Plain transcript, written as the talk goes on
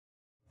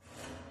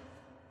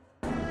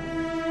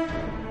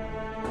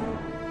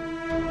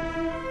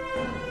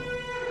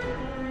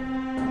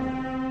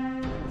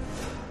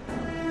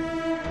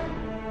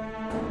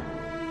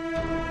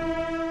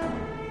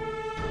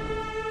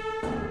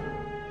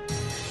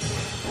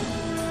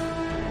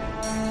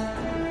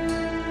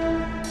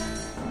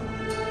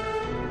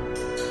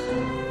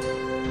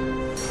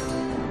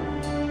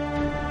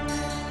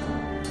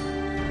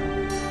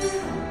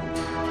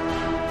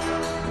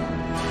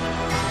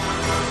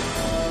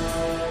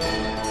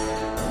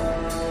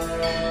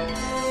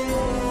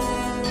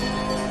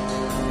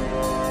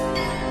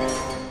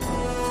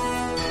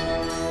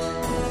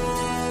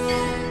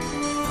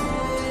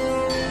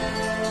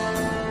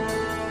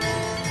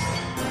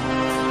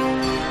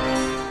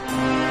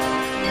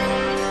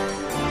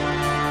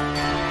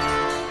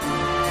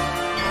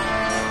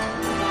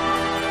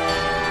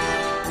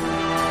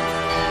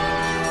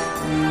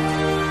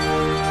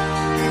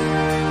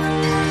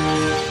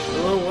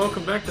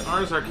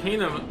Ars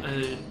Arcanum,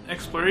 an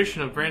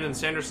exploration of Brandon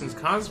Sanderson's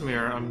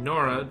Cosmere. I'm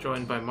Nora,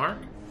 joined by Mark.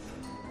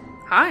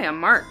 Hi, I'm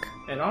Mark.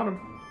 And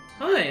Autumn.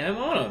 Hi, I'm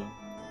Autumn.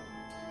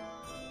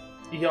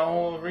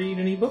 Y'all read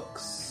any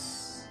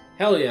books?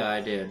 Hell yeah,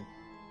 I did.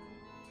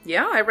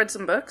 Yeah, I read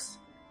some books.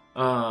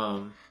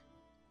 I'm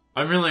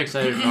really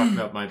excited to talk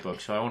about my book,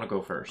 so I want to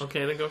go first.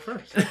 Okay, then go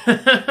first. Go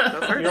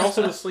first. You're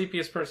also the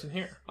sleepiest person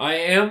here. I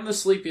am the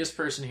sleepiest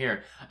person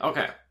here.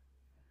 Okay.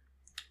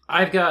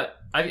 I've got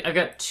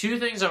two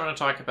things I want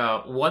to talk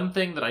about. One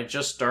thing that I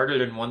just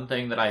started and one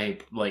thing that I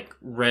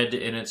read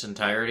in its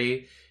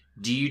entirety.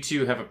 Do you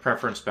two have a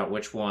preference about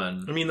which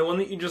one? I mean, the one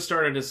that you just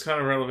started is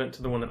kind of relevant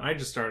to the one that I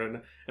just started.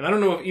 And I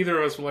don't know if either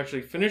of us will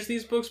actually finish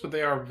these books, but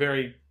they are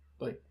very,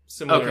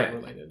 similar and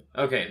related.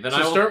 Okay, then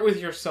so start with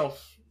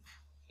yourself.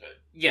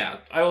 Yeah,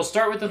 I will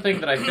start with the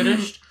thing that I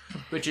finished,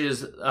 which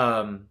is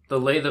The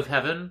Lathe of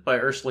Heaven by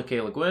Ursula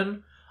K. Le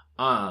Guin.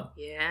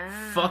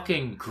 Yeah.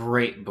 Fucking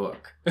great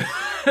book.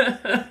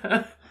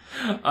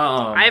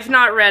 I've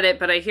not read it,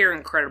 but I hear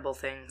incredible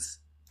things.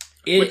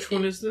 Which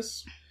one is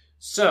this?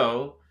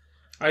 So,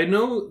 I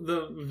know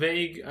the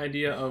vague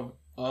idea of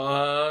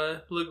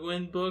a Le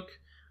Guin book.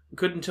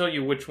 Couldn't tell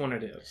you which one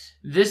it is.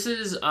 This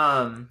is,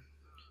 to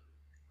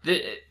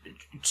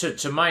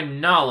my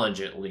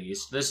knowledge at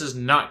least, this is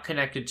not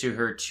connected to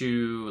her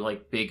two,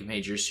 big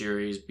major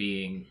series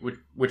being,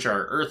 which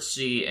are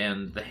Earthsea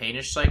and the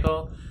Hainish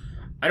Cycle.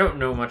 I don't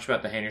know much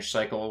about the Hainish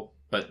Cycle,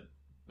 but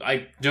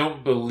I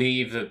don't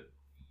believe that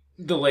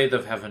The Lathe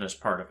of Heaven is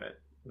part of it.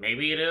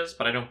 Maybe it is,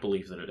 but I don't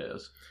believe that it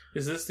is.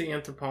 Is this the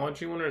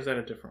anthropology one, or is that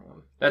a different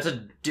one? That's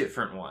a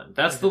different one.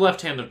 That's The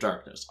Left Hand of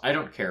Darkness. I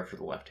don't care for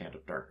The Left Hand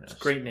of Darkness. It's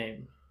a great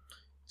name.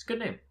 It's a good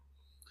name.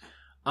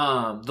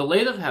 The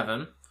Lathe of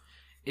Heaven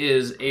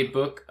is a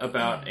book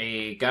about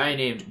a guy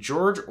named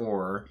George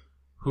Orr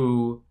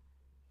who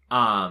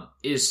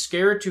is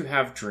scared to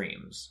have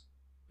dreams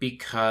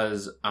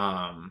because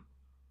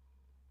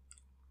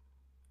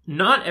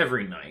not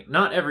every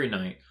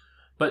night,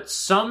 but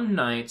some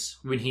nights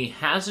when he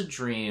has a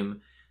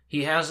dream,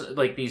 he has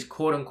these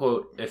quote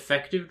unquote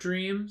effective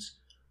dreams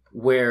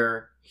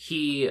where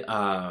he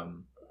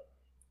can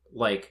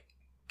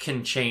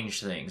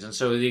change things. And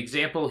so the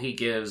example he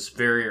gives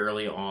very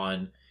early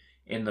on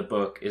in the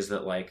book is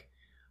that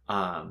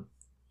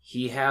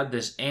he had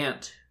this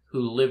aunt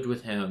who lived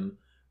with him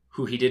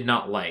who he did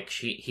not like.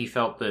 He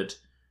felt that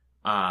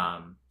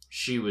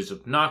she was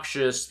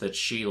obnoxious, that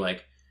she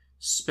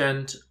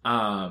spent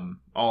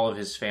all of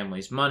his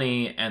family's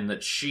money, and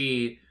that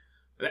she,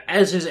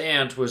 as his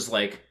aunt, was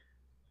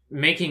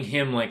making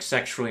him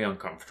sexually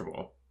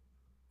uncomfortable.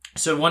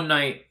 So one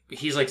night,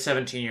 he's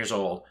 17 years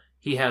old,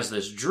 he has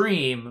this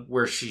dream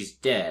where she's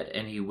dead,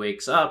 and he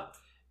wakes up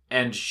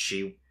and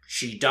she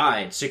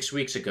died 6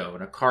 weeks ago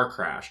in a car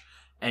crash,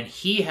 and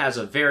he has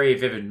a very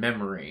vivid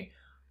memory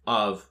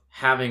of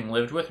having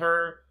lived with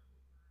her,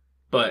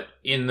 but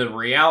in the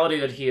reality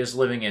that he is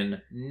living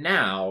in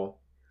now,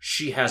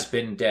 she has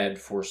been dead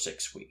for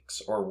 6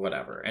 weeks or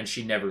whatever, and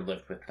she never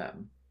lived with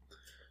them.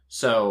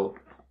 So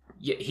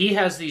he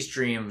has these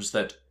dreams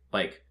that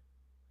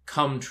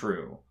come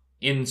true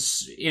in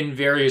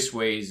various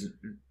ways,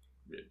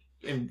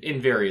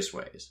 in various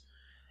ways,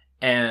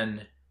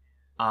 and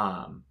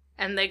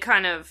they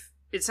kind of,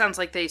 it sounds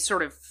like they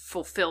sort of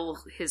fulfill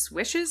his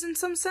wishes in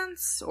some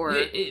sense,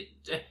 or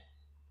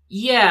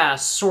yeah,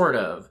 sort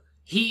of.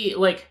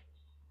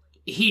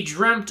 He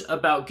dreamt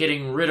about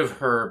getting rid of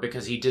her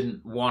because he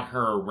didn't want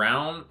her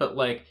around, but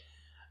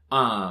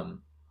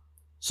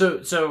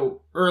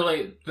so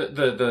early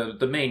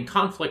the main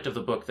conflict of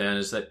the book then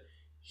is that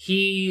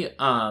he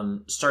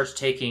starts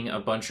taking a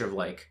bunch of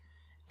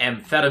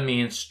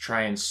amphetamines to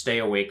try and stay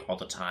awake all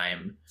the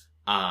time,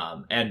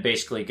 and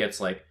basically gets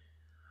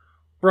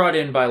brought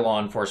in by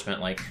law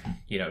enforcement,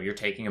 you're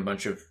taking a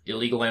bunch of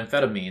illegal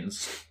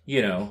amphetamines,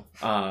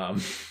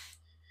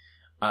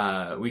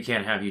 we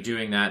can't have you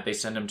doing that. They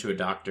send him to a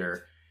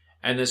doctor,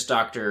 and this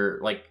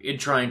doctor, in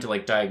trying to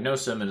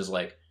diagnose him, and is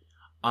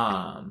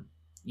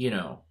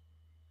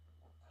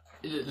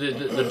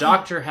the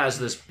doctor has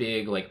this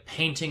big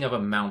painting of a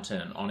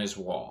mountain on his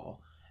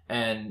wall,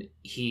 and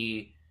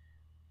he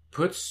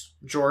puts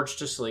George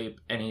to sleep,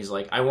 and he's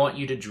I want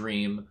you to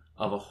dream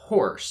of a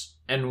horse.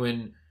 And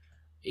when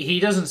he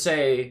doesn't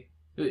say,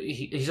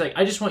 he's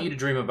I just want you to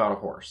dream about a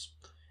horse.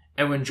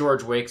 And when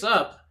George wakes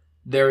up,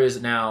 there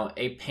is now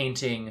a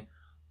painting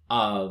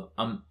of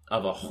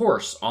a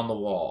horse on the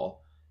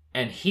wall,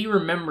 and he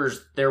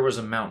remembers there was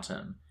a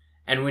mountain.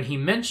 And when he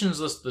mentions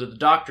this to the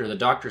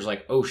doctor's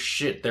oh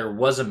shit, there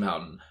was a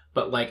mountain.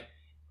 But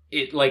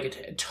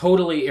it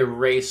totally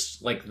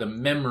erased the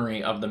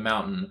memory of the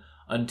mountain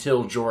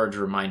until George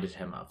reminded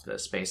him of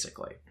this,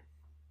 basically.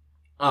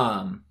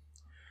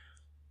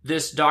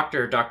 This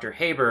doctor, Dr.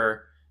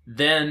 Haber,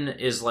 then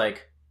is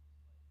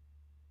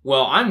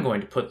well, I'm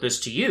going to put this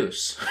to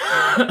use.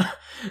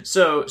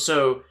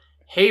 So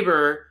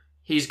Haber,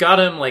 he's got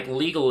him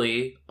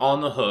legally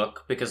on the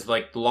hook because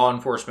the law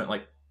enforcement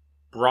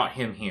brought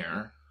him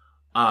here.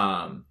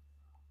 And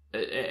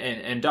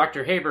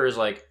Dr. Haber is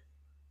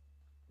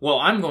well,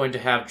 I'm going to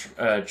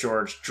have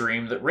George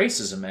dream that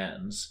racism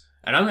ends.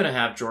 And I'm going to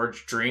have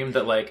George dream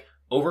that, like,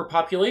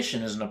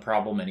 overpopulation isn't a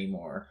problem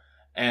anymore.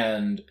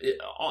 And,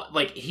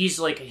 he's,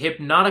 like,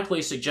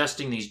 hypnotically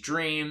suggesting these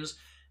dreams,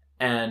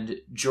 and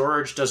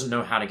George doesn't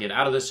know how to get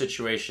out of this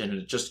situation, and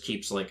it just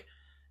keeps, like,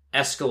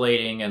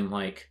 escalating, and,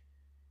 like,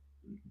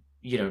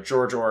 you know,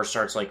 George Orr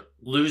starts, like,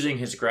 losing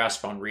his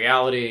grasp on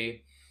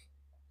reality.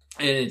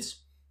 And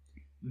it's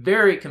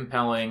very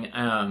compelling.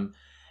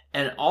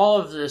 And all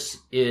of this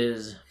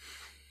is,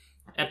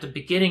 at the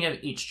beginning of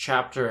each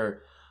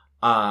chapter,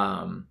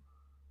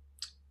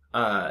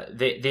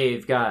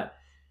 they've got,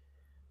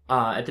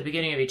 at the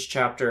beginning of each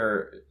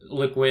chapter,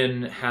 Le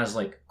Guin has,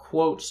 like,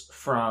 quotes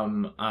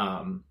from,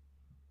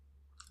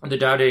 the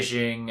Tao Te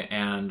Ching,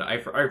 and I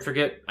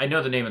forget, I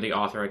know the name of the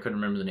author, I couldn't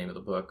remember the name of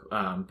the book,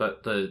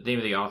 but the name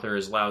of the author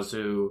is Lao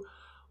Tzu,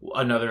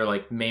 another,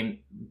 like,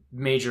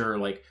 major,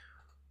 like,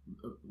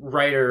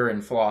 writer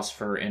and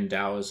philosopher in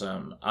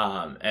Taoism,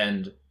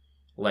 and,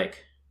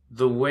 like,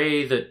 the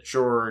way that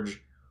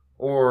George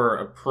Orr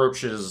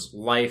approaches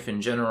life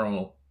in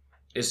general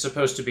is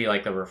supposed to be,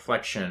 like, a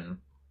reflection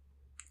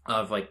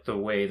of, like, the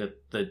way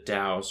that the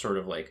Tao sort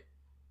of, like,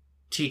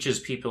 teaches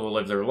people to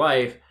live their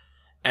life,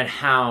 and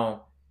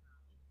how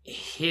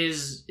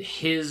his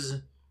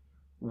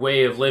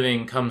way of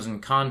living comes in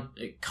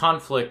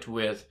conflict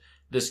with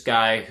this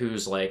guy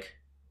who's like,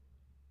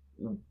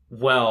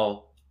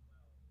 well,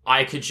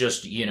 I could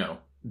just, you know,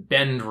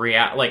 bend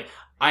like,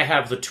 I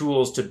have the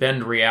tools to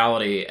bend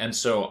reality, and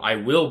so I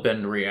will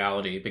bend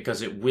reality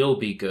because it will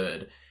be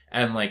good.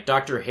 And, like,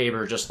 Dr.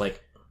 Haber just, like,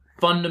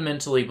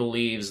 fundamentally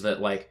believes that,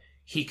 like,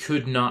 he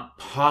could not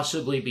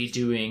possibly be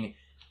doing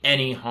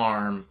any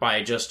harm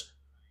by just,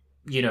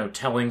 you know,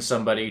 telling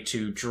somebody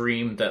to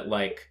dream that,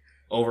 like,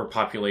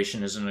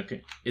 overpopulation isn't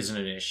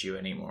an issue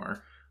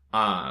anymore.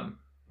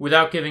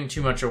 Without giving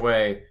too much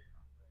away,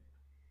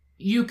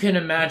 you can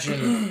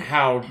imagine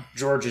how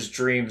George's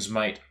dreams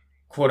might,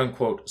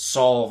 quote-unquote,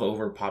 solve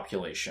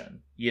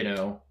overpopulation, you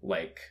know?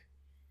 Like,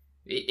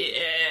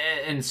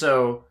 and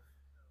so,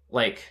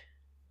 like,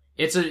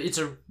 it's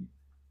a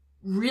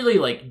really,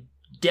 like,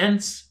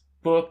 dense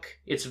book.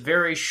 It's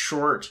very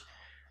short.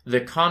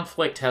 The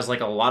conflict has,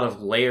 like, a lot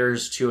of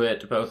layers to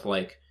it, both,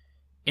 like,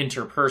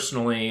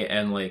 interpersonally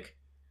and, like,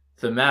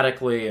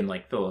 thematically and,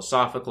 like,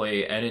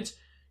 philosophically, and it's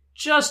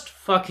just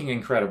fucking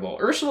incredible.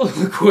 Ursula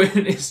Le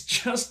Guin is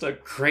just a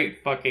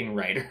great fucking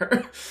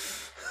writer.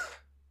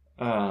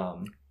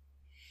 That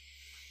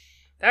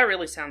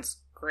really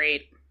sounds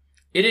great.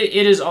 It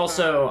is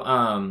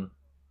also,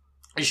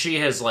 she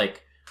has,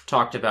 like,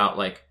 talked about,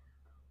 like,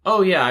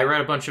 oh yeah, I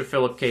read a bunch of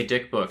Philip K.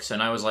 Dick books,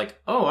 and I was like,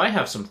 oh, I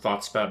have some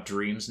thoughts about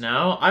dreams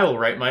now. I will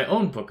write my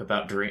own book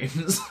about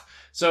dreams.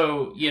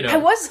 So, you know. I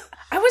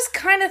was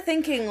kind of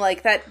thinking,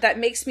 like, that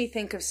makes me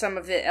think of some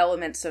of the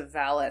elements of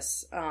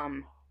Valis.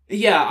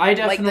 Yeah, I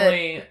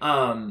definitely,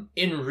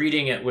 in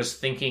reading it, was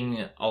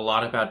thinking a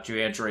lot about Do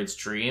Androids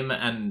Dream,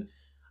 and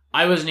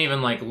I wasn't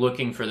even, like,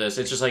 looking for this.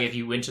 It's just, like, if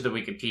you went to the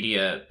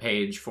Wikipedia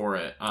page for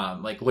it,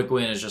 like, Le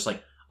Guin is just,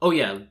 like, oh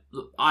yeah,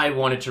 I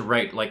wanted to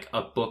write, like,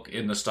 a book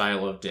in the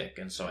style of Dick,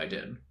 and so I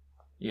did.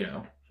 You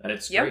know, and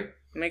it's great.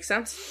 Makes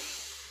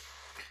sense.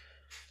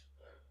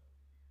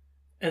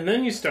 And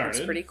then you started.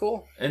 It's pretty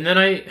cool. And then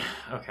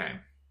okay.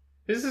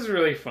 This is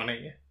really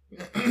funny.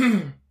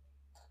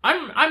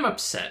 I'm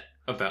upset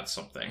about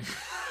something.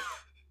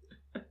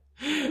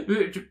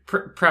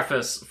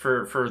 Preface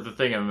for the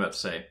thing I'm about to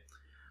say.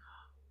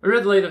 I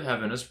read Lathe of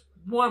Heaven is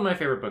one of my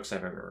favorite books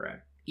I've ever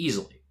read.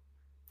 Easily.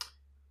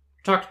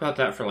 Talked about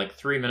that for like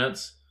 3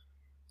 minutes.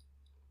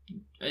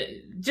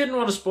 Didn't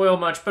want to spoil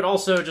much, but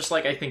also just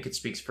like I think it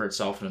speaks for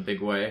itself in a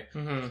big way.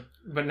 Mm-hmm.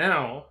 But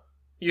now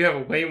you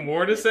have way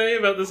more to say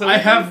about this. I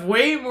have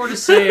way more to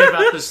say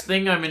about this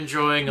thing I'm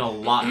enjoying a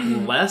lot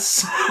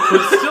less,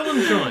 but still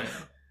enjoying.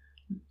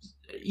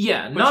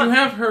 Yeah, but you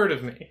have heard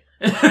of me.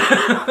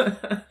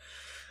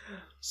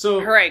 So,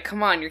 all right,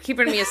 come on, you're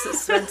keeping me in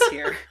suspense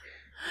here.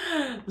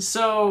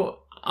 So,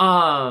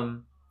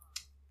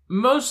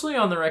 mostly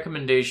on the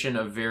recommendation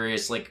of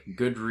various, like,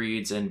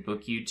 Goodreads and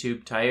Book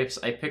YouTube types,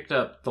 I picked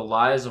up The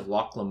Lies of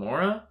Locke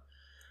Lamora,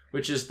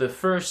 which is the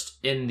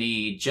first in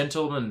the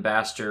Gentleman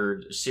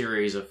Bastard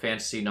series of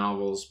fantasy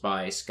novels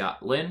by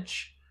Scott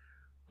Lynch.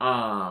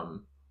 I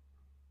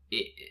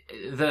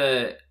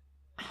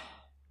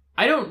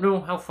don't know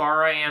how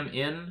far I am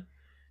in.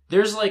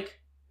 There's, like,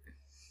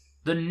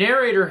 the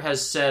narrator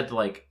has said,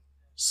 like,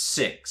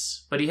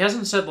 6, but he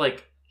hasn't said,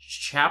 like,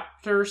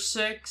 chapter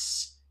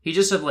 6. He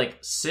just said, like,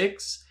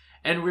 6,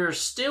 and we're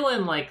still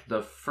in, like,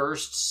 the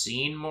first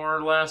scene, more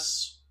or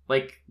less.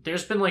 Like,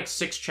 there's been, like,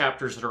 6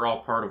 chapters that are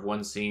all part of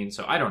one scene,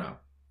 so I don't know.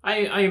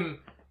 I'm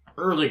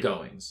early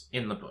goings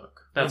in the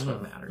book. That's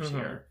what matters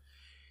here.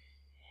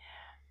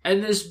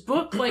 And this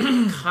book, like,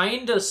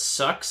 kinda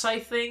sucks, I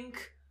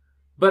think.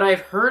 But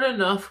I've heard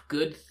enough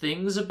good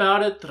things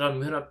about it that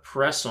I'm gonna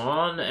press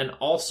on, and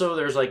also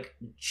there's, like,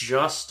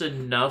 just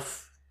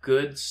enough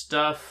good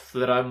stuff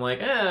that I'm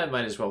like, I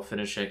might as well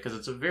finish it, because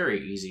it's a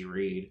very easy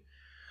read.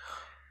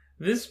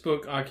 This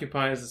book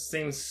occupies the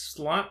same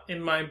slot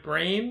in my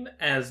brain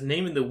as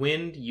Name in the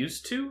Wind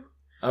used to.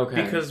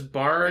 Okay. Because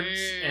bards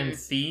and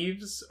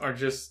thieves are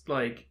just,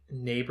 like,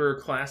 neighbor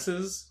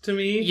classes to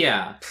me.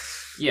 Yeah.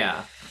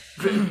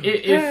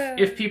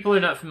 If people are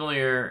not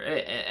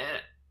familiar,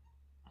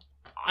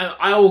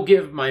 I will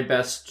give my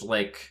best,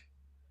 like,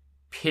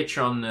 pitch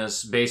on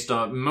this based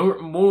on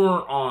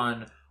more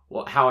on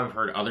how I've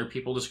heard other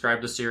people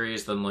describe the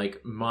series than,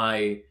 like,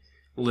 my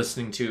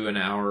listening to an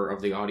hour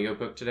of the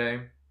audiobook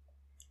today.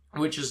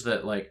 Which is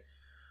that, like,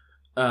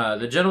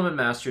 the Gentleman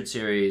Mastered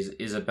series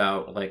is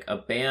about, like, a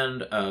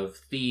band of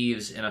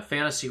thieves in a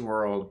fantasy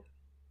world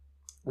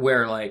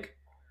where, like,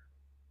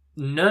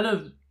 none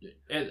of,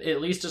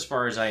 at least as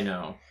far as I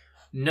know,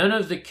 none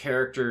of the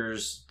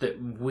characters that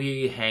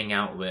we hang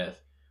out with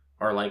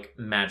are, like,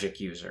 magic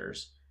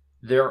users.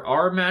 There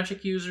are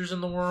magic users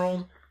in the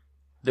world.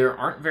 There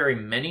aren't very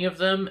many of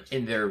them,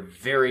 and they're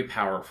very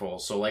powerful.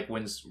 So, like,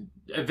 when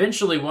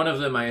eventually one of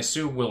them, I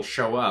assume, will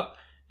show up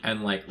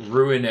and, like,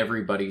 ruin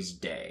everybody's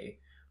day.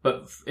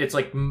 But it's,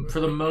 like, for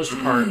the most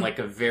part, like,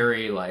 a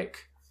very,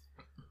 like,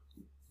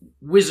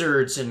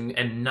 wizards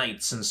and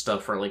knights and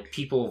stuff are, like,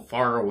 people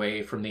far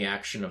away from the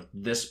action of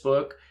this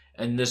book.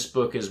 And this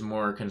book is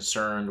more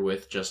concerned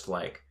with just,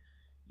 like,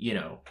 you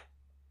know,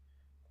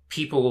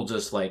 people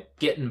just, like,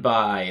 getting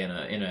by in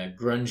a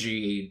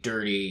grungy,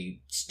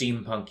 dirty,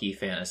 steampunky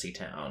fantasy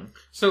town.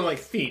 So, like,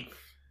 Thief.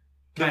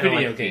 Kind of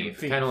like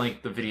Thief. Kind of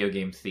like the video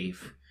game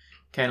Thief.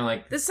 Kind of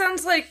like... It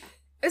sounds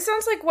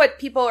like what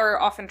people are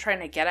often trying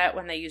to get at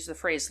when they use the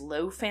phrase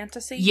low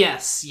fantasy.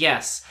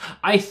 Yes.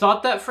 I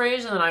thought that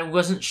phrase, and I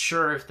wasn't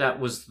sure if that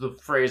was the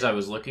phrase I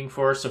was looking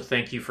for, so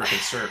thank you for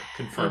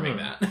confirming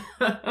that.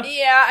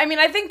 Yeah, I mean,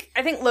 I think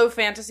low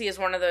fantasy is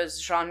one of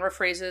those genre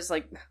phrases,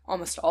 like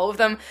almost all of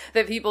them,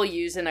 that people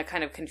use in a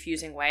kind of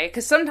confusing way.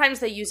 Because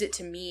sometimes they use it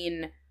to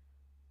mean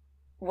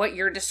what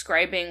you're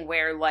describing,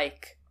 where,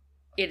 like,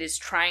 it is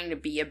trying to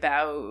be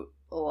about,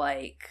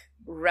 like,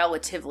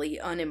 relatively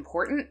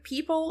unimportant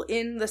people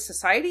in the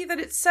society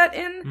that it's set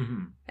in.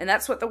 Mm-hmm. And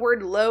that's what the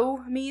word low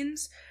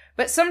means.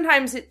 But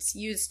sometimes it's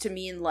used to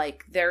mean,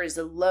 like, there is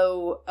a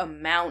low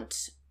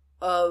amount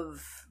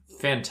of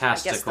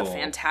fantastical. I guess the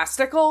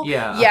fantastical.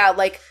 Yeah. Yeah,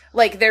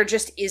 like there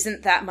just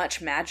isn't that much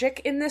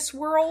magic in this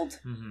world.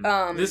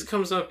 Mm-hmm. This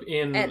comes up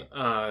in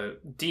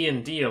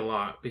D&D a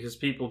lot, because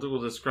people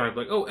will describe,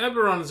 like, oh,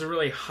 Eberron is a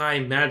really high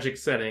magic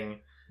setting,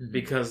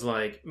 because,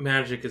 like,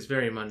 magic is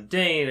very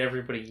mundane,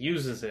 everybody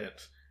uses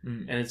it,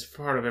 and it's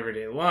part of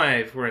everyday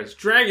life, whereas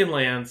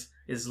Dragonlance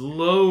is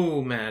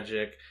low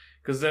magic,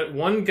 because that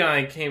one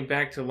guy came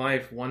back to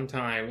life one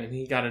time, and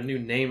he got a new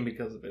name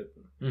because of it.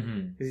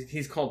 Mm-hmm.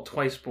 He's called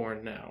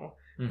Twiceborn now,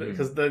 Mm-hmm.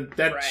 because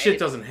that shit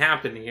doesn't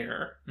happen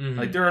here. Mm-hmm.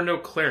 Like, there are no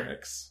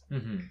clerics.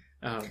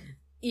 Mm-hmm.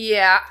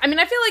 Yeah, I mean,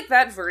 I feel like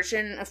that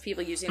version of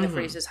people using the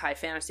phrases high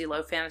fantasy,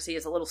 low fantasy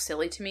is a little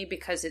silly to me,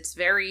 because it's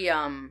very,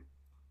 I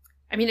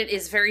mean, it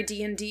is very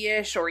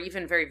D&D-ish, or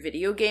even very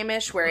video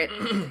game-ish, where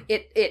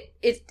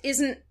it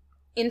isn't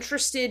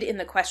interested in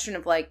the question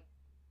of, like,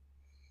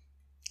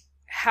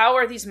 how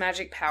are these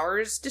magic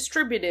powers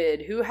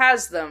distributed? Who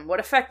has them? What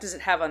effect does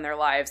it have on their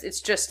lives? It's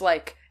just,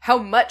 like, how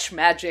much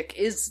magic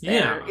is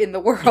there in the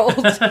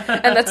world?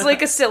 And that's,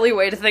 like, a silly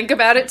way to think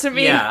about it to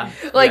me. Yeah.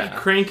 Like,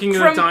 cranking the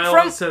dial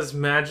that says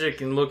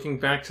magic and looking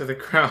back to the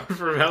crowd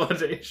for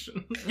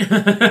validation.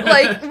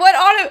 Like, what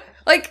Autumn...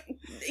 Like,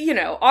 you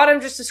know,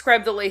 Autumn just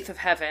described the Lathe of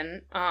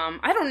Heaven.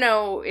 I don't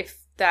know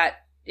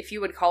if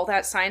you would call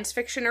that science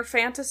fiction or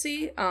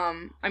fantasy.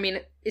 I mean,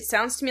 it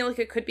sounds to me like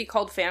it could be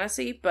called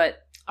fantasy,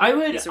 but... I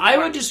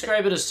would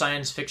describe it as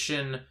science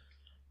fiction,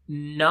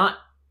 not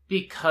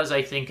because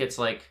I think it's,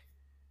 like...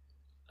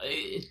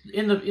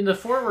 In the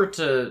foreword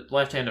to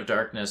Left Hand of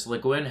Darkness, Le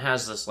Guin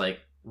has this, like,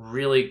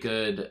 really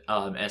good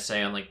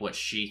essay on, like, what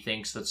she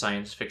thinks that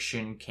science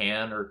fiction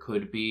can or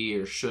could be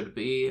or should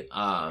be.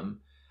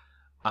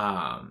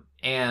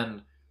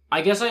 And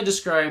I guess I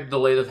describe The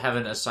Lathe of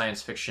Heaven as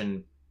science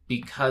fiction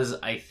because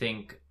I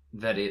think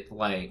that it,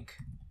 like,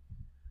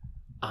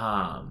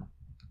 I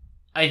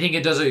think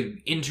it does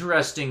an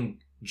interesting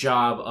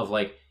job of,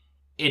 like,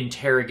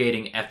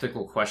 interrogating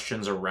ethical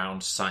questions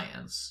around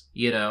science,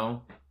 you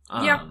know?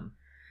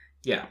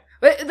 Yeah.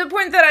 But the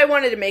point that I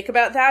wanted to make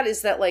about that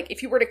is that, like,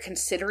 if you were to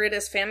consider it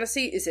as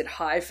fantasy, is it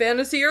high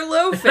fantasy or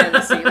low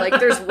fantasy? Like,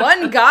 there's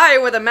one guy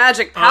with a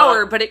magic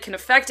power, but it can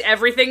affect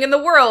everything in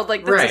the world.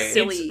 Like, that's a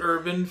silly it's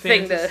urban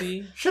thing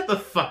fantasy. Shut the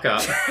fuck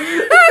up.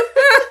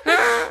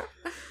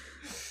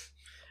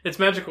 It's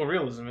magical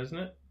realism, isn't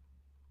it?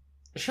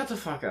 Shut the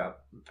fuck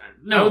up.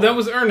 No, that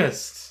was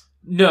Ernest.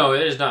 No,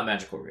 it is not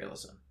magical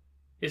realism.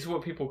 It's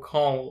what people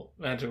call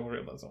magical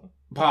realism.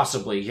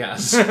 Possibly,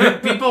 yes.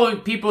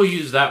 people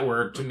use that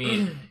word to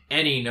mean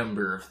any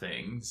number of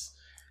things.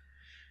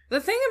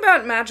 The thing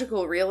about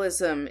magical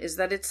realism is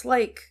that it's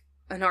like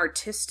an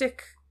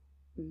artistic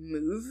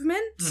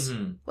movement.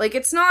 Mm-hmm. Like,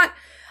 it's not...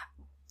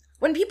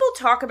 When people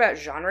talk about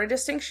genre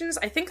distinctions,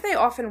 I think they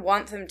often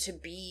want them to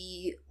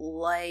be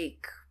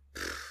like...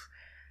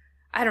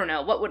 I don't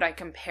know, what would I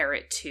compare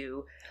it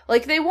to?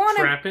 Like, they want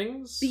to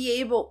trappings? be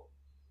able...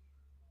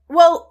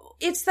 Well,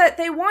 it's that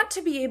they want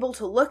to be able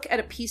to look at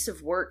a piece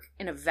of work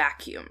in a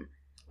vacuum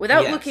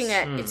without looking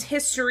at its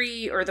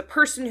history or the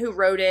person who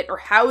wrote it or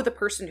how the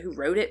person who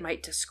wrote it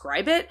might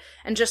describe it,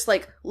 and just,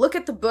 like, look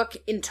at the book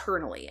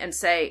internally and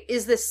say,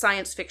 is this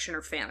science fiction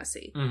or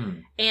fantasy?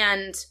 Mm-hmm.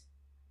 And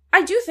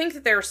I do think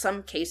that there are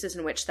some cases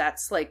in which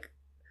that's, like,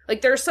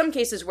 there are some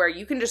cases where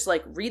you can just,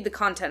 like, read the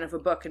content of a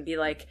book and be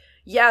like,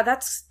 yeah,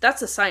 that's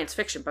a science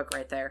fiction book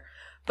right there.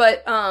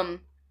 But,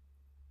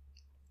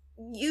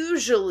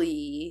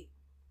 usually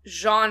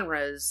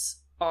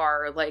genres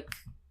are, like,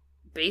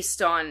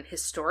 based on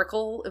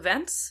historical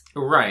events.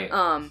 Right.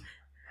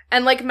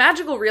 And, like,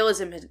 magical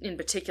realism in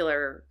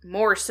particular,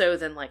 more so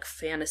than, like,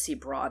 fantasy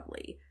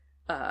broadly,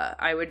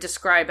 I would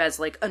describe as,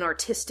 like, an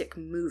artistic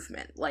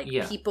movement. Like,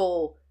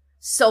 people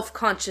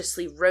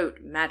self-consciously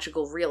wrote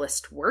magical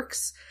realist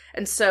works.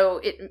 And so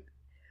it,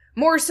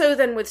 more so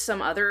than with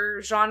some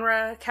other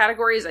genre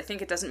categories, I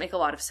think it doesn't make a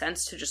lot of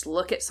sense to just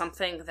look at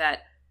something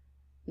that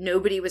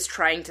nobody was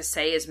trying to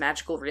say is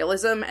magical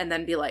realism and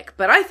then be like,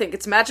 but I think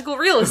it's magical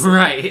realism.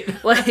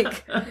 Right.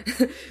 Like,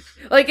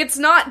 like, it's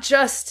not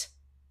just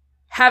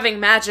having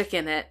magic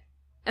in it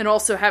and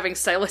also having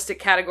stylistic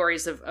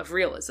categories of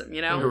realism,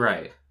 you know?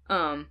 Right.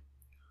 But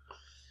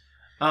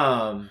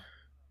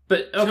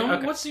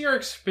So what's your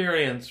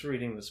experience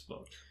reading this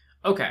book?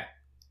 Okay.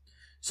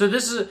 So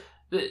this is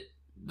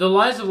the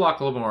Lies of Locke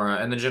Lamora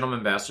and the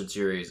Gentleman Bastard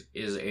series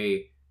is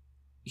a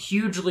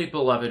hugely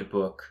beloved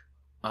book.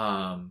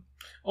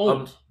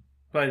 Old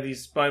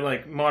by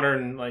like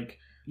modern like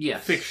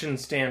fiction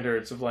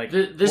standards of like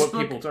what book,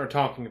 people are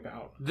talking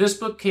about. This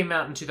book came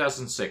out in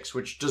 2006,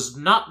 which does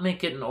not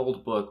make it an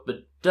old book, but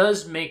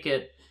does make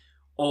it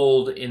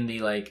old in the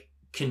like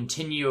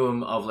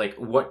continuum of like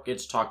what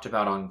gets talked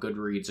about on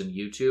Goodreads and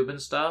YouTube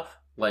and stuff.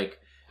 Like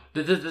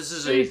this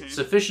is a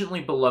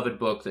sufficiently beloved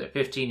book that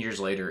 15 years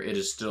later it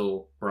is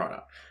still brought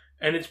up,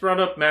 and it's brought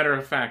up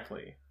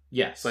matter-of-factly.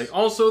 Yes, it's like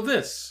also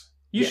this.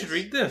 You should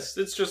read this.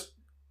 It's just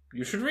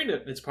you should read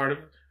it. It's part of,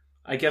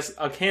 I guess,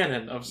 a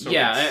canon of sorts.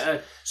 Yeah,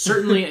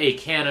 certainly a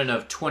canon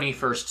of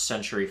 21st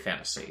century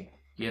fantasy.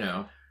 You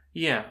know.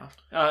 Yeah,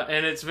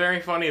 and it's very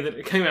funny that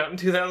it came out in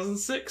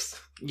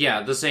 2006.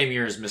 Yeah, the same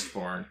year as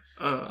Mistborn.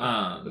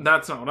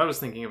 That's not what I was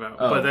thinking about,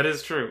 but that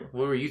is true.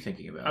 What were you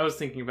thinking about? I was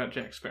thinking about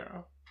Jack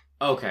Sparrow.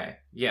 Okay,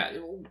 yeah.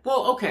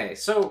 Well, okay,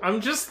 so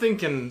I'm just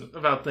thinking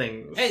about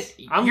things.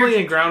 I'm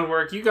laying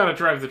groundwork. You got to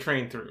drive the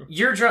train through.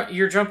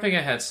 You're jumping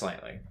ahead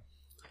slightly.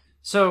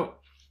 So,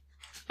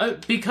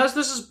 because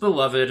this is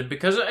beloved, and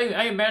because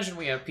I imagine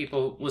we have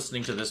people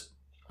listening to this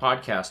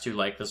podcast who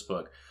like this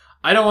book,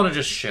 I don't want to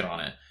just shit on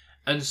it,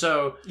 and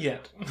so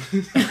yet.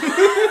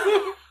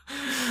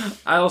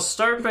 I'll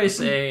start by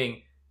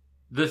saying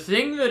the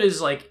thing that is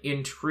like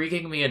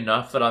intriguing me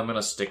enough that I'm going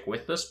to stick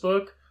with this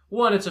book.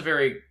 One, it's a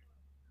very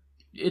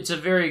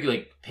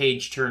like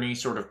page turny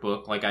sort of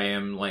book. Like I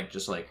am like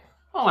just like,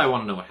 oh, I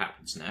want to know what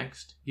happens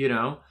next. You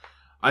know,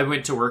 I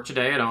went to work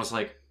today and I was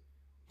like,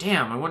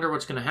 damn, I wonder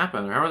what's going to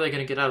happen. How are they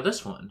going to get out of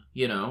this one?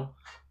 You know,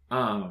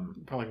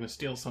 probably going to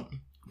steal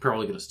something.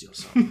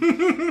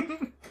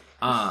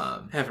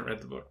 Haven't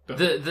read the book.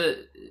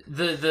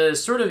 The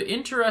sort of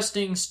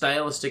interesting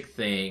stylistic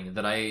thing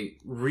that I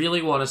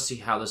really want to see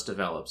how this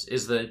develops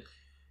is that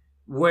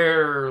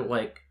where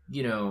like,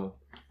 you know,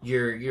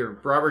 your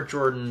Robert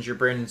Jordans, your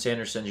Brandon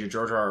Sandersons, your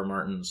George R.R.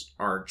 Martins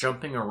are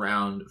jumping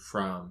around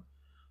from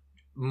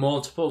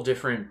multiple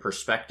different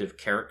perspective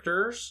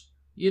characters,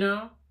 you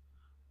know?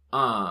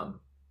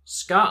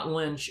 Scott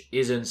Lynch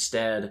is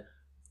instead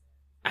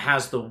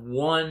has the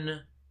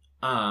one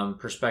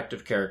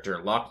perspective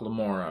character, Locke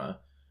Lamora,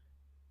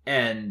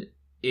 and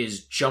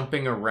is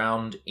jumping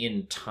around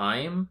in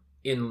time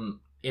in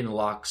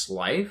Locke's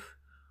life.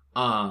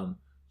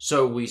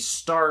 So we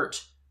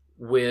start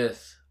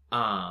with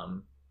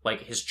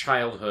like his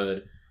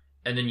childhood,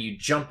 and then you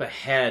jump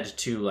ahead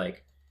to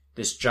like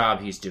this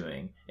job he's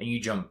doing, and you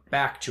jump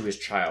back to his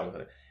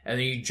childhood, and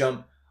then you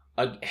jump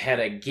ahead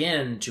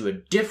again to a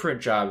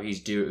different job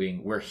he's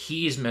doing where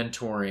he's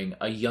mentoring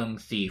a young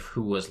thief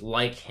who was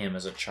like him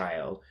as a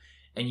child.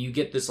 And you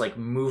get this like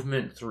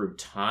movement through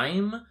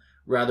time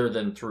rather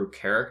than through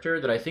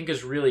character that I think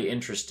is really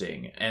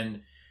interesting.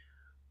 And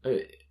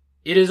it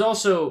is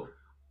also,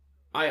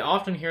 I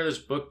often hear this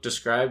book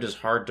described as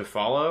hard to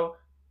follow.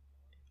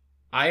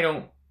 I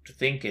don't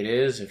think it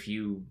is if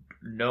you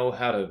know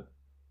how to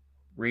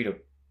read a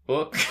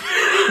book.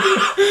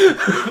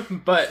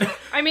 But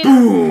I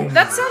mean,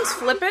 that sounds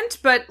flippant,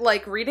 but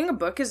like reading a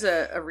book is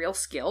a real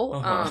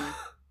skill.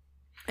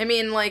 I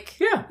mean, like,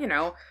 you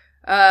know,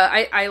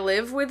 I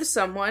live with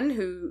someone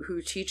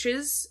who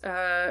teaches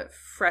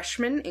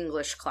freshman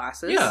English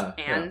classes,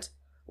 and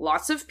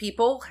lots of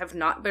people have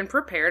not been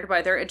prepared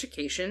by their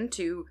education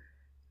to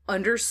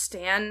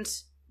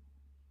understand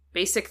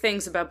basic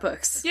things about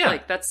books. Yeah.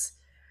 Like,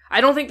 I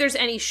don't think there's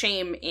any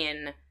shame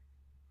in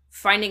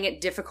finding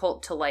it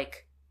difficult to,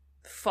 like,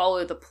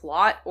 follow the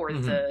plot or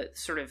the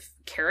sort of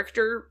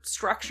character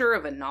structure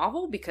of a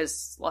novel,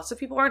 because lots of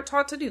people aren't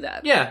taught to do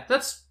that. Yeah,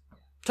 that's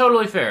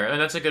Totally fair,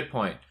 and that's a good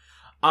point.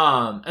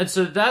 And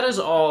so that is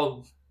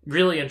all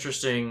really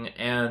interesting,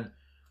 and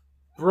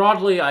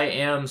broadly I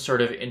am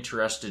sort of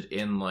interested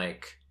in,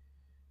 like,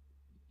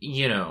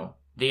 you know,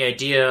 the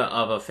idea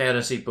of a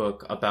fantasy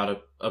book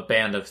about a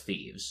band of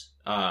thieves.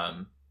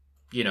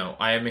 You know,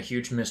 I am a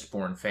huge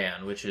Mistborn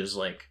fan, which is,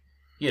 like,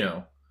 you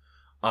know,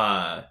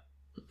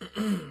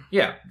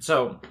 yeah,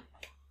 so,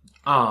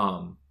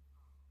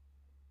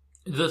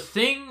 the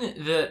thing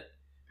that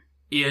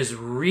is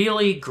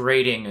really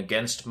grating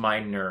against my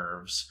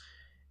nerves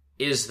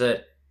is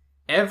that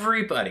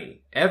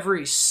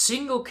every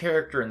single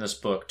character in this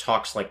book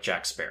talks like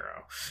Jack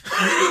Sparrow.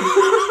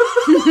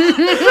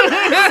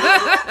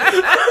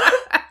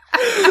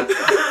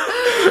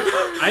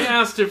 I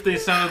asked if they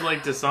sounded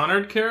like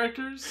Dishonored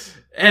characters.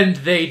 And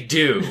they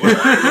do.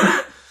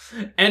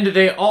 And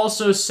they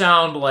also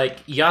sound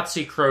like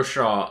Yahtzee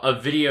Croshaw, a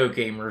video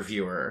game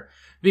reviewer.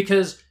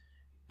 Because,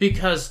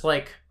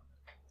 like,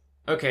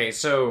 okay,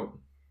 so...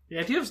 The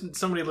idea of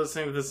somebody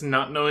listening to this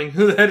not knowing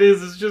who that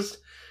is just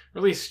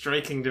really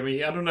striking to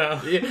me. I don't know.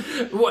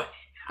 What?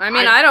 I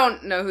mean, I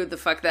don't know who the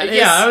fuck that is.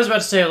 Yeah, I was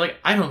about to say, like,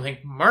 I don't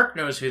think Mark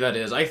knows who that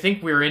is. I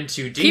think we're in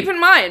too deep. Keep in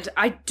mind,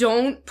 I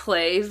don't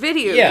play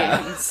video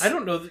games. I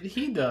don't know that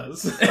he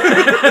does.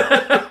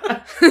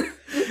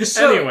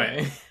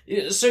 Anyway.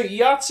 So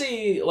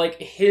Yahtzee,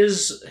 like,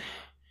 his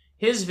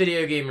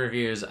video game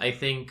reviews, I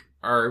think,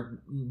 are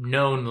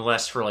known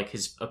less for, like,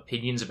 his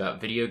opinions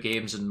about video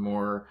games and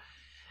more...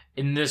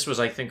 And this was,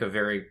 I think, a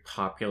very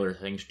popular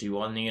thing to do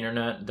on the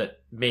internet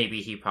that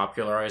maybe he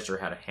popularized or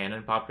had a hand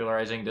in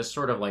popularizing. This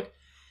sort of, like,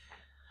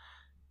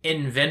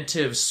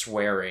 inventive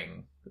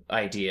swearing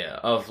idea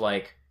of,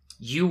 like,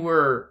 you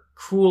were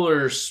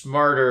cooler,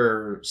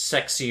 smarter,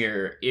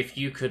 sexier if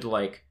you could,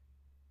 like,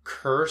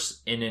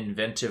 curse in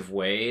inventive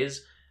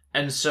ways.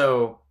 And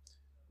so,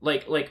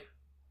 like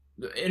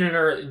in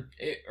an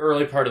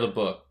early part of the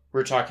book,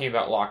 we're talking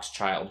about Locke's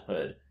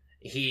childhood.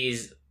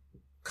 He's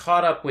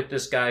caught up with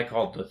this guy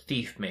called the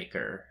Thief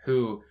Maker,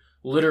 who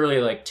literally,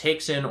 like,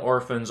 takes in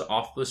orphans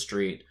off the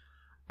street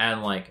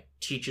and, like,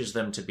 teaches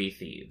them to be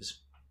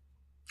thieves.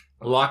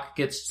 Locke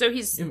gets... So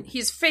he's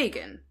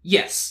Fagin.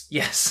 Yes.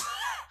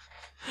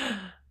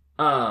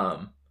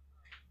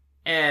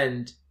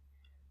 And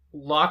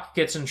Locke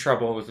gets in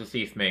trouble with the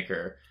Thief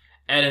Maker,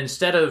 and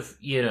instead of,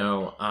 you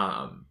know,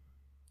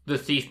 the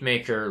Thief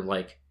Maker,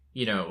 like,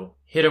 you know,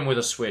 hit him with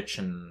a switch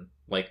and,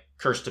 like,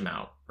 cursed him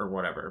out or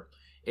whatever,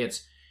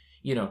 it's,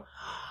 you know,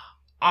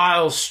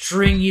 I'll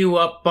string you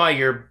up by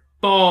your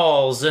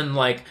balls and,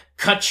 like,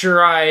 cut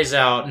your eyes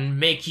out and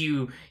make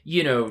you,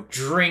 you know,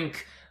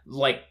 drink,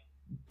 like,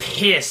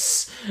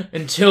 piss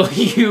until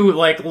you,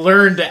 like,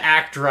 learn to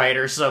act right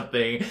or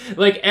something.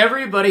 Like,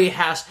 everybody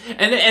has...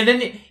 And then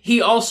he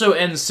also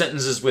ends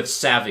sentences with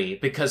savvy,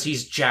 because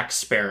he's Jack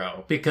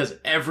Sparrow. Because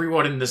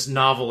everyone in this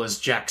novel is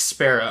Jack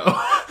Sparrow.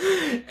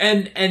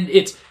 and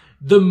it's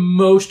the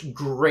most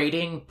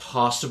grating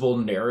possible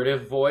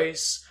narrative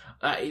voice.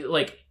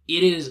 Like,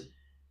 it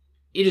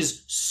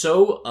is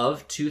so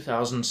of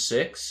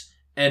 2006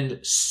 and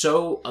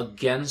so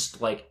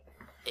against, like...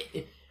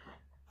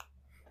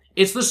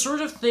 It's the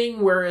sort of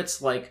thing where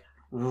it's, like,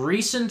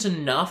 recent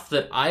enough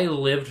that I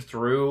lived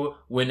through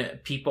when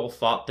people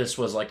thought this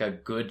was, like, a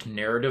good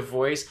narrative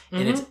voice,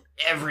 and it's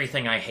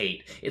everything I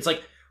hate. It's,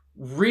 like,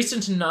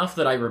 recent enough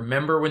that I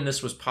remember when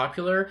this was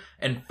popular,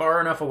 and far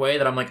enough away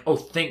that I'm like, oh,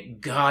 thank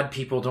God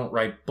people don't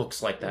write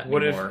books like that anymore.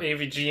 What if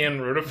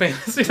AVGN wrote a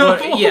fantasy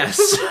novel?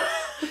 Yes.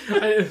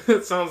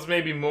 It sounds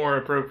maybe more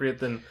appropriate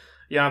than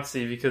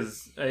Yahtzee,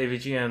 because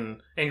AVGN,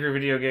 Angry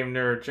Video Game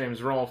Nerd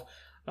James Rolfe,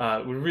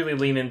 would really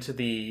lean into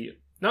the,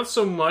 not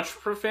so much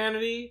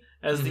profanity,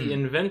 as the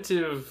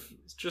inventive,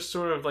 just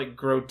sort of, like,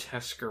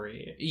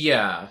 grotesquerie.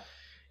 Yeah.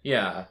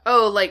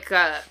 Oh, like,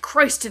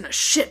 Christ in a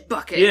shit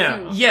bucket.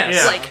 Yeah.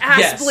 Yes. Like,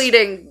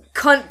 ass-bleeding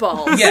cunt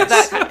balls. Yes,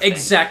 that kind of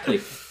exactly.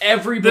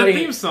 Everybody... The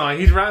theme song,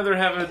 he'd rather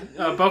have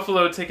a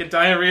buffalo take a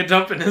diarrhea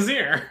dump in his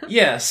ear.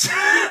 Yes.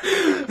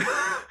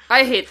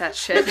 I hate that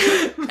shit.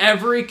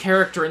 Every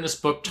character in this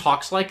book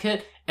talks like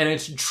it, and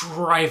it's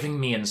driving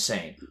me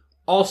insane.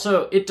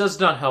 Also, it does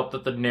not help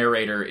that the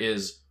narrator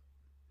is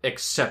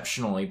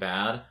exceptionally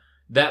bad.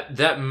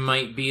 That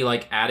might be,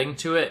 like, adding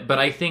to it, but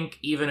I think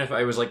even if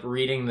I was, like,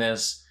 reading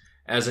this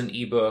as an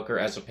ebook or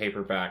as a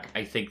paperback,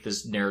 I think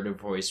this narrative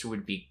voice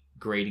would be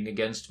grating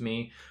against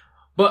me.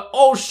 But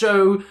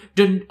also,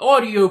 the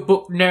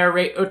audiobook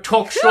narrator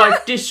talks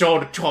like this all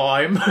the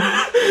time.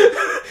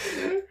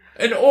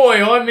 And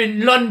oi, I'm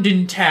in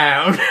London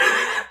town.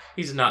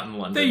 He's not in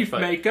London. Thief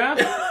Maker.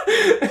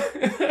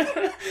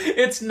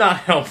 It's not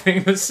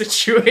helping the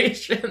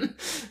situation.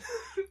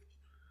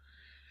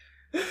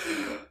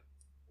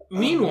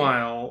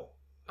 Meanwhile,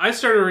 I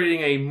started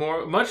reading a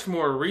much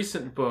more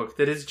recent book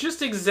that is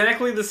just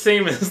exactly the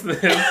same as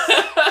this.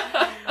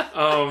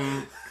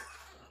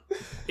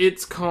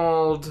 It's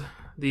called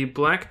The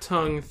Black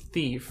Tongue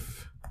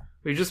Thief.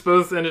 We just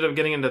both ended up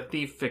getting into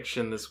thief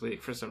fiction this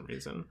week for some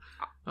reason.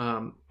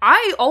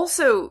 I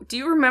also... Do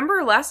you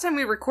remember last time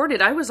we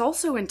recorded, I was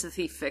also into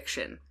thief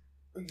fiction.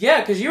 Yeah,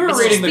 because you were This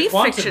reading is the thief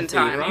Quantum fiction Thief.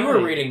 time. You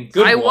were reading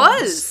good I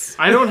ones. was.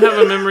 I don't have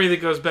a memory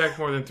that goes back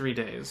more than 3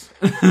 days.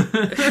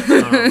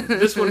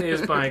 This one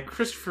is by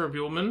Christopher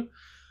Buhlman.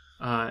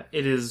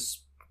 It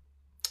is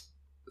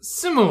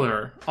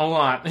similar a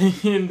lot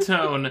in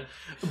tone,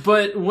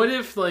 but what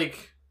if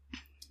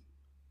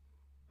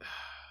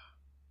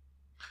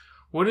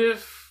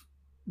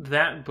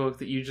that book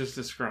that you just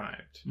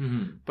described,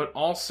 but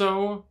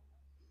also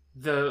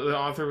the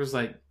author was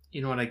like,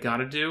 you know what I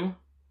gotta do?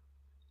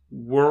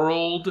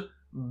 World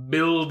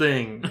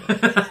building.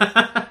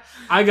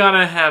 I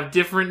gotta have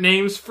different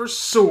names for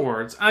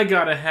swords. I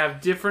gotta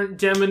have different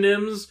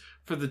demonyms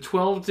for the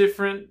 12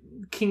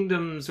 different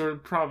kingdoms or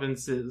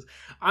provinces.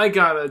 I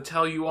gotta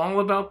tell you all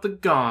about the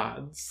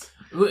gods.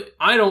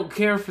 I don't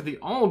care for the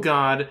All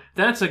God.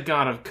 That's a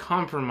god of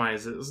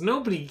compromises.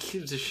 Nobody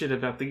gives a shit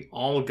about the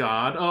All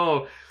God.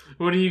 Oh,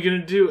 what are you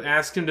gonna do?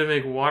 Ask him to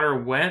make water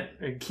wet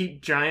and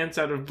keep giants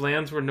out of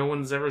lands where no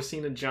one's ever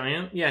seen a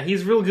giant? Yeah,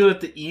 he's real good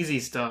at the easy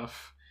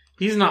stuff.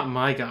 He's not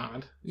my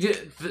god. Yeah,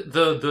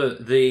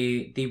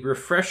 the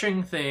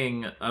refreshing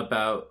thing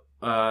about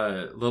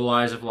The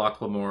Lies of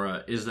Locke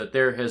Lamora is that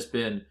there has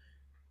been,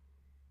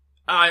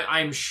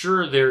 I'm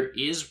sure there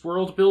is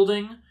world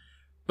building,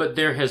 but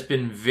there has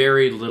been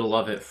very little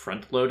of it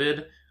front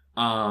loaded.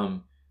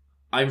 I'm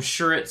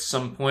sure at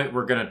some point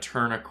we're going to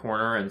turn a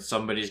corner and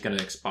somebody's going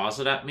to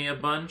exposit at me a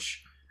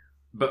bunch,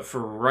 but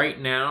for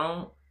right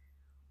now,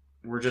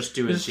 we're just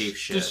doing thief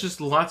shit. There's just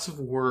lots of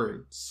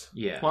words.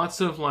 Yeah. Lots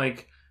of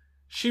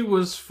she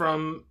was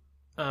from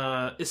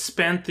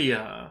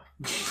Ispanthia.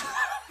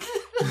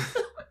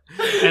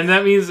 And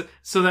that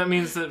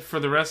means that for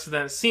the rest of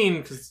that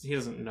scene, because he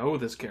doesn't know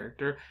this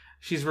character,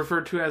 she's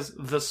referred to as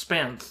the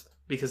Spanth,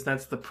 because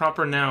that's the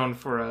proper noun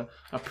for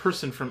a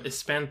person from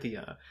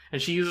Ispanthia.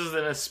 And she uses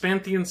an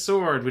Ispanthian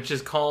sword, which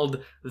is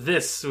called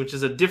this, which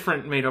is a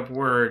different made-up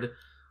word.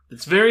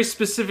 It's very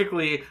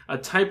specifically a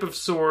type of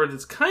sword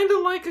that's kind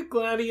of like a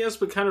gladius,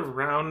 but kind of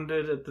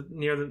rounded at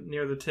near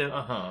the tip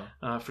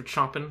for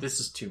chopping. This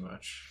is too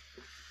much.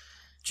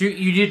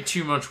 You did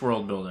too much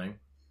world building.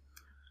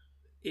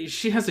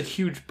 She has a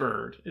huge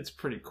bird. It's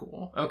pretty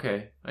cool.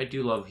 Okay, I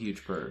do love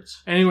huge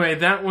birds. Anyway,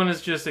 that one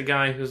is just a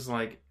guy who's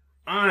like,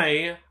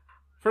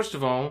 first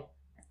of all,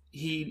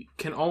 he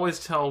can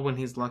always tell when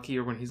he's lucky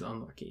or when he's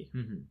unlucky.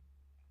 Mm-hmm.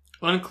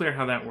 Unclear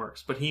how that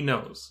works, but he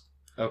knows.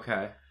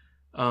 Okay.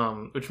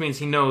 Which means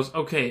he knows,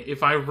 okay,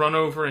 if I run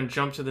over and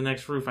jump to the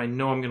next roof, I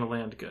know I'm going to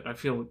land good. I'm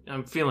feeling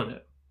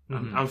it.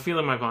 Mm-hmm. I'm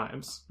feeling my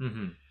vibes.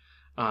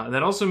 Mm-hmm.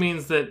 That also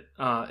means that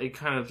it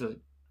kind of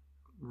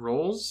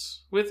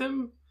rolls with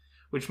him,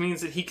 which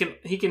means that he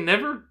can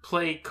never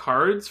play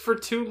cards for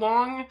too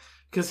long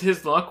because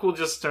his luck will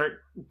just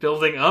start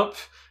building up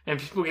and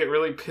people get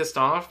really pissed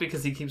off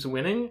because he keeps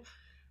winning.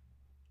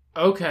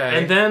 Okay.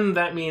 And then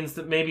that means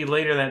that maybe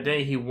later that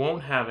day he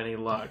won't have any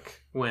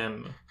luck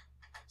when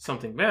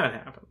something bad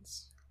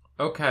happens.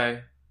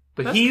 Okay.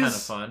 But that's he's kind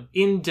of fun.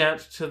 In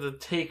debt to the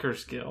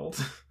Takers Guild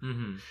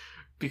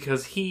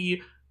because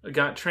he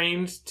got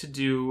trained to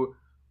do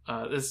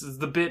this is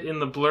the bit in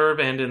the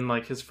blurb and in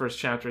like his first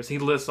chapters. He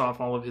lists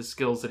off all of his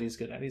skills that he's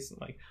good at. He's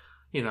like,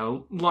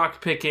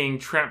 lock picking,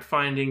 trap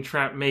finding,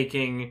 trap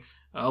making,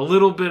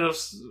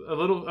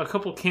 a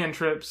couple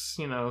cantrips,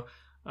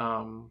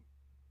 all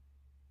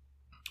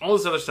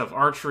this other stuff,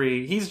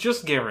 archery. He's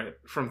just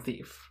Garrett from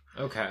Thief.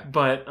 Okay.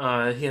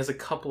 But he has a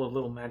couple of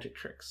little magic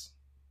tricks.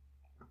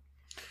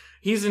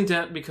 He's in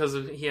debt because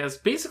he has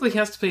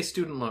to pay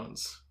student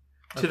loans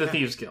to the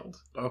Thieves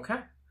Guild. Okay.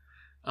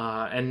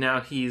 And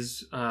now he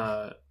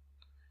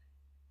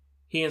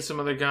and some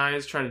other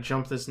guys try to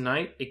jump this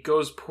night. It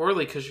goes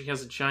poorly because she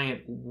has a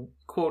giant,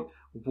 quote,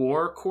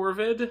 war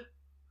corvid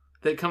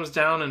that comes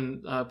down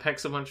and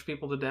pecks a bunch of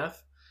people to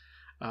death.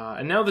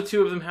 And now the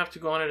two of them have to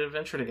go on an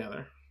adventure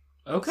together.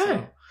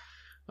 Okay.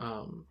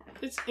 So,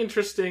 it's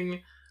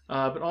interesting,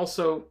 but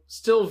also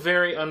still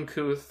very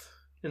uncouth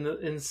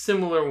in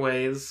similar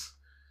ways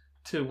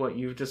to what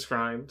you've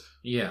described.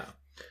 Yeah.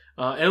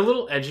 And a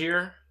little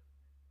edgier.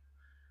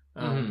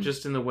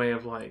 Just in the way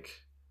of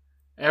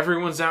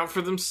everyone's out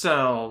for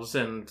themselves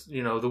and,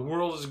 the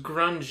world is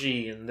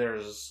grungy and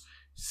there's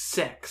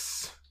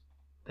sex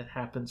that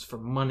happens for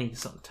money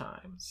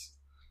sometimes.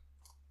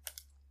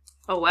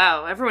 Oh,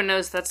 wow. Everyone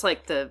knows that's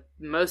the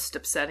most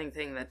upsetting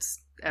thing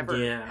that's ever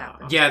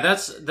happened. Yeah,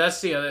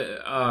 that's the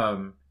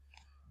other...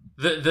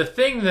 The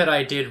thing that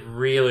I did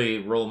really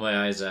roll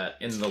my eyes at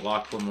in the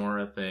Locke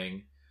Lamora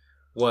thing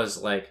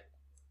was,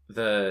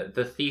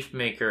 the thief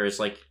maker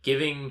is,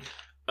 giving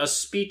a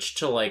speech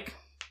to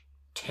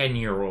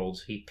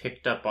 10-year-olds he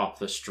picked up off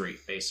the street,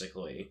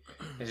 basically.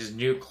 His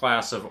new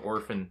class of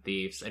orphan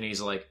thieves, and he's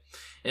like,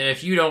 and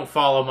if you don't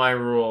follow my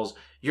rules,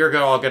 you're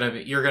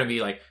gonna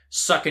be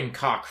sucking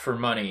cock for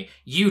money.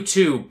 You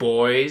too,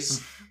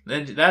 boys.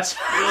 And that's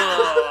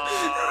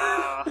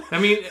I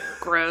mean,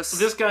 gross.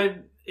 This guy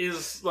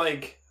is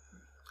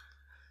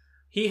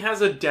he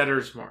has a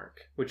debtor's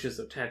mark, which is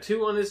a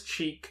tattoo on his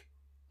cheek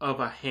of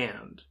a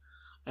hand.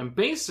 And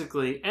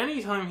basically,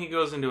 anytime he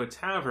goes into a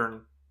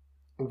tavern,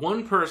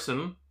 one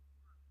person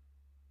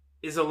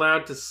is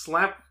allowed to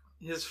slap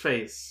his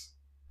face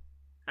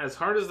as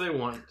hard as they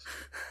want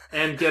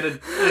and get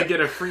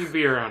a free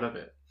beer out of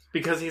it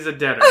because he's a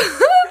debtor.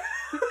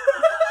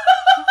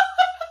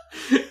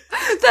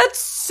 That's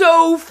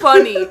so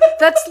funny.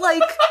 That's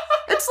like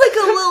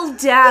a little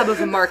dab of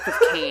a mark of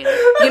Cain,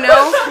 you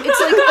know?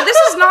 It's like, this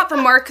is not the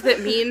mark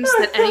that means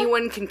that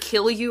anyone can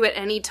kill you at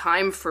any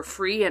time for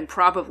free and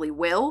probably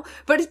will,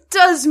 but it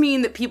does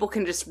mean that people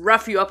can just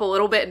rough you up a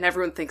little bit and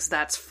everyone thinks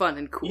that's fun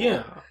and cool.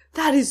 Yeah.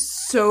 That is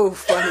so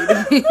funny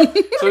to me.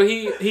 So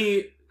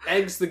he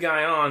eggs the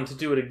guy on to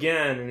do it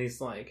again, and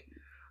he's like,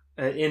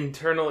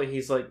 internally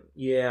he's like,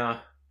 yeah,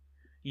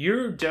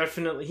 you're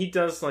definitely, he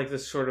does like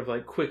this sort of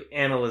like quick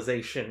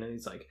analyzation, and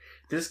he's like,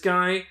 this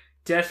guy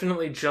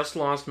definitely just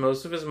lost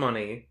most of his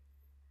money,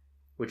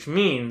 which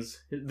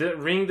means the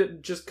ring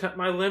that just cut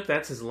my lip,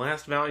 that's his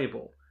last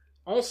valuable.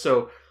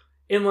 Also,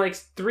 in like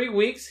 3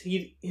 weeks,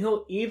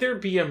 he'll either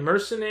be a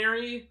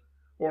mercenary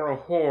or a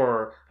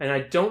whore, and I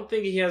don't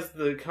think he has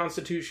the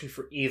constitution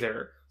for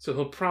either, so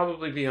he'll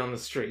probably be on the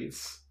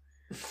streets.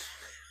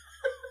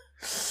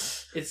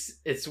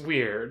 It's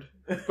weird,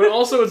 but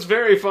also it's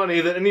very funny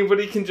that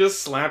anybody can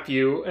just slap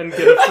you and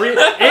get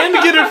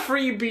a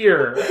free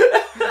beer.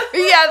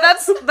 Yeah,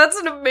 that's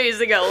an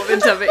amazing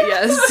element of it.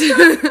 Yes,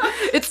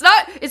 it's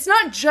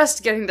not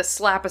just getting to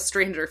slap a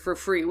stranger for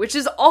free, which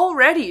is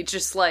already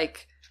just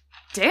like,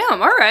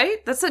 damn, all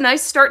right, that's a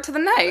nice start to the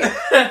night.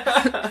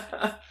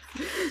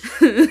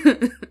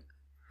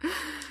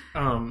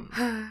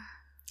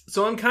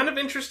 So I'm kind of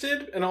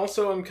interested, and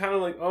also I'm kind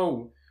of like,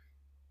 oh,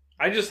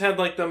 I just had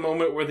like the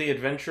moment where the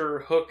adventure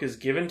hook is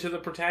given to the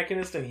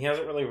protagonist, and he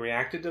hasn't really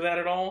reacted to that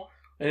at all,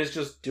 and is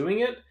just doing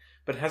it,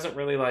 but hasn't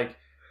really like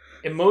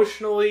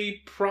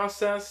emotionally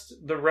processed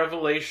the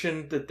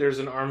revelation that there's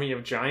an army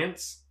of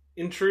giants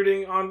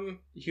intruding on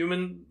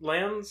human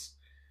lands.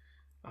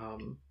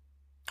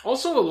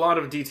 Also a lot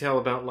of detail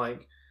about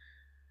like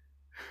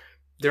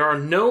there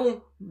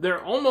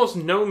are almost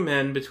no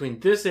men between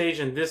this age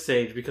and this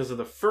age because of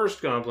the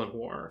first Goblin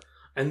War.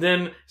 And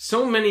then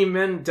so many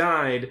men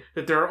died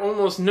that there are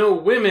almost no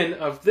women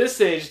of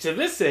this age to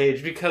this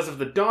age because of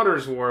the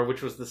Daughters' War,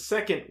 which was the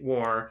second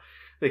war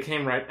that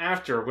came right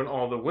after, when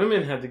all the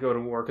women had to go to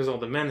war because all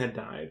the men had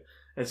died.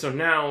 And so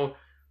now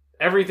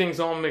everything's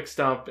all mixed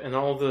up, and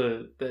all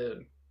the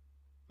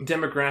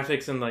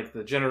demographics and like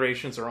the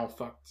generations are all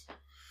fucked.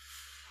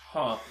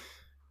 Huh.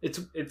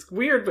 It's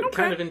weird, but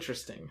kind of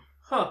interesting.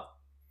 Huh.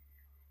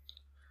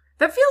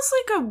 That feels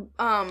like a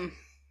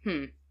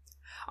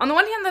on the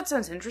one hand, that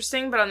sounds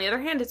interesting, but on the other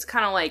hand, it's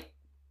kind of like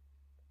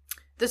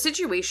the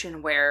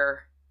situation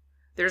where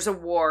there's a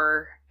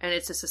war, and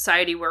it's a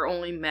society where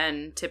only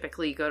men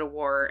typically go to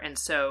war, and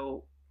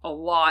so a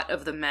lot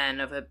of the men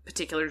of a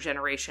particular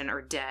generation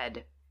are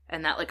dead,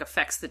 and that like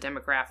affects the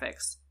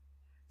demographics.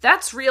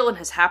 That's real and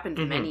has happened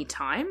many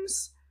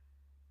times.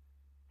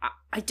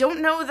 I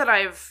don't know that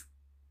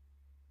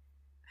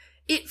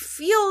it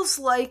feels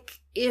like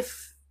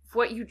if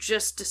what you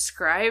just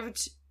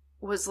described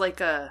was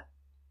like a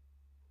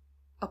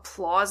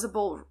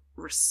plausible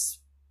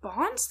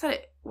response that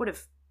it would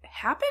have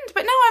happened,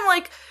 but now I'm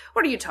like,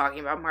 what are you talking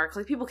about, Mark?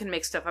 Like, people can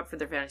make stuff up for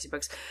their fantasy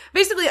books.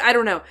 Basically, I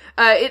don't know.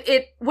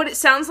 What it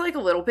sounds like a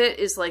little bit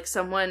is like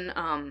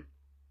someone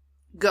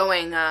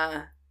going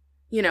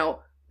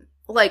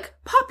like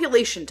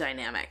population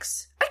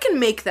dynamics. I can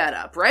make that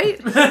up, right?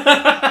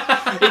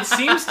 It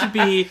seems to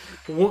be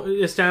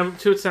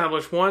to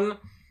establish one.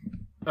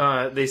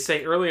 They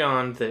say early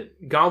on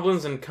that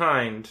goblins and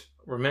kind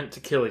were meant to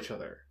kill each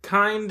other.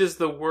 Kind is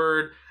the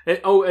word.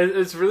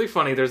 It's really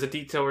funny. There's a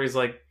detail where he's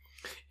like,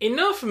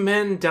 enough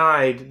men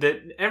died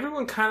that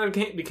everyone kind of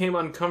became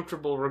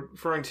uncomfortable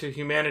referring to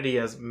humanity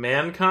as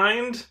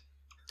mankind.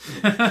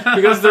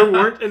 Because there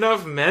weren't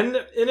enough men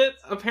in it,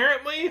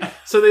 apparently.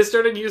 So they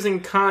started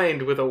using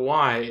kind with a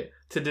Y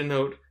to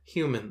denote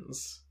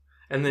humans.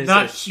 And they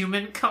Not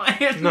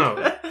humankind?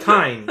 No,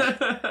 kind.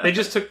 They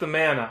just took the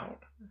man out.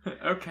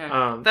 Okay.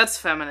 That's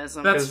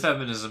feminism. That's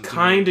feminism.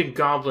 Kind and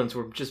goblins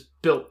were just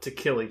built to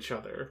kill each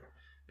other.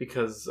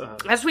 Because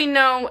as we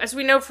know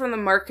from the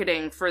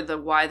marketing for the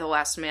Why the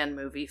Last Man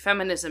movie,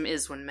 feminism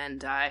is when men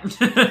die.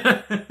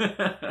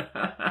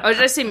 Oh,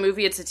 did I say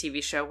movie? It's a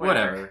TV show.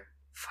 Whatever.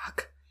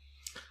 Fuck.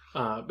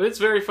 But it's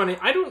very funny.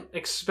 I don't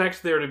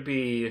expect there to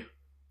be...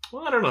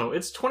 Well, I don't know.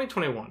 It's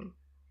 2021.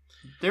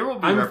 There will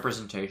be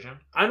representation.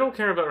 I don't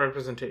care about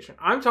representation.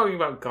 I'm talking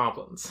about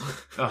goblins.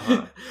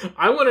 Uh-huh.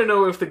 I want to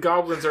know if the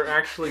goblins are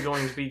actually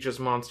going to be just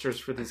monsters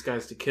for these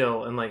guys to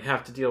kill and like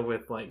have to deal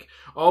with like,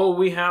 oh,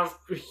 we have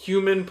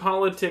human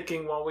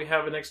politicking while we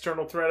have an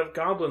external threat of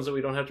goblins that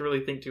we don't have to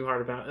really think too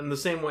hard about. In the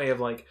same way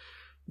of like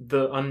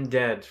the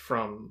undead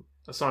from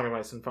A Song of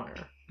Ice and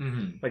Fire.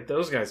 Mm-hmm. Like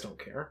those guys don't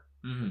care.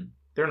 Mm-hmm.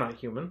 They're not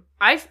human.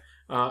 I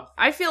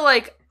feel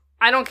like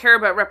I don't care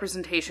about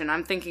representation.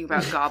 I'm thinking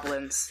about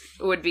goblins.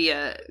 It would be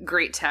a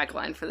great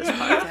tagline for this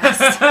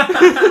podcast.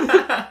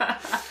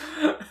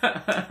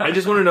 I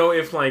just want to know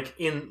if, like,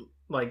 in,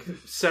 like,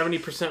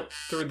 70%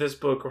 through this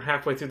book or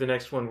halfway through the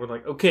next one, we're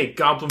like, okay,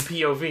 goblin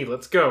POV,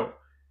 let's go.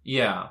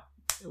 Yeah.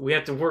 we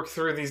have to work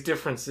through these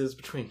differences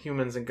between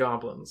humans and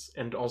goblins,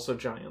 and also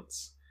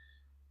giants.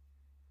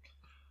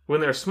 When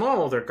they're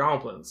small, they're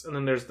goblins, and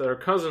then there's their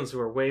cousins who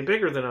are way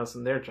bigger than us,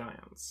 and they're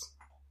giants.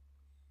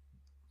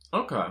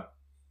 Okay.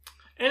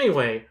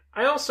 Anyway,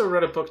 I also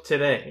read a book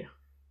today.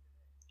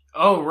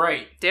 Oh,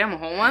 right. Damn, a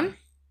whole one?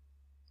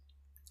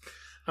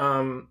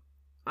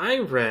 I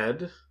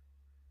read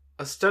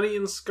The Study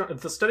in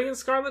Scarlet,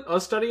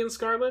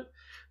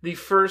 the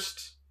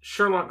first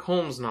Sherlock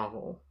Holmes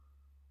novel.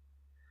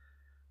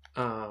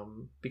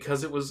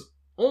 Because it was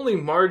only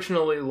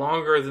marginally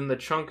longer than the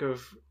chunk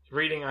of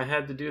reading I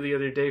had to do the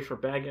other day for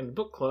Bag End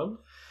Book Club.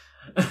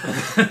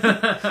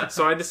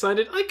 So I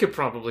decided I could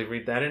probably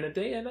read that in a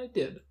day, and I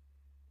did.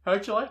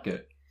 How'd you like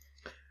it?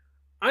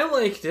 I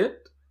liked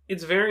it.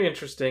 It's very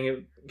interesting.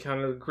 It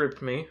kind of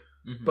gripped me.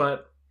 Mm-hmm.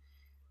 But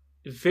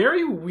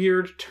very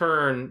weird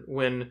turn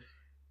when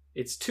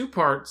it's 2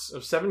 parts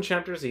of 7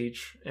 chapters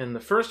each, and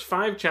the first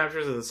 5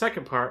 chapters of the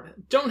second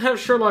part don't have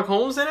Sherlock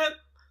Holmes in it.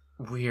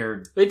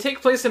 Weird. They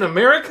take place in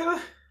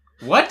America.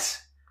 What?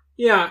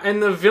 Yeah,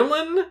 and the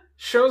villain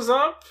shows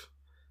up.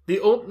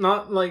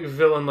 Not like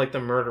villain like the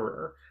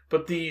murderer,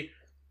 but the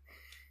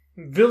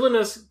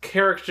villainous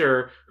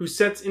character who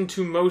sets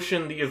into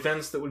motion the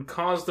events that would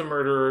cause the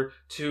murderer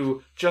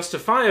to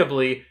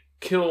justifiably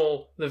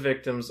kill the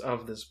victims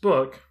of this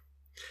book.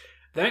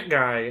 That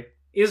guy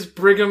is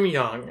Brigham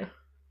Young.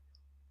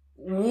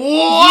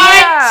 What?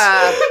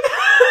 Yeah.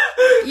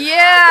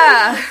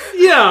 Yeah.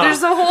 Yeah.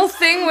 There's a whole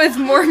thing with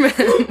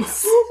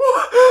Mormons.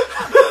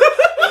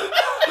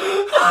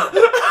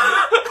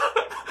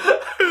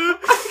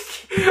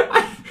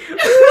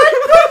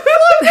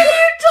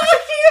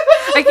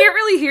 I can't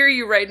really hear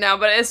you right now,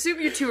 but I assume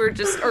you two are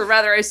just, or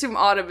rather, I assume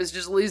Autumn is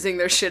just losing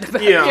their shit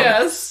about it.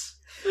 Yes.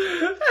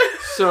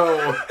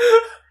 So,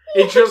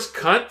 it just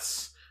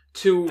cuts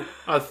to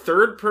a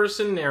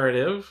third-person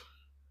narrative,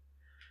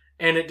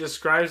 and it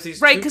describes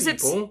these two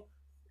people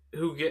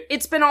who get...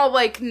 It's been all,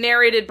 like,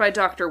 narrated by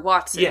Dr.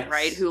 Watson, yes.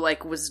 right? Who,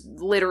 like, was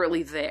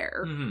literally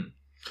there. Mm-hmm.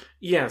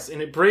 Yes,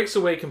 and it breaks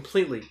away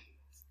completely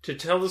to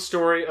tell the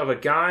story of a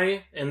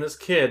guy and this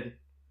kid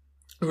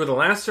who are the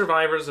last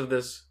survivors of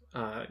this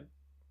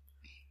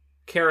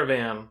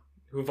caravan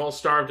who've all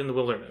starved in the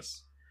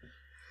wilderness.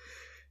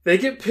 They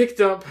get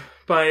picked up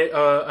by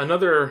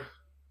another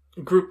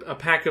group, a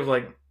pack of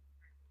like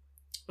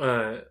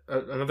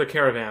another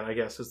caravan, I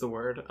guess is the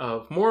word,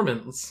 of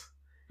Mormons,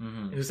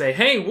 who say,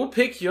 "Hey, we'll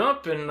pick you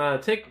up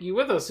and take you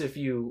with us if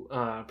you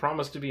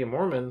promise to be a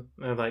Mormon."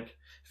 And they're like,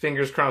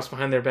 fingers crossed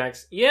behind their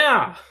backs,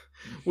 "Yeah,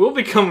 we'll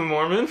become a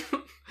Mormon."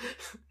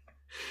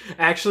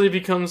 Actually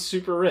becomes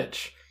super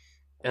rich.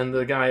 And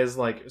the guy is,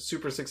 like,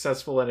 super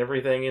successful at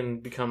everything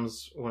and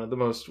becomes one of the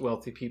most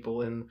wealthy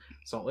people in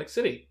Salt Lake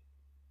City.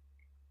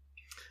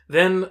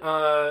 Then,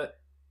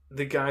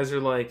 the guys are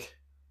like,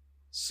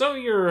 "So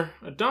your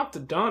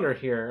adopted daughter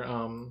here,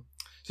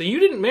 so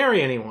you didn't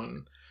marry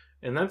anyone.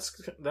 And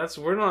that's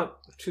we're not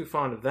too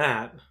fond of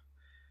that.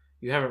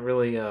 You haven't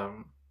really,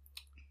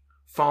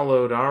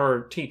 followed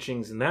our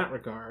teachings in that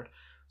regard.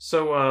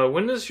 So,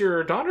 when is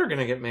your daughter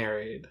gonna get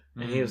married?"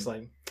 And he was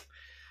like,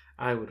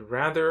 "I would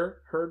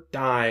rather her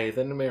die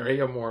than marry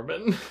a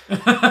Mormon."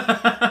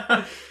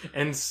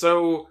 And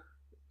so,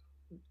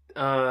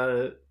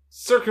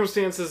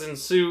 circumstances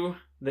ensue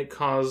that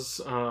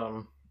cause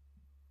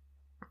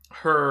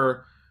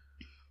her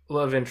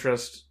love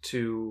interest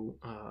to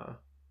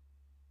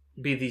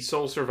be the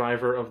sole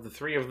survivor of the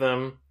 3 of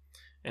them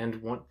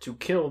and want to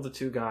kill the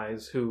 2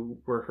 guys who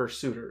were her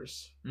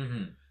suitors.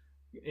 Mm-hmm.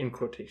 In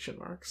quotation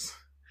marks.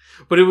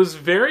 But it was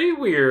very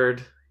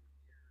weird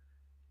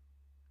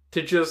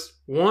to just,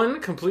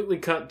 1, completely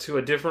cut to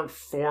a different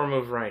form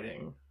of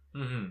writing.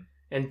 Mm-hmm.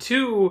 And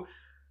 2,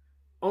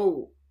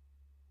 oh,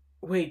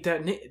 wait,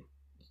 that name...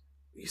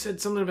 You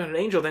said something about an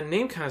angel. That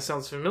name kind of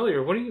sounds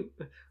familiar. What are you...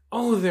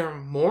 Oh, they're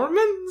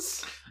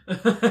Mormons?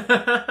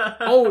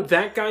 Oh,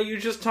 that guy you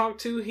just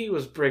talked to? He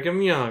was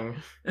Brigham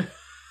Young.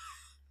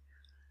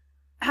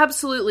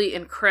 Absolutely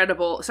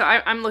incredible. So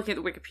I'm looking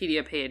at the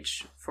Wikipedia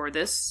page for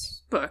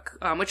this book,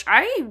 which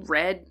I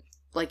read,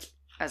 like,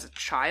 as a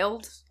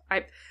child.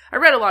 I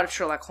read a lot of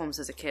Sherlock Holmes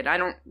as a kid. I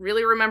don't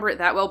really remember it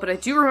that well, but I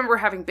do remember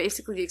having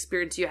basically the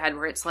experience you had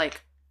where it's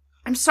like,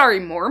 I'm sorry,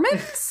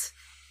 Mormons?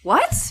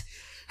 What?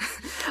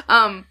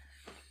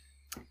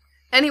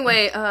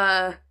 Anyway,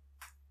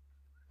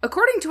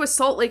 according to a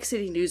Salt Lake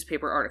City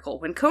newspaper article,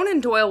 when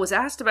Conan Doyle was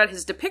asked about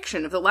his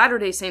depiction of the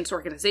Latter-day Saints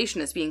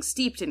organization as being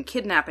steeped in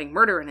kidnapping,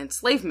 murder, and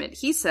enslavement,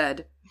 he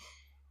said,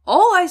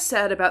 "All I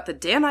said about the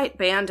Danite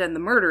Band and the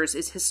murders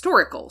is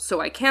historical,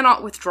 so I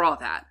cannot withdraw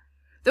that.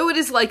 Though it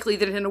is likely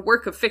that in a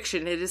work of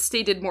fiction it is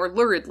stated more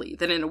luridly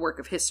than in a work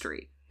of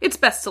history. It's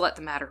best to let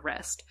the matter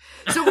rest."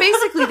 So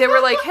basically they were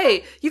like,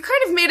 hey, you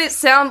kind of made it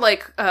sound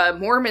like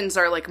Mormons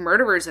are like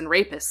murderers and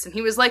rapists. And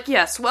he was like,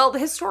 yes, well, the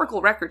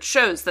historical record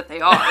shows that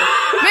they are.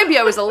 Maybe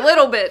I was a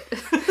little bit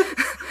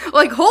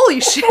like, holy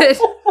shit.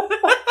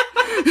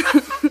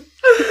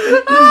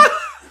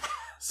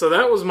 So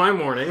that was my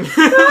morning.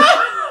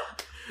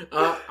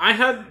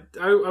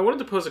 I wanted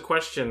to pose a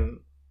question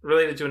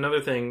related to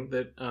another thing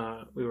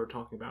that we were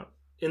talking about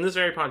in this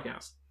very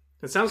podcast.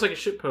 It sounds like a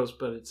shitpost,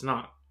 but it's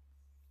not.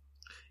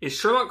 Is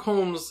Sherlock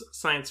Holmes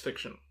science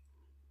fiction?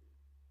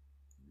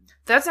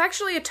 That's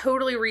actually a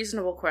totally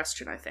reasonable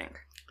question, I think.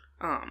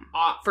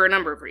 For a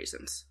number of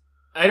reasons.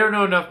 I don't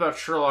know enough about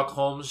Sherlock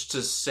Holmes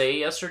to say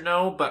yes or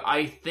no, but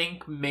I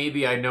think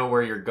maybe I know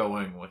where you're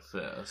going with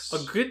this.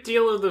 A good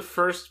deal of the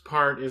first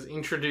part is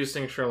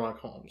introducing Sherlock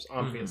Holmes,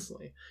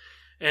 obviously.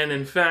 Mm-hmm. And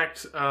in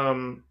fact,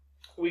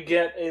 we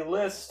get a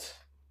list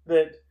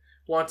that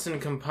Watson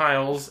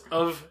compiles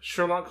of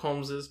Sherlock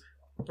Holmes's,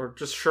 or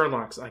just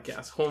Sherlock's, I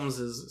guess.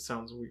 Holmes's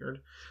sounds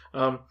weird.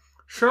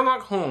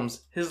 Sherlock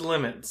Holmes, his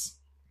limits.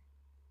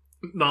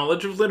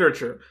 Knowledge of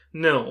literature,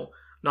 nil.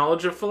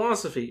 Knowledge of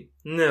philosophy,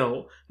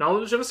 nil.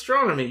 Knowledge of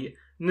astronomy,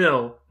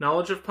 nil.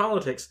 Knowledge of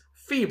politics,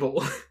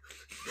 feeble.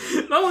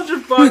 Knowledge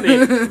of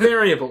botany,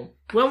 variable.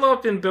 Well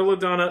up in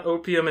belladonna,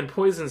 opium, and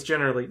poisons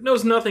generally.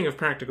 Knows nothing of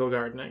practical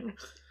gardening.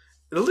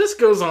 The list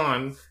goes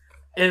on,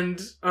 and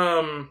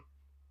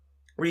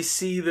we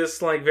see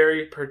this like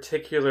very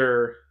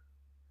particular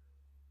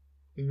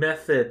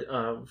method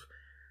of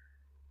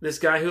this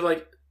guy who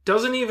like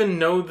doesn't even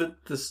know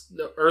that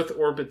the Earth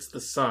orbits the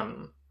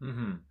sun.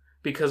 Mm-hmm.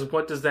 Because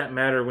what does that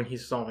matter when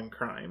he's solving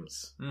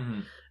crimes?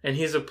 Mm-hmm. And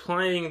he's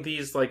applying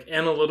these like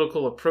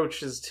analytical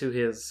approaches to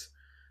his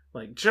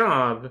like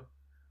job.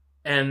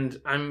 And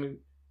what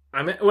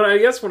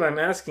I'm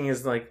asking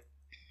is like,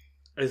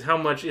 is how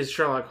much is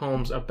Sherlock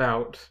Holmes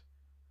about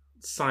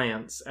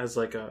science as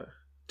like a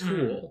tool?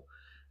 Mm-hmm.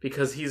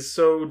 Because he's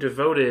so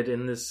devoted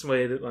in this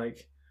way that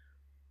like,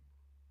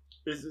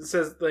 it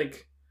says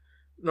like,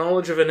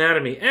 knowledge of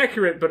anatomy,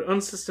 accurate but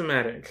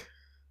unsystematic.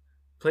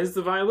 Plays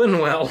the violin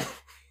well.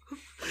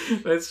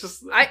 It's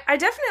just I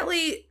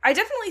definitely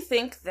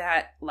think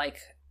that like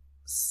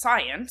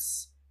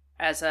science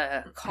as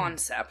a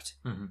concept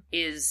mm-hmm.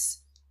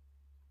 is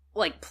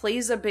like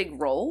plays a big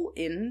role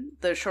in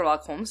the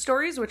Sherlock Holmes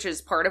stories, which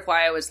is part of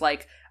why I was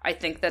like, I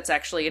think that's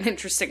actually an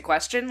interesting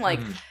question.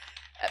 Like,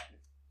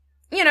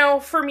 you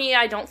know, for me,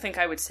 I don't think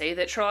I would say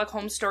that Sherlock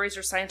Holmes stories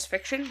are science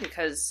fiction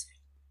because,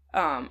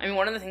 I mean,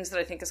 one of the things that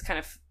I think is kind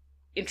of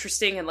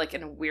interesting and like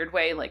in a weird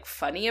way, like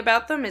funny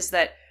about them is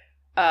that,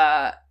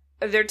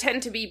 there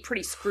tend to be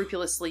pretty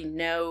scrupulously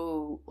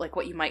like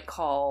what you might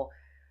call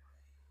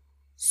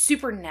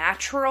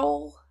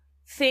supernatural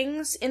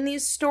things in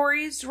these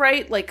stories,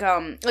 right? Like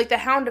the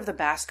Hound of the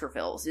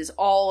Baskervilles is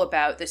all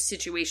about this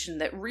situation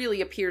that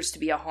really appears to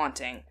be a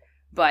haunting,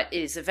 but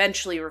is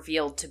eventually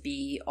revealed to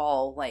be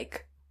all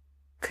like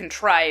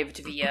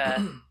contrived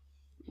via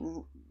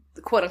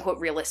quote unquote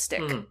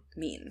realistic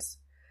means.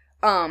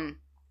 I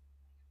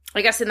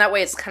guess in that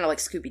way it's kind of like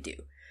Scooby-Doo.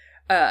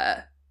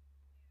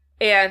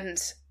 And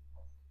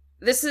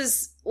this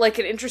is like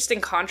an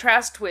interesting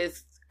contrast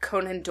with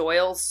Conan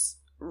Doyle's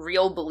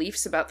real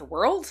beliefs about the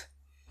world,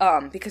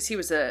 because he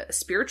was a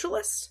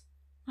spiritualist,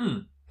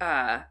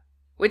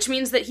 which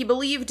means that he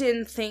believed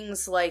in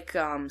things like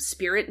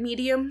spirit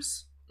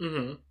mediums,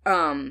 mm-hmm.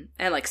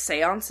 And like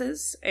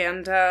seances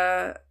and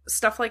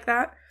stuff like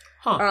that.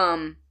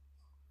 And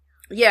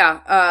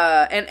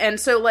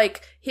so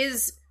like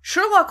his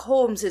Sherlock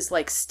Holmes is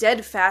like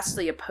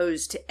steadfastly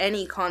opposed to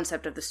any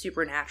concept of the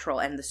supernatural,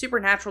 and the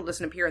supernatural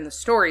doesn't appear in the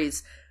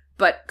stories,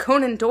 but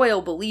Conan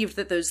Doyle believed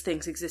that those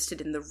things existed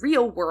in the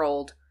real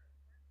world,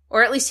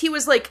 or at least he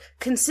was like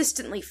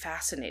consistently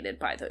fascinated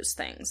by those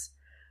things.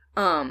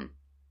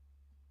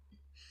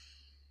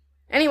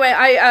 Anyway,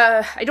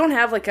 I don't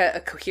have like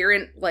a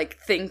coherent like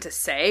thing to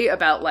say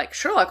about like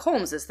Sherlock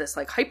Holmes is this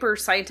like hyper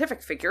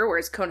scientific figure,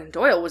 whereas Conan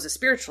Doyle was a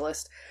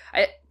spiritualist.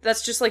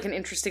 That's just like an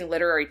interesting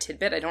literary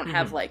tidbit. I don't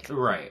have like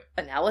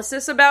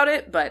analysis about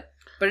it, but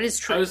it is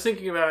true. I was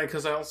thinking about it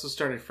because I also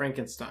started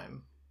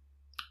Frankenstein.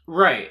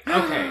 Right.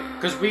 Okay.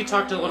 Because we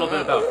talked a little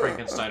bit about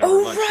Frankenstein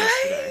over lunch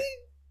yesterday.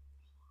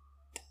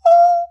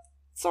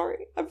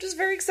 Sorry, I'm just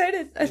very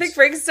excited. I think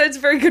Frankenstein's a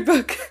very good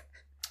book.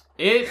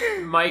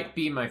 It might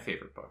be my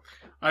favorite book.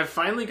 I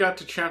finally got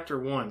to chapter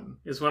 1,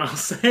 is what I'll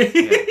say.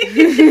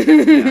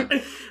 Yeah.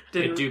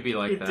 It do be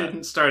like that. It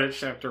didn't start at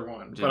chapter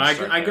 1, but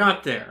I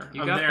got there.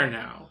 I'm there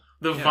now.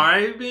 The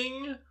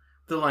vibing,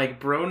 the like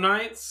bro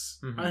nights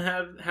I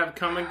have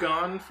come and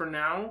gone for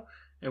now,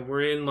 and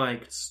we're in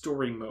like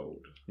story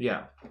mode.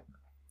 Yeah.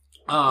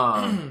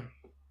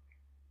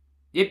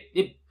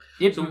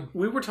 So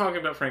we were talking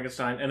about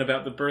Frankenstein and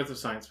about the birth of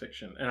science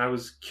fiction, and I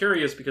was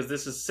curious because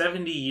this is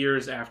 70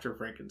 years after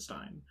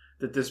Frankenstein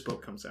that this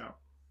book comes out.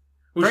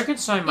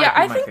 Frankenstein might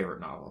be my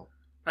favorite novel.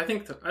 I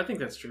think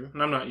that's true,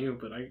 and I'm not you,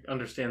 but I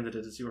understand that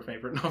it is your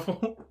favorite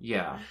novel.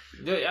 Yeah,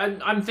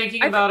 I'm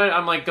thinking about it.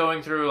 I'm like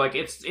going through like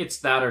it's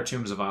that or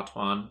Tombs of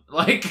Atuan.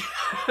 Like,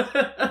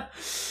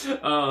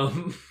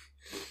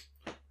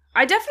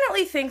 I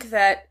definitely think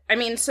that. I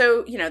mean,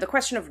 so you know, the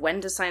question of when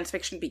does science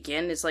fiction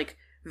begin is like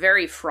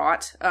very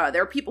fraught.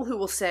 There are people who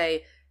will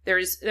say there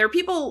are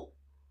people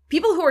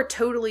who are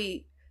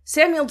totally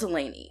Samuel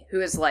Delany, who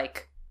is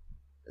like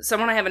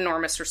someone I have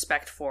enormous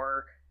respect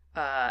for,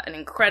 an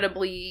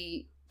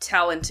incredibly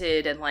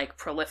talented and like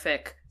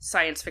prolific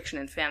science fiction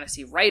and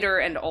fantasy writer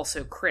and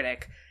also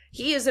critic,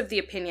 he is of the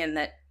opinion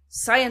that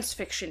science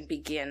fiction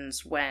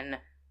begins when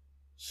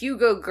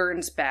Hugo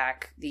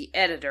Gernsback, the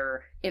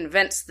editor,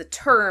 invents the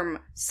term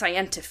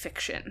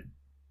scientifiction.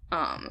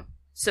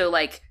 So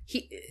like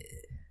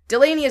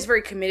Delaney is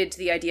very committed to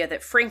the idea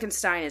that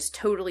Frankenstein is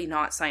totally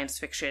not science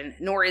fiction,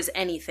 nor is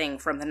anything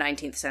from the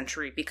 19th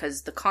century,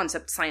 because the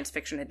concept science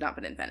fiction had not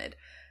been invented.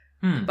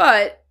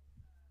 But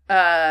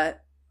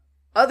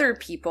other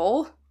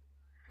people,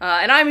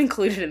 and I'm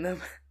included in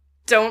them,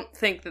 don't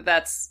think that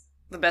that's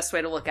the best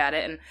way to look at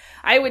it. And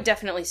I would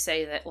definitely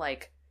say that,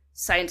 like,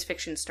 science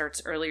fiction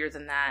starts earlier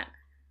than that.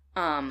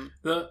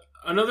 The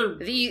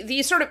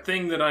sort of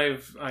thing that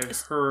I've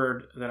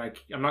heard that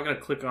I'm not going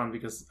to click on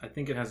because I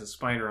think it has a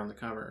spider on the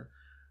cover,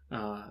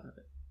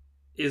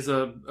 is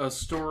a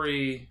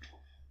story.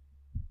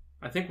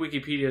 I think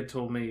Wikipedia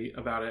told me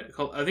about it.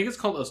 I think it's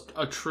called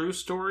a true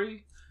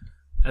story,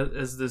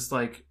 as this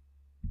like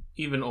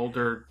even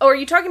older. Oh, are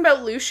you talking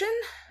about Lucian?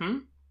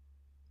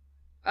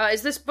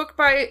 Is this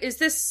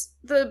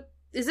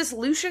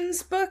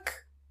Lucian's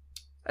book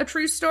a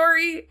true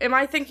story? Am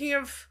I thinking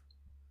of?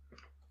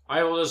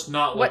 I will just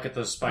not look at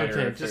the spider.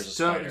 Okay,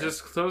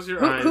 just close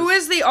your eyes. Who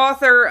is the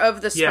author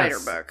of the spider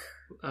book?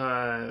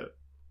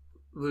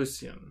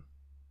 Lucian.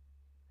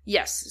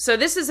 Yes. So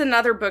this is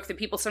another book that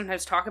people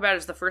sometimes talk about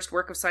as the first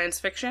work of science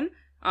fiction.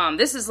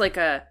 This is like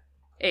a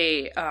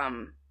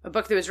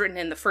book that was written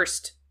in the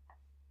first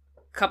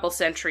couple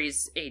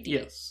centuries AD.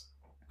 Yes.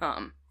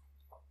 But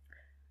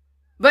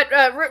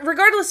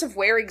regardless of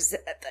where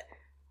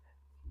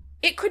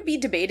it could be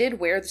debated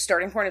where the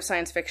starting point of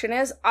science fiction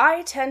is.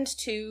 I tend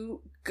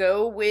to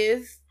go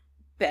with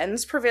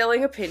Ben's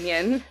prevailing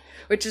opinion,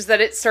 which is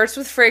that it starts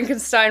with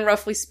Frankenstein,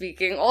 roughly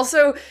speaking.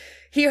 Also,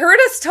 he heard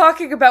us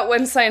talking about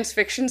when science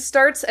fiction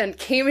starts and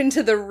came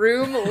into the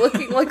room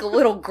looking like a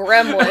little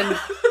gremlin.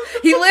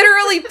 He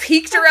literally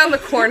peeked around the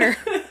corner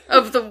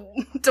of the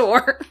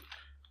door.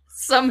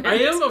 I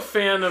am a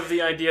fan of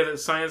the idea that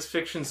science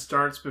fiction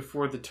starts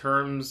before the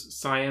terms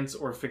science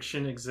or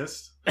fiction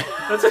exist.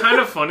 That's kind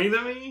of funny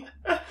to me.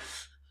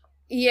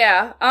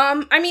 Yeah.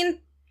 I mean,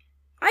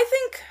 I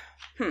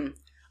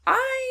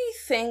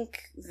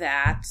think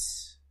that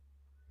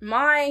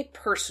my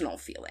personal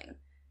feeling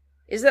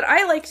is that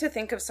I like to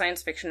think of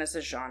science fiction as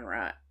a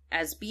genre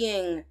as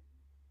being,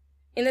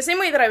 in the same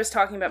way that I was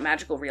talking about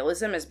magical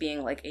realism as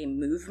being like a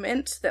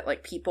movement that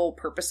like people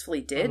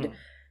purposefully did. Mm-hmm.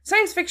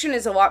 Science fiction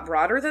is a lot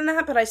broader than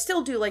that, but I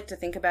still do like to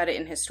think about it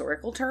in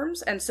historical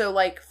terms. And so,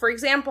 like, for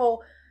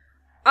example,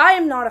 I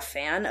am not a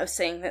fan of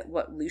saying that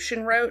what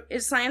Lucian wrote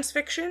is science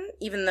fiction,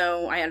 even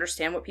though I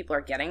understand what people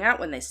are getting at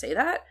when they say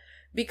that,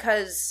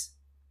 because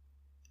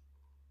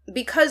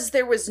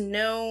there was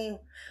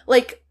no,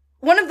 like,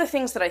 one of the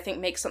things that I think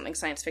makes something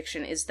science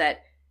fiction is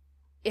that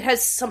it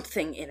has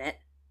something in it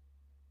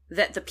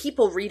that the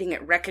people reading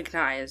it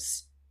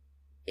recognize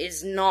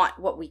is not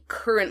what we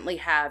currently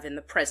have in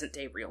the present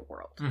day real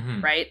world,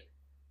 right?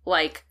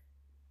 Like,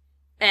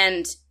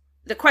 and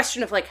the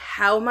question of like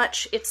how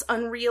much it's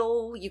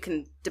unreal, you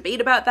can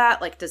debate about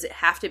that. Like, does it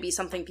have to be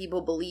something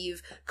people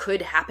believe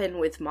could happen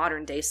with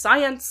modern day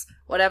science,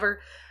 whatever?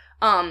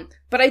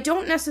 But I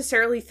don't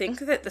necessarily think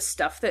that the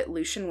stuff that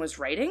Lucian was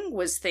writing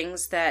was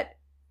things that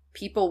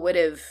people would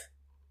have,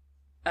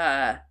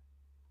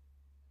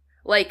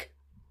 like,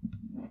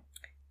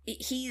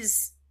 he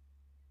is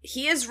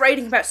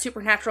writing about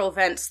supernatural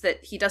events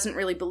that he doesn't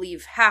really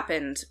believe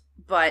happened,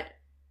 but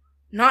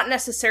not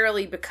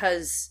necessarily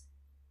because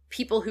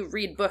people who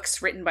read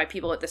books written by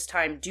people at this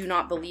time do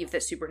not believe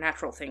that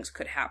supernatural things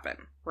could happen,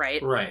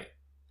 right? Right.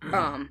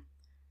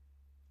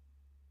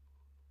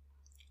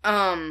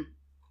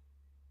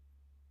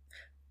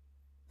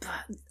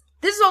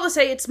 This is all to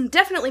say, it's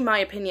definitely my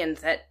opinion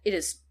that it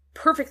is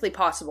perfectly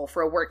possible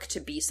for a work to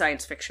be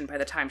science fiction by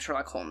the time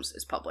Sherlock Holmes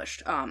is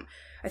published.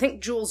 I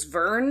think Jules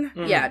Verne,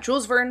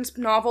 Jules Verne's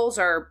novels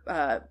are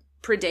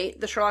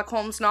predate the Sherlock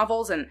Holmes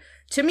novels, and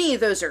to me,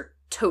 those are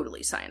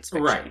totally science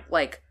fiction. Right.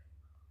 Like,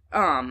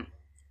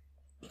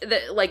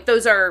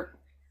 those are,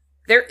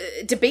 their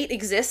debate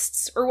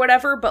exists or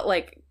whatever, but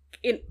like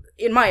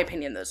in my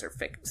opinion, those are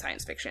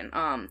science fiction.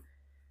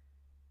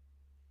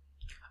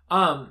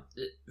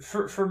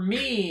 For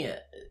me,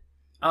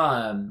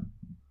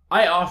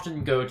 I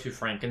often go to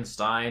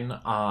Frankenstein,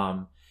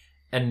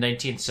 and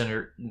 19th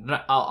century,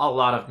 a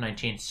lot of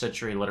 19th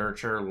century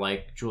literature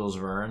like Jules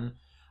Verne,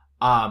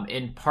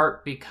 in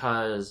part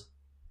because,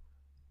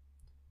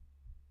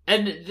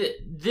 and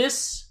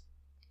this,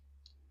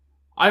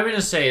 I'm going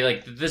to say,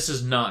 like, this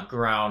is not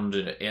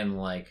grounded in,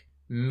 like,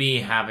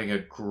 me having a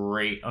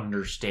great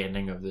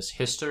understanding of this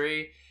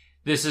history.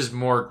 This is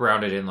more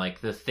grounded in, like,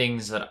 the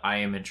things that I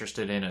am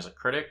interested in as a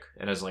critic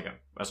and as, like,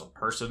 as a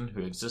person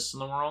who exists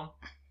in the world.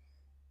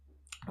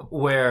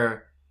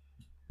 Where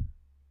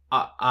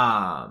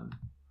I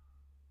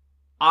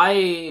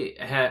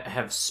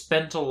have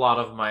spent a lot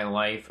of my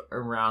life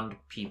around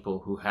people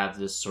who have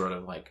this sort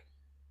of like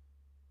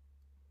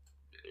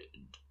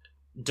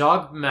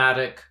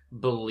dogmatic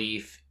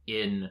belief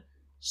in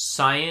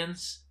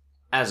science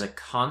as a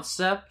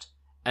concept,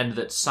 and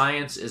that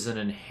science is an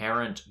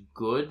inherent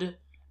good,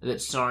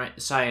 that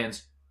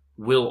science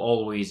will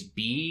always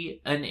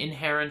be an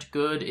inherent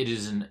good. It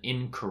is an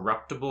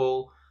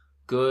incorruptible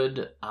good.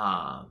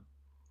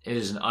 It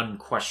is an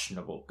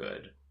unquestionable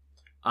good.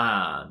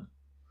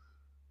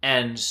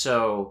 And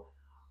so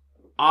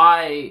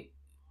I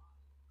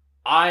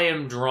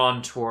am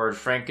drawn toward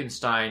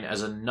Frankenstein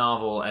as a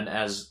novel and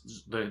as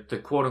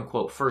the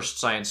quote-unquote first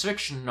science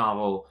fiction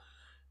novel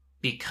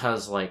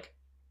because, like,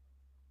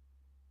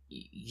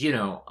 you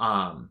know,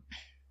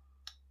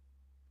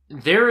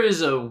 there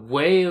is a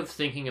way of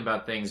thinking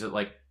about things that,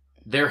 like,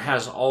 there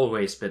has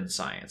always been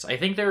science. I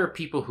think there are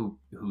people who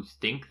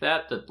think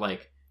that,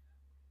 like,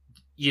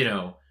 you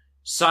know,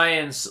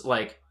 science,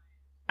 like,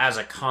 as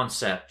a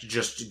concept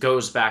just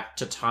goes back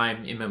to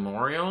time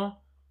immemorial.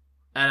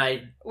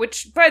 And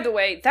which, by the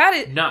way, that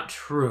is... not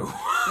true.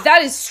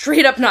 That is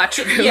straight up not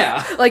true.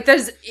 Yeah. Like, that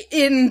is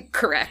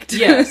incorrect.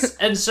 Yes.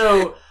 And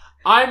so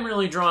I'm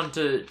really drawn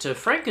to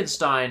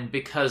Frankenstein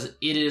because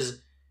it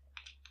is,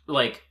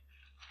 like,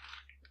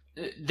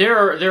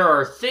 there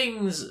are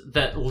things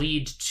that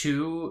lead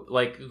to,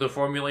 like, the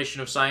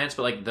formulation of science,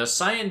 but, like, the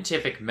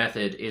scientific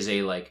method is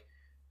a, like,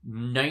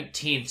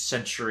 19th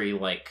century,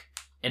 like,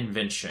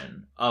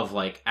 invention of,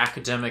 like,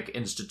 academic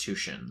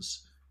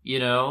institutions, you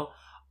know?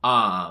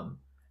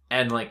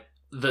 And, like,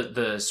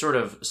 the sort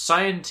of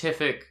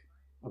scientific,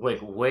 like,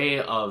 way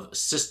of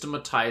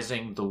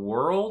systematizing the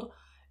world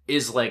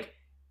is, like,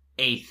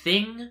 a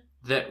thing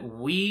that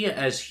we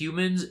as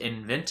humans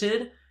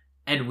invented,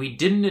 and we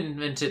didn't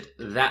invent it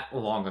that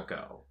long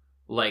ago.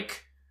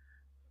 Like,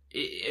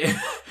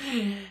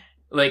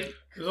 like...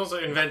 It was also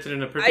invented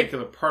in a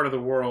particular part of the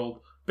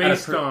world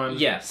based on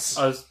yes.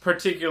 a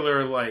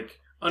particular, like,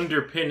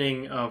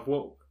 underpinning of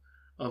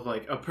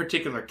like a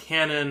particular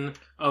canon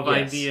of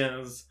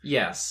ideas.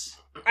 Yes.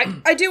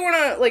 I do want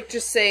to, like,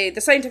 just say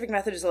the scientific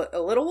method is a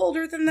little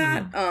older than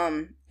that.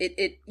 Mm-hmm.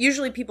 It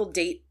usually people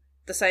date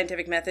the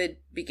scientific method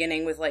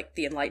beginning with, like,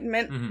 the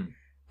Enlightenment.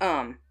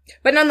 Mm-hmm.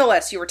 But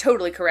nonetheless, you were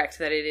totally correct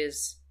that it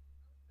is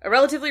a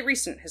relatively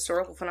recent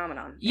historical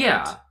phenomenon.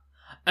 Yeah.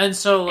 And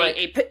so,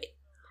 like,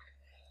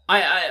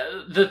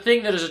 the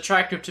thing that is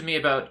attractive to me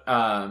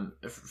about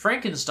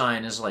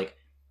Frankenstein is, like,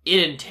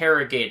 it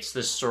interrogates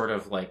this sort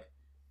of, like,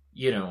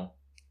 you know,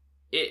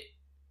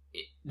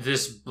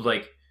 this,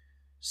 like,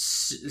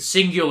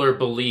 singular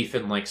belief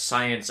in, like,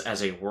 science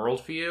as a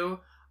worldview,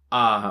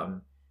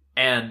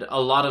 and a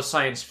lot of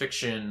science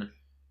fiction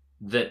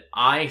that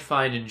I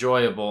find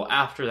enjoyable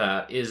after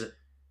that is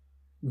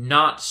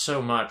not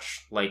so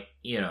much, like,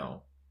 you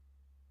know,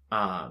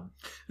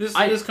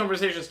 this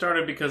conversation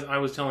started because I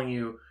was telling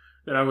you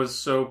that I was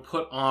so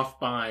put off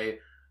by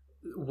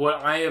what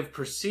I have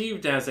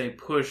perceived as a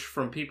push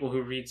from people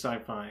who read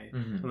sci-fi,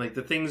 and, like,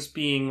 the things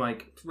being,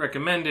 like,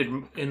 recommended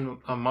in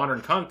a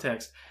modern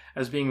context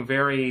as being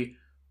very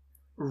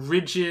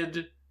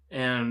rigid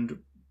and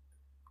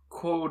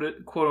quote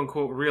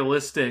unquote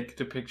realistic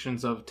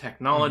depictions of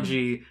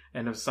technology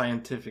and of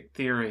scientific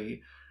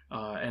theory,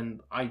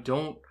 and I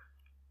don't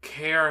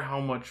care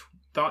how much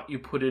thought you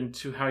put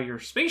into how your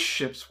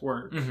spaceships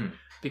work,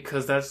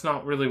 because that's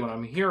not really what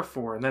I'm here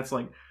for, and that's,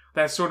 like,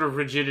 that sort of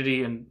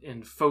rigidity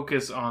and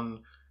focus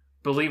on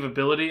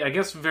believability. I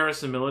guess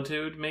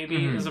verisimilitude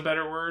maybe is a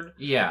better word.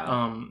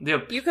 Yeah.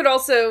 You could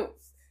also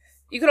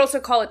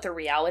call it the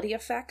reality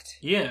effect.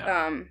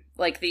 Yeah.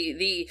 Like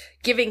the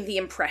giving the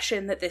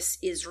impression that this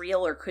is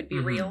real or could be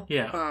real.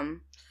 Yeah.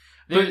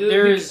 But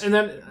there's and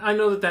then I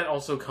know that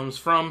also comes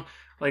from,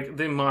 like,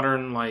 the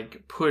modern,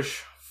 like,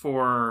 push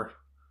for,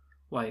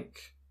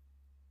 like,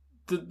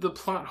 the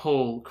plot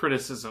hole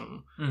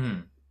criticism.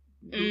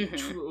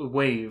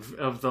 Wave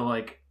of the,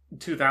 like,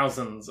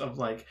 2000s of,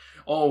 like,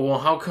 oh, well,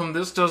 how come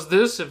this does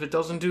this if it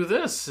doesn't do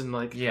this? And,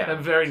 like, a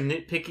very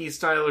nitpicky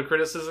style of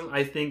criticism,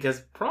 I think,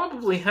 has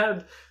probably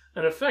had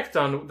an effect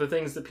on the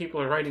things that people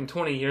are writing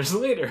 20 years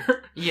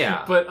later.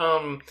 Yeah. But,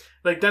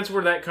 like, that's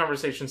where that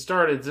conversation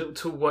started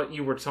to what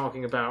you were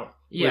talking about.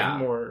 Yeah.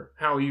 With more,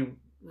 how you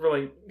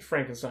relate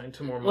Frankenstein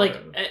to more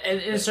modern. Like,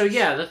 and so,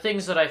 yeah, the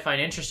things that I find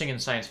interesting in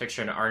science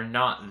fiction are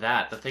not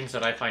that. The things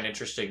that I find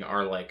interesting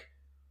are, like,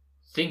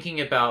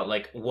 thinking about,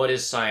 like, what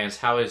is science,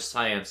 how is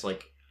science,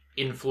 like,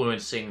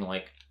 influencing,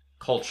 like,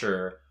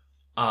 culture,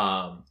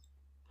 and,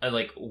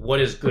 like,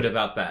 what is good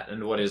about that,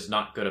 and what is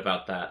not good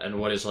about that, and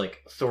what is,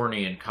 like,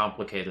 thorny and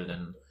complicated,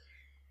 and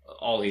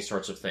all these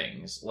sorts of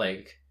things.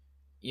 Like,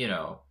 you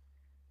know,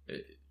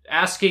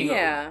 asking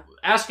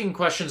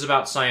questions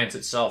about science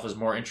itself is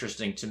more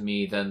interesting to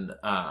me than,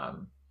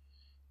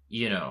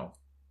 you know,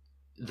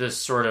 this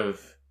sort of,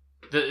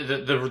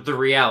 the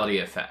reality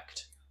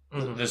effect.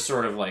 This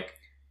sort of, like,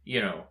 you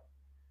know,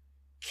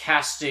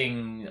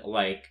 casting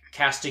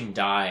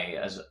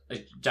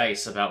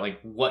dice about, like,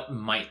 what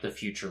might the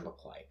future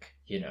look like.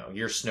 You know,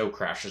 your snow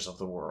crashes of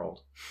the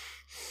world.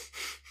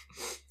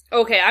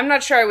 Okay, I'm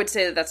not sure I would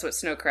say that that's what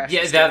Snow Crash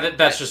is. Yeah,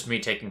 that's just me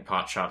taking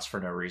pot shots for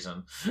no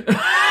reason.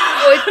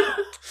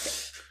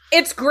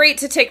 It's great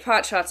to take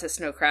pot shots at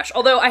Snow Crash.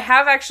 Although I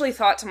have actually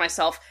thought to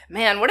myself,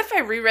 man, what if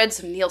I reread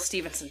some Neil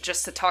Stephenson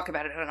just to talk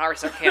about it on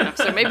Ars Arcanum?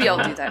 So maybe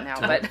I'll do that now.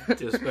 But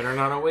just better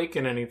not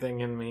awaken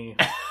anything in me.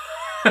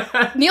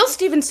 Neil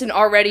Stephenson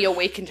already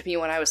awakened me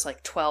when I was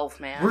like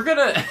 12, man. We're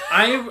gonna...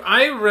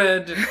 I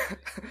read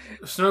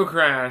Snow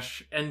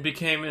Crash and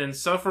became an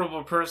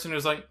insufferable person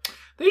who's like,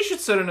 they should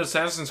set an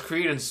Assassin's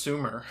Creed in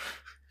Sumer.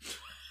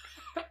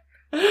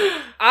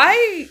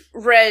 I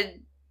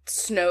read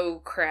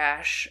Snow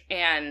Crash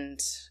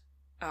and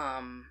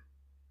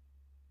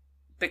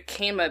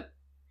became a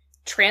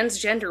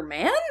transgender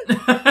man?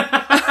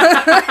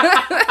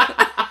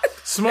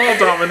 Small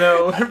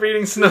Domino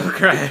reading Snow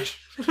Crash.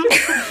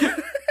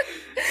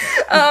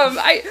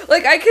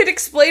 I could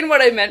explain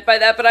what I meant by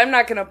that, but I'm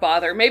not gonna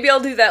bother. Maybe I'll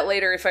do that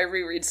later if I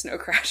reread Snow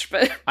Crash,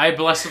 but I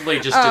blessedly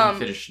just didn't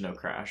finish Snow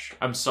Crash.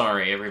 I'm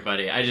sorry,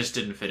 everybody. I just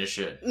didn't finish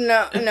it.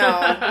 No,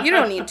 you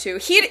don't need to.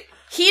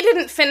 He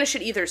didn't finish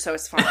it either, so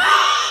it's fine.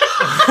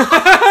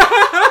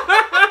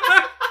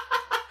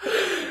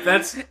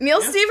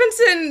 Neil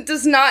Stephenson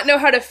does not know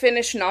how to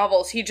finish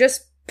novels. He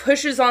just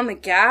pushes on the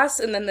gas,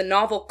 and then the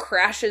novel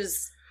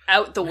crashes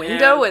out the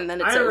window, and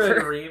then it's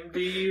over. I read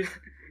Reamde,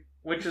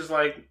 which is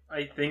like,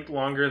 I think,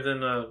 longer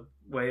than A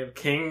Way of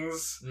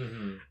Kings.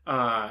 Mm-hmm.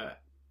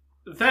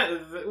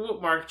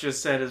 What Mark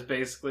just said is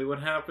basically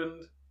what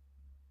happened.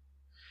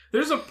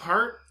 There's a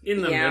part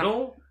in the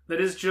middle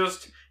that is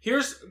just,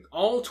 here's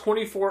all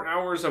 24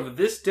 hours of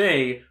this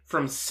day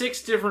from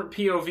 6 different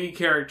POV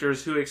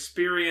characters who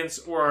experience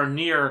or are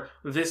near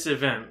this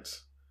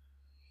event.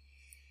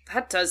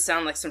 That does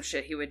sound like some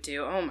shit he would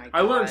do. Oh my god.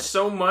 I learned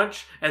so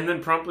much and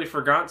then promptly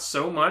forgot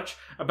so much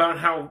about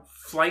how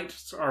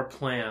flights are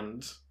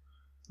planned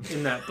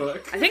in that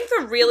book. I think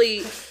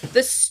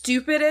the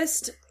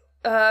stupidest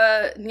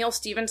Neil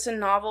Stephenson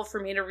novel for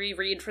me to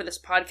reread for this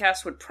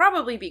podcast would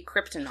probably be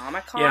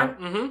Cryptonomicon. Yeah.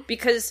 Mm-hmm.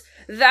 Because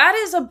that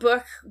is a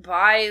book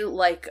by,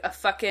 like, a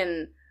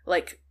fucking,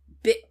 like,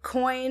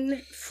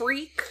 Bitcoin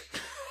freak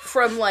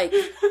from, like,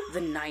 the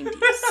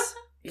 90s.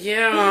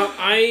 Yeah,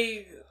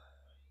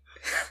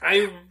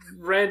 I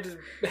read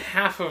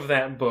half of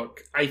that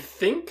book. I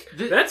think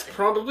that's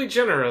probably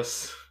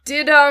generous.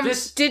 Did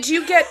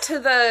you get to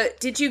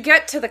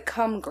the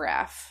cum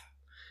graph?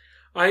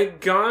 I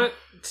got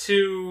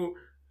to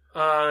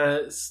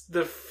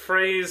the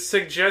phrase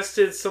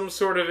suggested some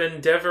sort of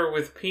endeavor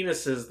with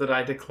penises that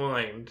I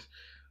declined.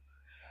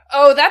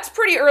 Oh, that's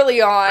pretty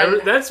early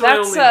on. That's my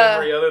only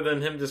memory, other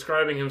than him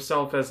describing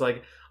himself as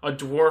like a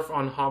dwarf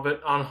on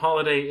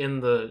holiday in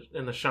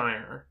the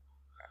Shire.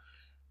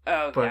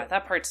 Oh, but, yeah,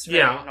 that part's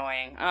very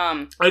annoying.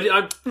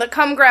 The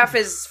cum graph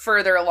is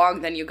further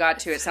along than you got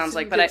to, it sounds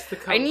like, but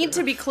I need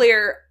to be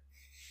clear.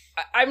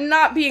 I'm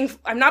not being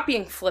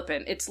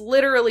flippant. It's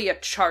literally a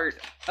chart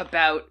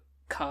about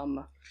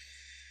cum.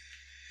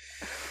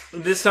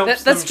 This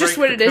helps. That's just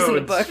what it is in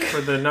the book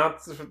for the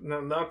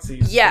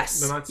Nazis.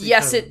 Yes, the Nazi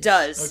yes, codes. it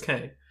does.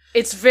 Okay,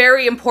 it's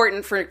very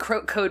important for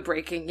code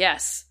breaking.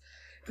 Yes,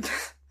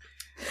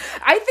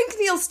 I think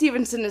Neil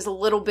Stephenson is a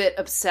little bit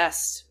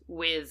obsessed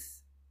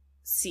with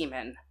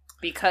semen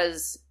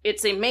because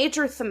it's a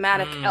major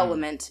thematic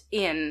element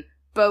in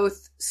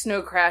both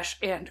Snow Crash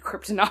and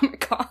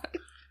Cryptonomicon.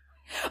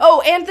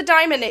 Oh, and the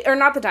Diamond Age, or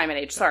not the Diamond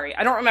Age, sorry.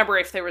 I don't remember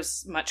if there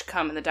was much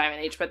cum in the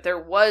Diamond Age, but there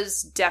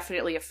was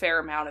definitely a fair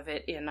amount of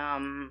it in,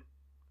 the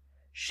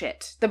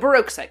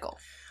Baroque cycle.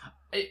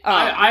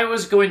 I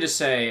was going to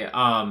say,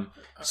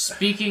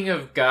 speaking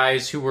of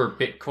guys who were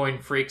Bitcoin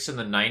freaks in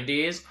the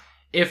 90s,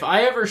 if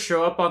I ever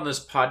show up on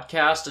this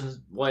podcast and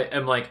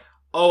am like,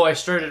 oh, I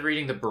started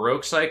reading the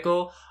Baroque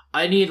cycle,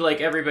 I need, like,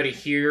 everybody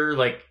here,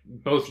 like,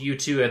 both you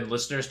two and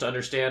listeners to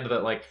understand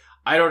that, like,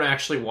 I don't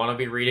actually want to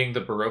be reading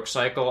the Baroque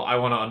cycle. I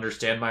want to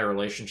understand my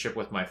relationship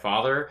with my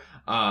father.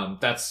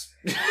 That's...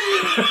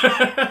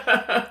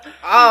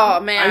 Oh,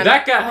 man.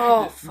 That guy...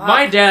 Oh, fuck.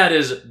 My dad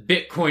is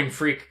Bitcoin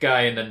freak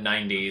guy in the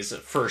 90s,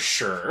 for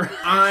sure.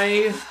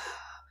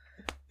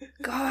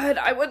 God,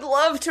 I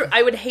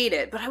would hate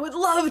it, but I would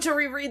love to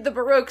reread the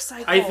Baroque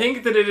cycle. I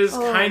think that it is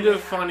kind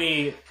of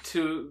funny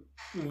to...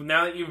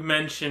 Now that you've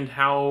mentioned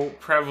how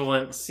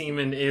prevalent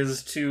semen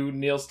is to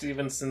Neil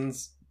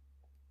Stephenson's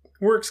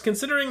works,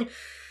 considering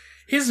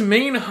his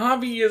main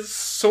hobby is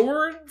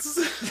swords.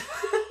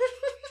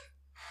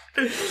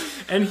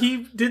 And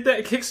he did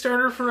that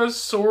Kickstarter for a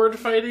sword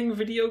fighting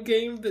video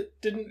game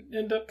that didn't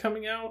end up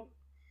coming out.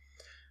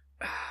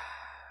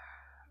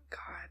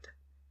 God.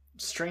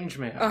 Strange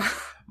man.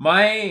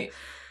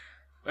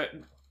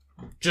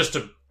 Just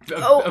a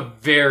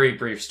very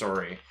brief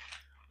story.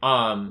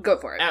 Go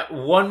for it. At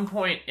one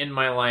point in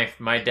my life,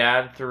 my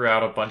dad threw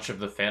out a bunch of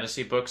the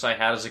fantasy books I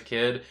had as a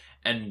kid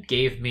and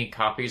gave me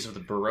copies of the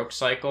Baroque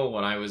cycle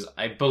when I was,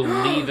 I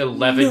believe,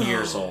 11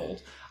 years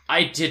old.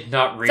 I did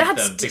not read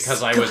them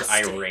because I was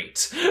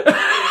irate.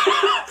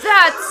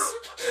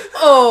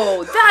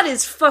 That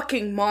is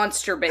fucking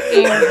monster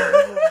behavior.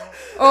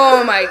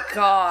 Oh my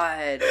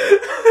god.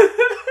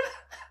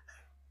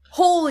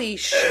 Holy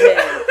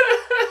shit.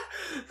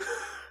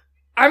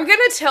 I'm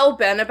gonna tell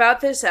Ben about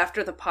this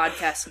after the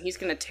podcast, and he's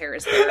gonna tear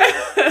his hair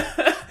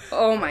out.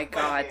 Oh my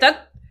god,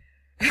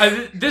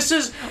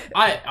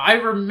 I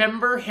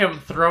remember him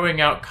throwing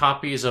out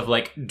copies of,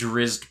 like,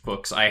 Drizzt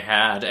books I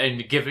had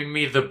and giving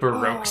me the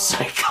Baroque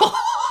cycle.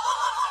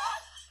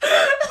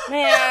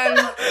 Man.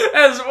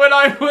 As when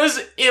I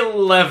was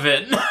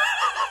 11.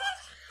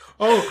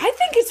 Oh, I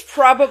think it's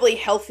probably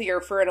healthier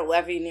for an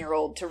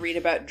 11-year-old to read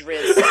about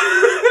Drizzt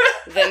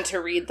than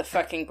to read the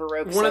fucking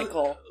Baroque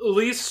cycle.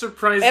 Least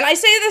surprising. And I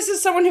say this as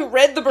someone who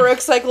read the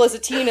Baroque cycle as a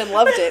teen and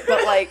loved it,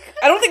 but, like,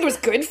 I don't think it was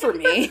good for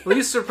me.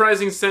 Least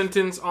surprising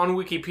sentence on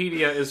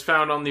Wikipedia is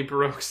found on the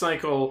Baroque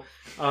cycle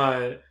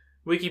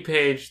wiki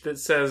page that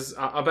says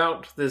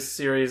about this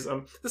series,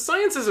 the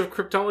sciences of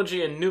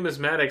cryptology and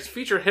numismatics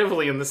feature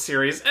heavily in the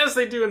series, as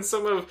they do in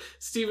some of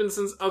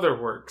Stevenson's other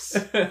works.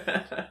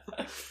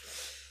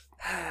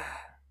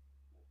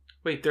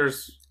 Wait,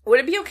 there's... Would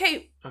it be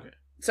okay... Okay.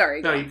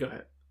 Sorry. No, you go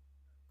ahead.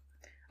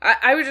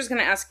 I was just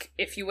going to ask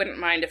if you wouldn't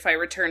mind if I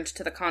returned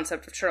to the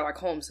concept of Sherlock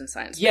Holmes in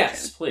science fiction.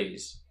 Yes,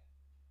 please.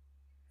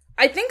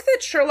 I think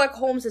that Sherlock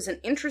Holmes is an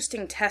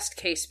interesting test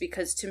case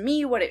because to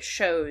me what it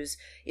shows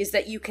is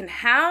that you can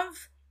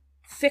have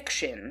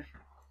fiction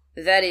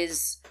that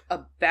is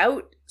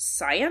about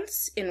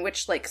science, in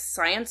which, like,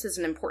 science is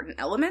an important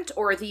element,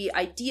 or the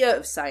idea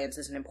of science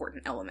is an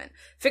important element.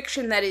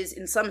 Fiction that is,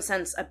 in some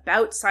sense,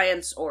 about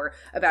science, or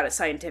about a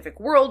scientific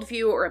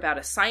worldview, or about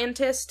a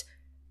scientist,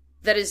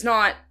 that is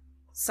not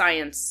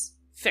science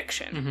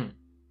fiction.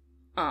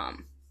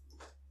 Mm-hmm.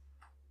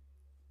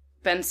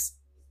 Ben's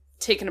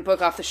taken a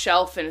book off the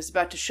shelf and is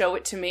about to show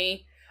it to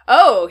me.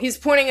 Oh, he's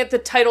pointing at the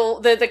title,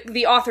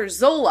 the author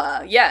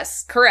Zola.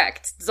 Yes,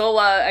 correct.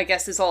 Zola, I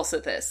guess, is also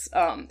this.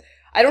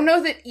 I don't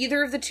know that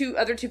either of the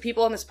other two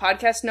people on this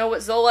podcast know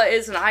what Zola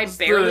is, and I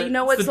barely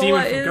know what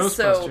Zola is.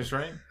 Ghostbusters,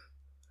 right?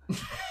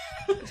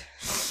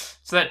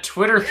 It's that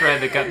Twitter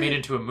thread that got made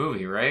into a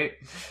movie, right?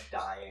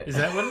 Is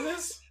that what it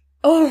is?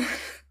 Oh,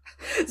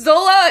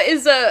 Zola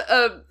is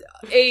a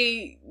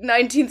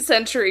 19th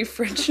century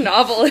French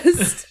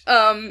novelist.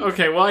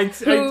 Okay, well,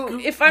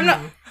 if I'm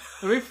not,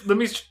 let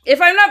me.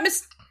 If I'm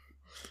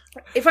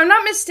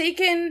not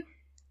mistaken,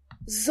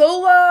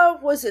 Zola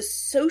was a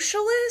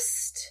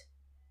socialist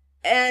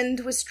and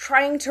was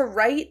trying to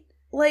write,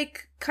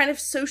 like, kind of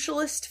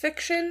socialist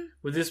fiction.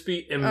 Would this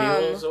be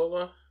Emile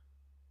Zola?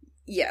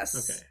 Yes.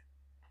 Okay.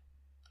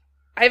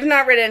 I have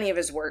not read any of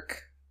his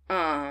work.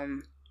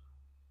 I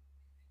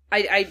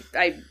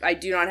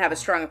do not have a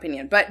strong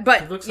opinion, but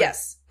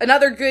yes,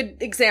 another good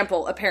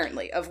example,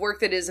 apparently, of work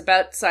that is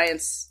about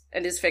science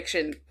and is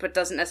fiction, but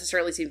doesn't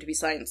necessarily seem to be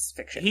science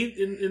fiction. He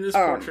in this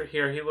portrait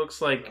here, he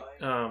looks like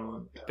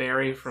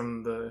Barry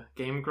from the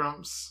Game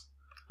Grumps.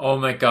 Oh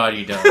my god,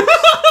 he does.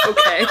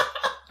 Okay.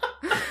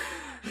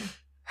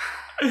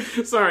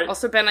 Sorry.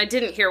 Also, Ben, I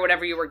didn't hear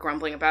whatever you were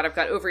grumbling about. I've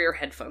got over-ear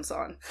headphones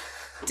on.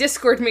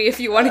 Discord me if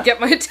you want to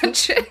get my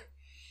attention.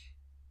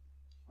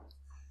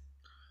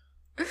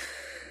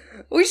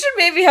 We should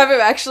maybe have him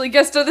actually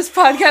guest on this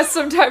podcast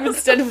sometime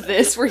instead of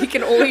this, where he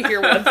can only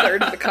hear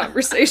 1/3 of the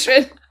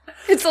conversation.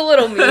 It's a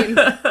little mean.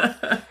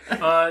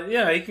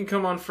 Yeah, he can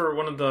come on for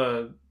one of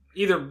the...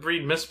 Either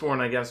read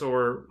Mistborn, I guess,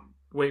 or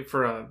wait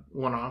for a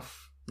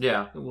one-off.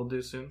 Yeah. That we'll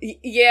do soon.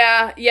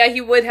 Yeah,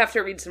 he would have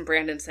to read some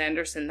Brandon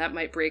Sanderson. That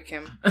might break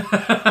him.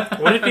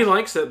 What if he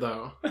likes it,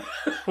 though?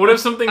 What if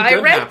something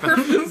good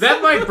happens?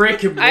 That might break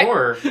him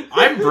more.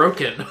 I'm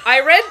broken. I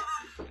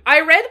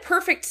read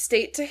Perfect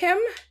State to him,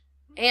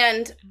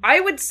 and I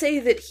would say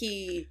that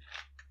he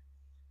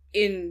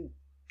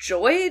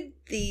enjoyed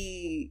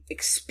the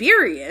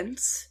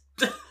experience,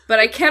 but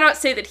I cannot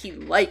say that he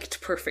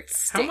liked Perfect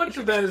State. How much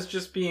of that is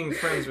just being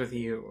friends with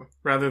you,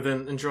 rather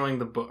than enjoying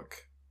the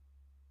book?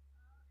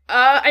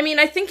 I mean,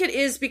 I think it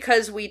is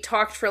because we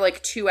talked for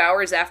like 2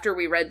 hours after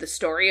we read the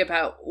story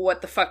about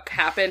what the fuck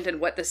happened and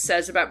what this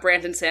says about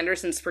Brandon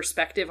Sanderson's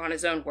perspective on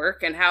his own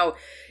work, and how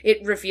it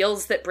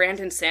reveals that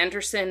Brandon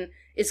Sanderson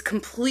is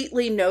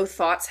completely no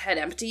thoughts head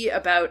empty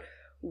about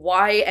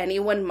why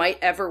anyone might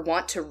ever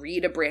want to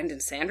read a Brandon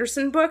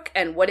Sanderson book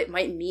and what it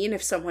might mean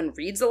if someone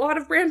reads a lot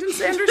of Brandon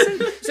Sanderson.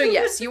 So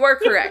yes, you are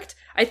correct.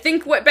 I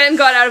think what Ben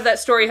got out of that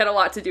story had a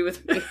lot to do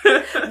with me.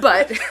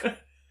 But,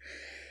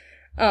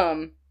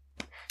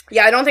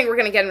 yeah, I don't think we're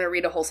going to get him to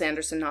read a whole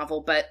Sanderson novel,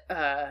 but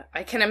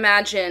I can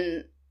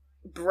imagine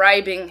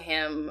bribing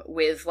him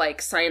with, like,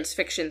 science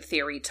fiction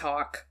theory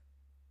talk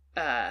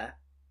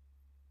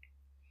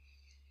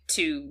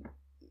to...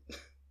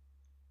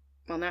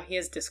 Well, now he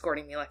is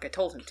discording me like I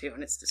told him to,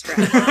 and it's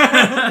distracting.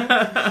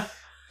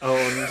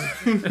 Owned.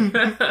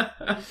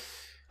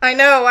 I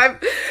know, I've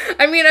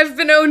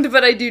been owned,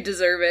 but I do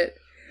deserve it.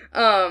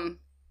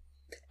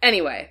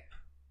 Anyway.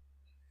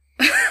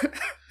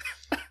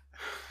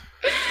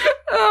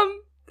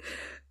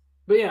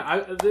 But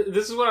yeah,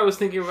 this is what I was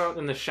thinking about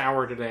in the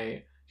shower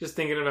today. Just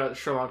thinking about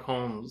Sherlock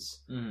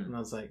Holmes. And I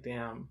was like,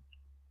 damn.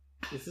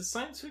 Is this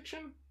science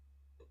fiction?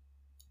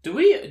 Do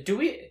we...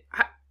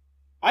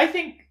 I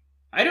think...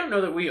 I don't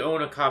know that we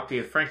own a copy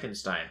of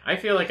Frankenstein. I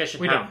feel like I should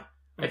have...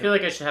 I feel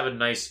like I should have a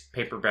nice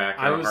paperback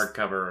or a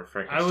hardcover of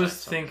Frankenstein. I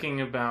was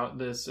thinking about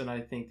this, and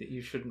I think that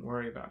you shouldn't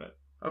worry about it.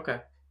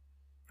 Okay.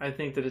 I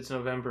think that it's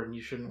November, and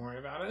you shouldn't worry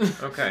about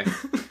it. Okay.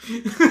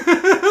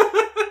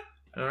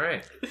 All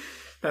right.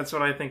 That's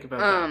what I think about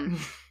that.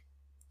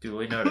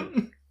 Duly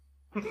noted.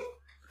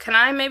 Can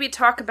I maybe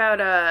talk about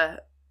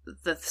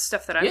the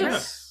stuff that I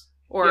read?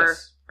 Or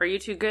are you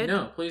too good?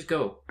 No, please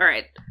go. All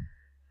right.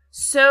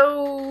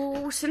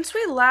 So, since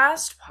we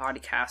last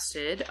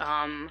podcasted,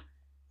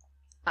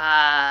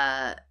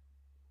 I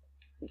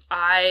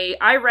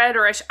read,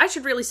 or I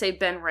should really say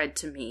Ben read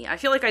to me. I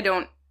feel like I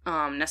don't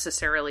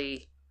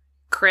necessarily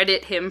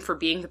credit him for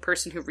being the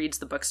person who reads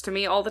the books to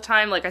me all the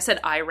time. Like I said,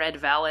 I read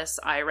Valis,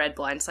 I read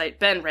Blindsight.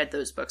 Ben read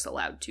those books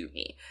aloud to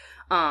me.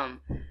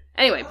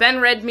 Anyway, Ben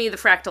read me The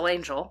Fractal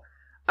Angel,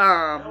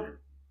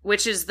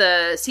 which is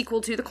the sequel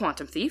to The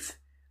Quantum Thief.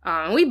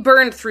 We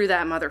burned through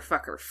that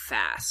motherfucker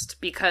fast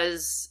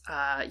because,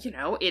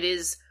 it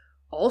is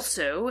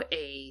also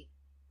a,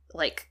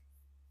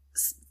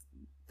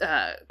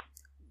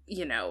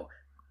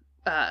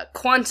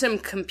 quantum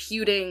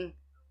computing.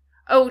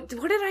 Oh, what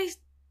did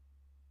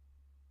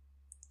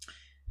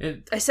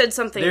I said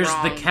something wrong. There's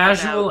the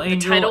Casual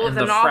Angel the title and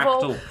of the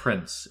Fractal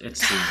Prince, it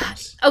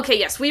seems. Okay,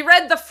 yes, we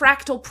read The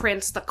Fractal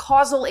Prince. The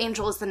Causal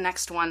Angel is the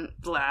next one.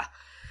 Blah.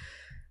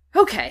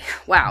 Okay,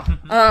 wow.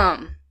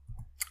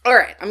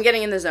 Alright, I'm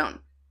getting in the zone.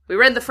 We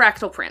read The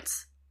Fractal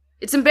Prince.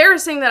 It's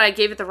embarrassing that I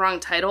gave it the wrong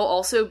title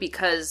also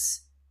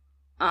because,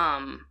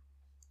 there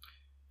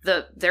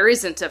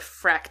isn't a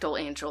fractal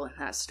angel in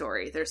that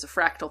story. There's a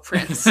fractal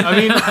prince. I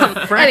mean,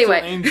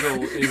 fractal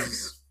angel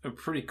is a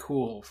pretty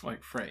cool,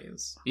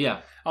 phrase.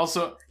 Yeah.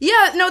 Also...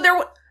 Yeah, no,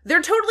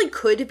 there totally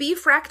could be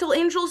fractal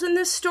angels in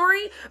this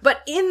story,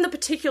 but in the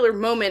particular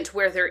moment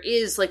where there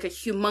is, a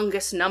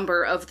humongous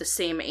number of the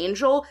same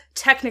angel,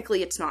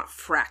 technically it's not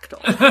fractal.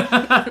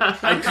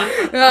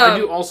 I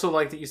do also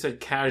like that you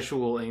said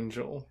casual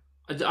angel.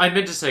 I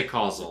meant to say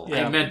causal.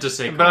 Yeah. I meant to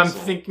say causal. But I'm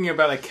thinking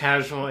about a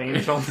casual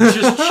angel.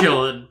 Just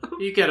chilling.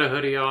 You get a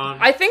hoodie on.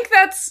 I think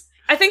that's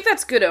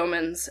Good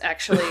Omens,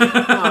 actually.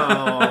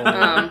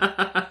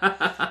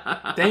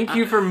 Thank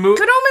you for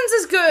Good Omens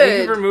is good.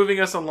 Thank you for moving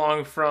us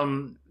along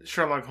from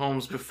Sherlock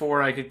Holmes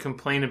before I could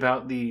complain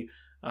about the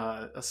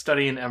A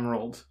Study in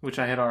Emerald, which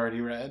I had already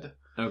read.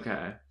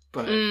 Okay.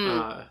 But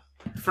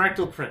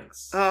Fractal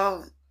Prince.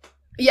 Oh.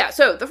 Yeah,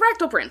 so The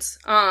Fractal Prince.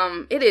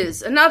 It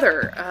is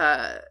another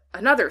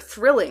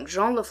thrilling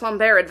Jean Le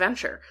Flambert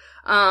adventure.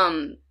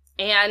 And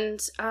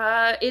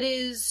it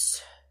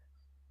is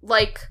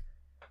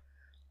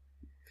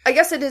I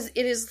guess it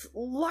is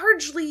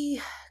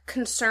largely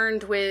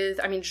concerned with,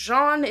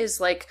 Jean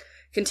is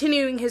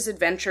continuing his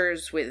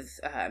adventures with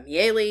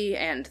Miele,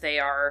 and they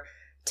are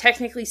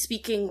technically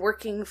speaking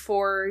working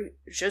for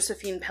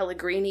Josephine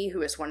Pellegrini,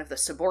 who is one of the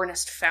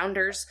Sobornist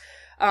founders.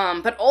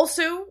 But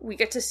also, we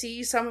get to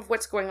see some of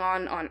what's going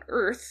on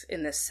Earth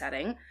in this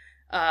setting.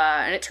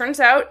 And it turns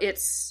out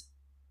it's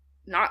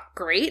not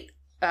great,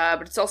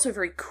 but it's also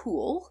very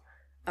cool,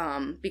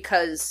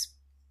 because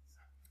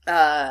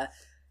there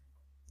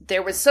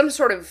was some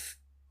sort of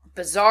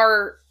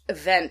bizarre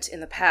event in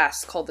the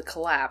past called the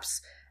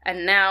Collapse,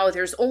 and now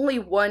there's only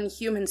one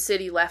human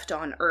city left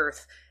on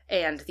Earth,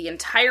 and the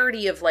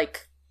entirety of,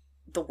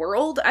 the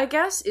world, I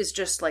guess, is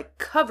just,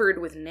 covered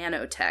with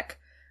nanotech.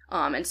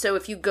 And so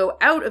if you go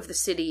out of the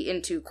city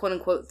into,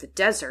 quote-unquote, the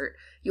desert,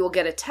 you will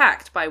get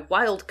attacked by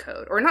wild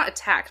code. Or not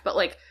attacked,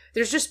 but,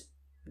 there's just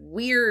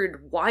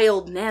weird,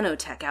 wild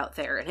nanotech out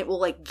there, and it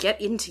will, get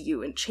into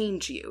you and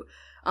change you.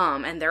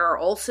 And there are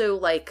also,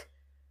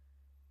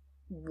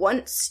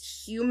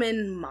 once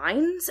human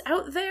minds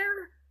out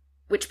there,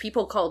 which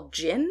people call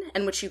Jinn,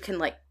 and which you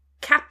can,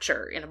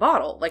 capture in a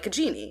bottle, like a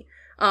genie.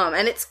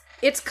 And it's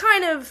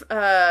kind of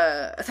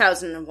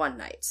 1001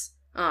 Nights.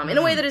 In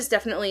a way that is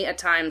definitely at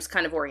times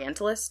kind of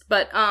Orientalist,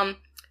 but I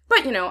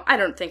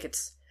don't think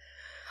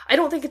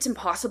it's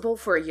impossible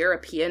for a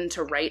European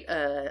to write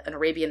an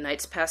Arabian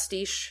Nights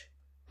pastiche.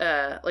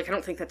 I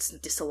don't think that's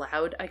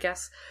disallowed, I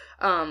guess.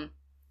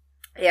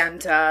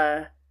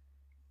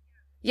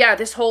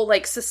 This whole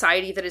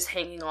society that is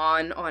hanging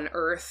on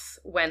Earth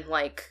when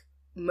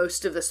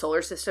most of the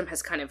solar system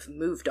has kind of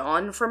moved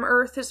on from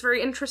Earth is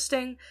very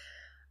interesting.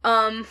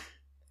 I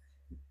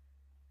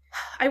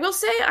will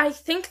say, I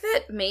think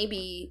that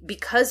maybe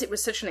because it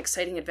was such an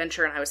exciting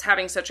adventure and I was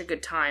having such a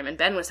good time and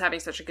Ben was having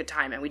such a good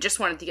time and we just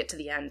wanted to get to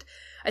the end,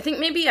 I think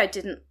maybe I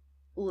didn't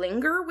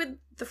linger with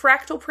The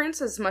Fractal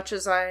Prince as much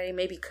as I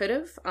maybe could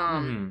have.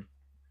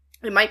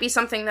 It might be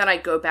something that I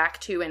go back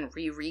to and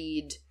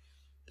reread,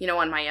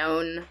 on my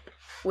own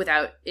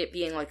without it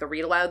being a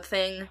read aloud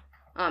thing,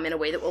 in a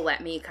way that will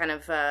let me kind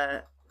of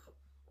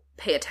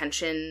pay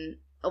attention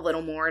a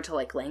little more to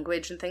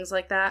language and things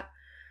like that.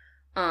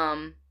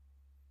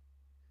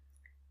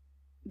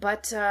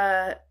 But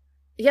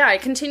I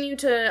continue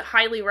to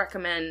highly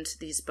recommend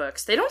these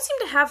books. They don't seem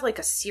to have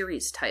a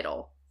series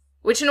title,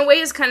 which in a way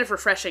is kind of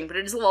refreshing, but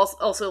it is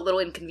also a little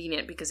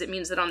inconvenient because it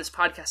means that on this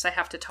podcast I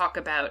have to talk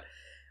about,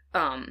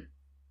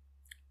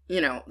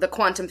 the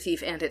Quantum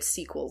Thief and its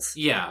sequels.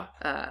 Yeah.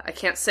 I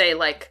can't say,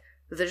 like,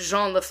 the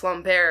Jean Le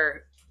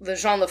Flambeur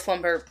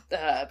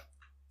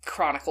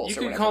Chronicles.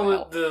 You could call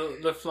it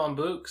the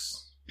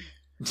Flambouks.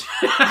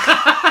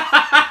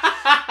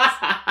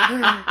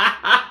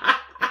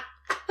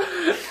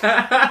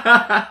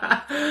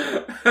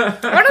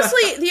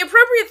 Honestly, the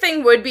appropriate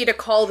thing would be to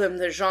call them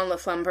the Jean Le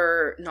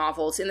Flambeur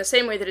novels in the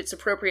same way that it's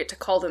appropriate to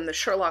call them the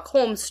Sherlock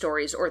Holmes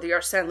stories or the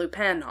Arsène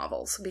Lupin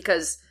novels,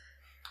 because,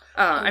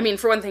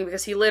 for one thing,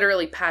 because he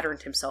literally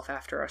patterned himself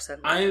after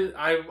Arsène Lupin.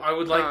 I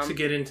would like to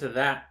get into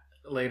that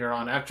later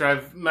on,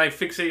 after my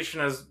fixation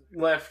has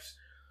left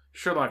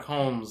Sherlock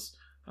Holmes,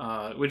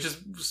 which is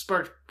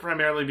sparked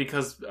primarily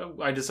because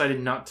I decided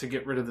not to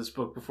get rid of this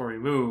book before we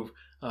move.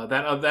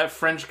 That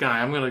French guy,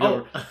 I'm going to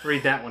go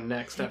read that one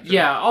next. After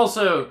yeah,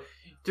 also,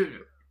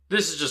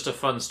 this is just a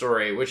fun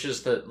story, which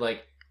is that,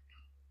 like,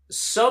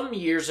 some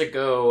years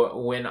ago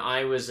when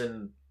I was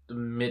in the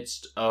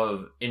midst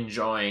of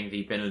enjoying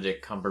the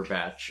Benedict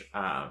Cumberbatch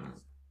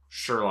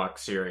Sherlock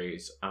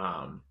series,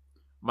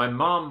 my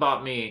mom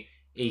bought me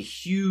a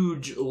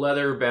huge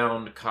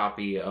leather-bound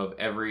copy of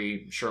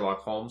every Sherlock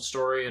Holmes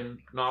story and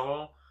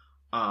novel.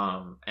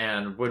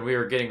 And when we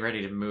were getting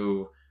ready to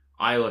move,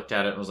 I looked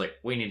at it and was like,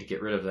 we need to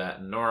get rid of that.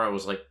 And Nora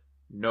was like,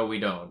 no, we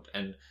don't.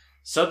 And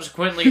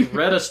subsequently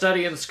read A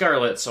Study in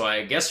Scarlet, so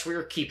I guess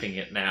we're keeping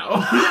it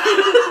now.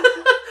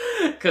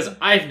 Because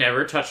I've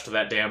never touched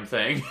that damn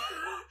thing.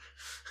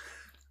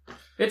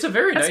 It's a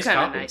very nice copy. That's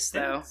kind of nice,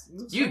 though.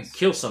 You'd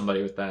kill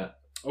somebody with that.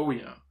 Oh,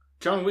 yeah.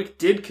 John Wick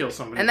did kill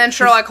somebody. And then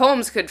Sherlock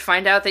Holmes could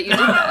find out that you did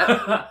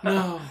that.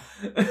 No.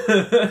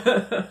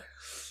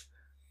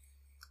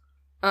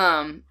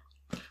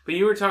 But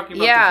you were talking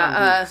about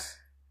the books.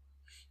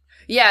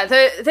 Yeah,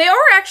 they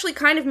are actually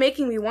kind of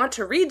making me want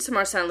to read some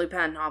Arsène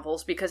Lupin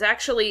novels, because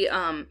actually,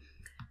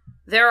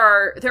 there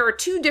are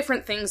two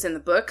different things in the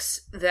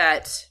books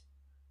that,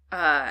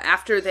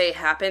 after they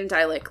happened,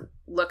 I, like,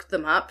 looked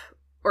them up.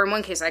 Or in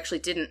one case, I actually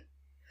didn't.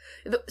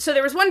 So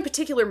there was one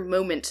particular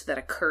moment that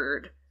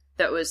occurred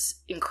that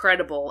was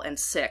incredible and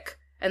sick.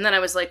 And then I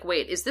was like,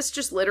 wait, is this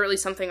just literally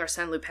something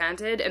Arsène Lupin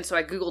did? And so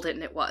I Googled it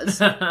and it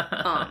was.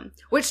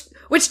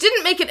 Which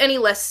didn't make it any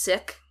less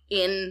sick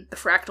in The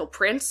Fractal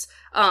Prince,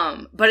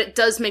 but it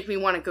does make me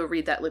want to go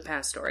read that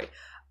Lupin story.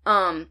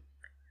 And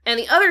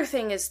the other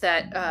thing is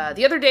that,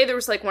 the other day there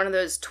was, like, one of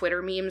those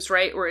Twitter memes,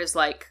 right, where it's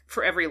like,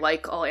 for every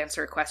like, I'll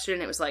answer a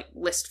question. It was like,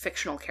 list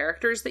fictional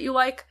characters that you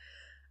like.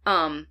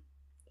 And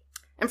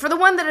for the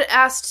one that it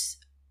asked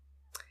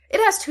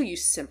who you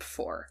simp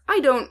for. I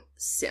don't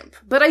simp,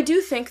 but I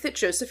do think that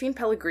Josephine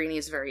Pellegrini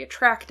is very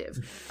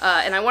attractive.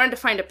 And I wanted to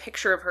find a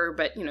picture of her,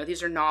 but,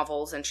 these are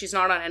novels, and she's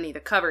not on any of the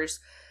covers.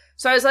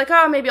 So I was like,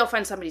 maybe I'll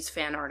find somebody's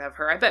fan art of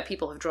her. I bet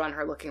people have drawn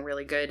her looking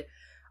really good.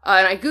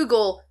 And I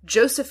Google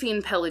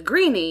Josephine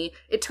Pellegrini.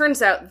 It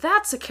turns out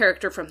that's a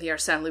character from the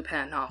Arsène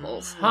Lupin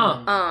novels.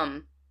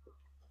 Huh.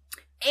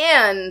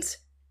 And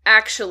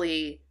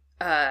actually,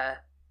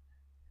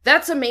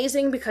 that's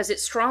amazing because it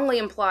strongly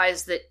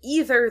implies that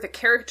either the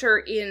character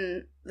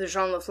in the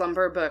Jean Le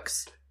Flambeur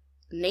books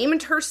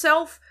named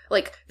herself,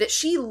 like, that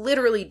she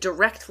literally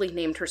directly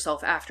named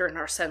herself after an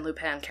Arsène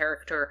Lupin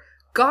character,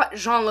 got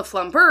Jean Le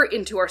Flambeur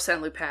into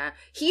Arsène Lupin.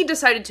 He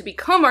decided to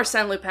become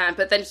Arsène Lupin,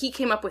 but then he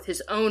came up with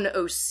his own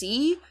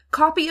OC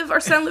copy of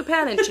Arsène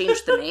Lupin and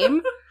changed the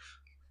name.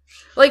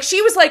 Like,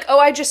 she was like,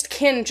 I just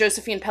kin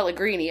Josephine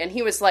Pellegrini, and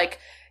he was like,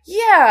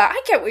 yeah,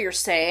 I get what you're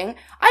saying.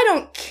 I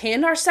don't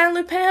kin Arsène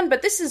Lupin,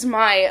 but this is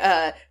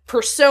my,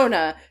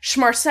 persona,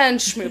 Schmarsène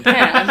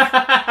Schmupin.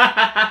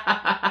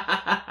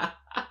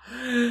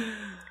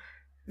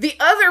 The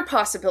other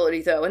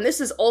possibility, though, and this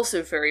is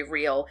also very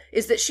real,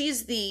 is that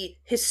she's the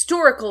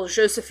historical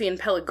Josephine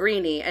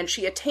Pellegrini, and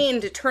she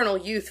attained eternal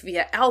youth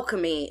via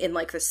alchemy in,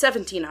 like, the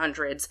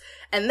 1700s,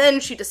 and then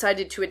she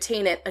decided to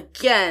attain it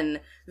again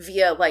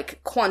via,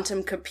 like,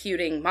 quantum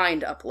computing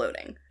mind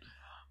uploading.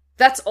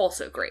 That's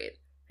also great.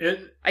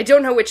 I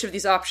don't know which of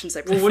these options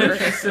I prefer. Well, what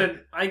if she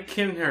said, I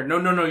kin her?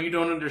 No, you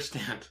don't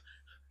understand.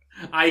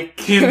 I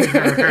kin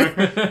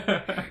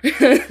her.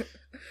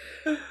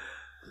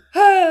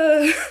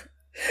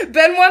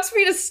 Ben wants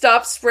me to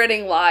stop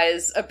spreading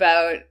lies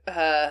about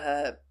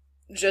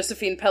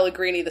Josephine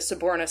Pellegrini, the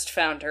Sobornist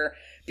founder,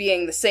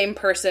 being the same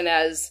person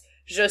as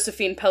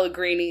Josephine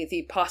Pellegrini,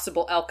 the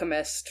possible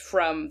alchemist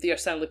from the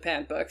Arsène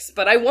Lupin books.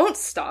 But I won't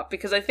stop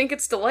because I think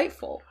it's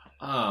delightful.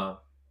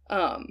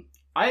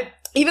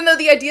 Even though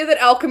the idea that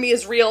alchemy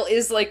is real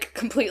is, like,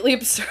 completely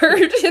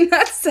absurd in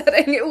that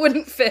setting, it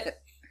wouldn't fit.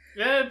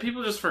 Yeah,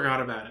 people just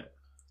forgot about it.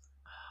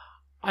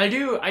 I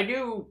do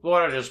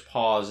want to just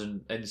pause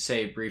and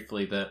say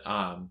briefly that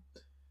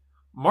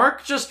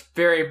Mark just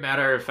very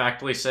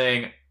matter-of-factly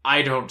saying,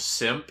 I don't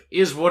simp,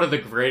 is one of the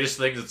greatest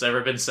things that's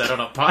ever been said on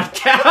a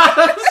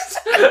podcast.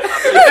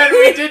 And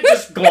we did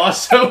just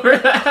gloss over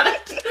that.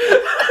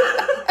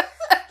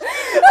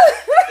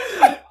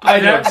 I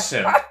don't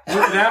simp.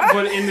 That,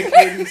 but in the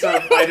cadence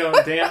of I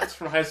Don't Dance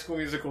from High School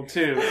Musical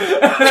 2. Wait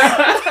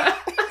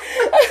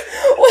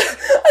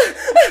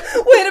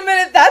a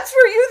minute, that's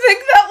where you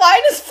think that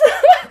line is from?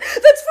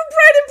 That's from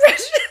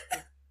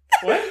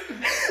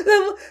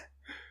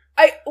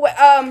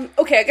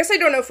I guess I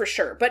don't know for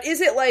sure, but is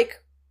it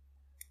like,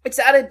 it's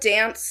at a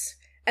dance,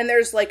 and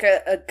there's like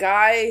a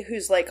guy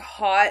who's like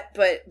hot,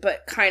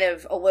 but kind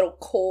of a little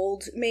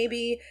cold,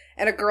 maybe,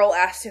 and a girl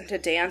asks him to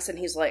dance, and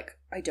he's like,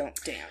 I don't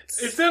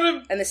dance.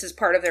 And this is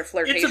part of their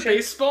flirtation. It's a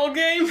baseball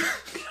game,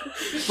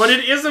 but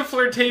it is a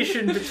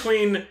flirtation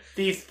between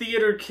the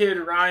theater kid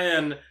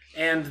Ryan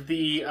and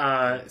the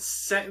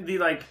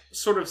like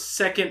sort of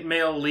second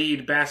male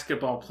lead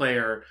basketball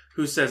player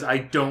who says, I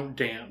don't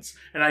dance,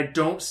 and I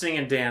don't sing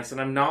and dance, and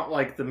I'm not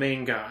like the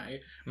main guy.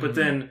 But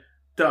then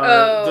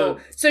so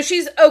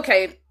she's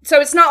okay.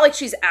 So it's not like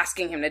she's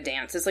asking him to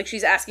dance. It's like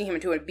she's asking him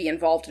to be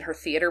involved in her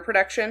theater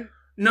production.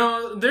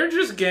 No, they're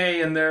just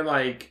gay and they're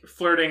like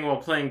flirting while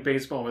playing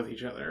baseball with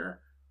each other.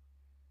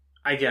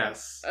 I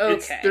guess.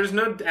 Okay. There's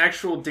no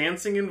actual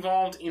dancing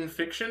involved in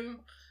fiction.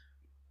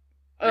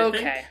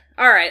 Okay.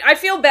 All right. I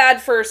feel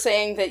bad for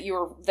saying that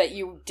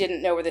you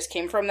didn't know where this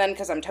came from then,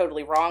 because I'm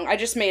totally wrong. I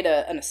just made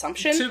an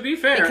assumption. To be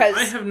fair,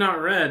 I have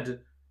not read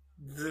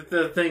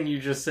the thing you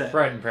just said.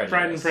 Pride and Prejudice.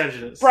 Pride and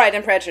Prejudice. Pride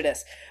and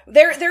Prejudice.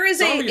 There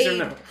is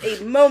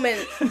a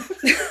moment.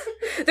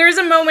 There is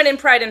a moment in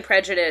Pride and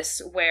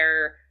Prejudice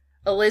where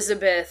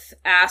Elizabeth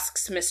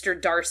asks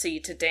Mr. Darcy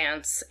to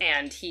dance,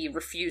 and he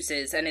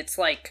refuses, and it's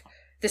like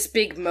this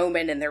big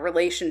moment in their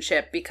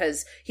relationship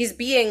because he's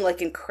being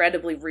like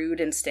incredibly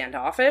rude and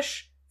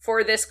standoffish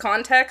for this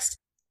context.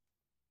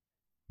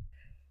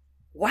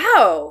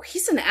 Wow,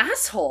 he's an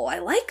asshole. I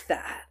like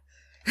that.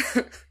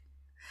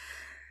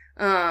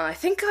 I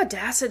think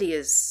Audacity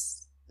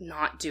is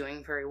not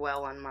doing very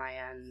well on my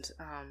end.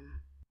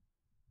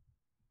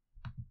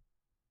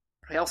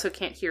 I also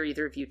can't hear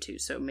either of you two,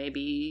 so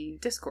maybe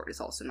Discord is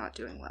also not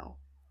doing well.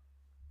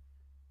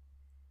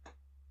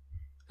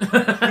 Hey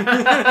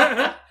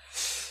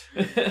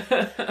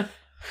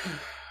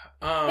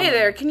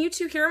there, can you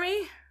two hear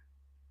me?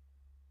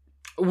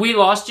 We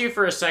lost you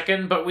for a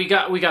second, but we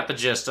got the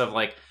gist of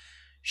like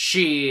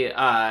she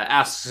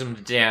asks him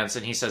to dance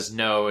and he says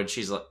no, and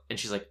she's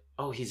like,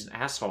 oh, he's an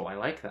asshole. I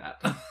like that.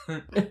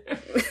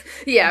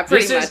 Yeah,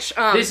 pretty much.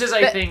 This is,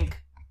 I think,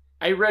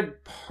 I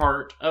read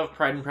part of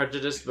Pride and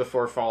Prejudice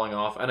before falling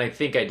off, and I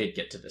think I did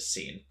get to this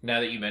scene. Now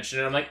that you mention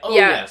it, I'm like, oh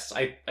yeah. Yes,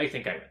 I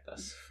think I read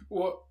this.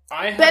 Well,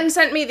 Ben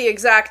sent me the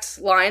exact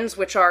lines,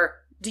 which are,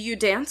 "Do you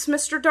dance,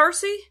 Mr.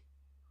 Darcy?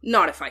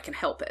 Not if I can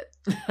help it."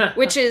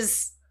 Which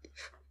is,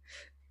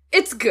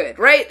 it's good,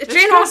 right?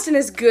 Jane Austen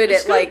is good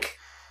at, like,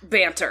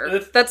 banter.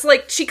 That's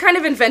like, she kind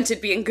of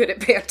invented being good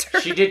at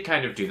banter. She did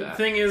kind of do that.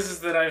 The thing is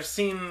that I've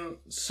seen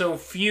so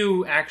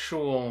few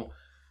actual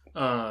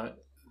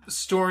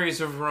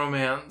stories of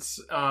romance,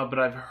 but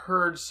I've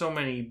heard so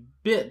many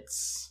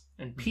bits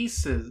and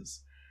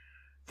pieces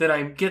that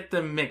I get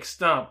them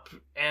mixed up,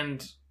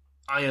 and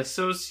I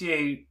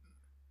associate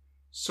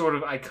sort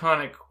of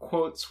iconic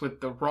quotes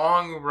with the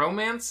wrong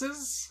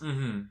romances.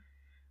 Mm-hmm.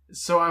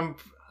 So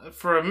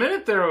for a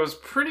minute there, I was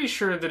pretty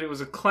sure that it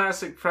was a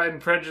classic Pride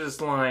and Prejudice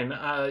line,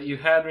 you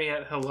had me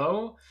at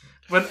hello.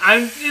 But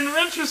in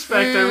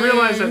retrospect, I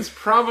realize that's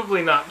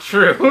probably not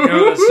true.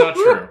 No, that's not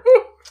true.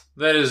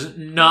 That is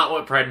not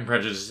what Pride and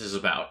Prejudice is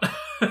about.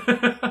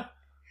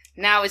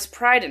 Now, is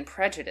Pride and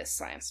Prejudice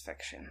science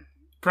fiction?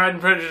 Pride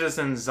and Prejudice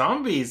and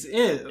Zombies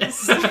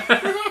is.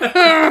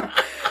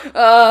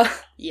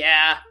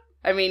 Yeah.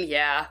 I mean,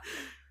 yeah.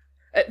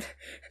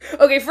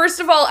 Okay, first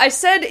of all, I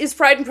said, is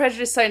Pride and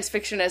Prejudice science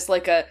fiction as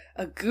like a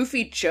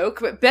goofy joke,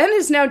 but Ben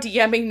is now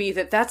DMing me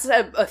that that's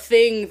a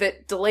thing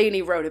that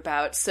Delaney wrote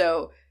about,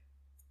 so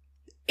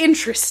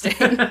interesting.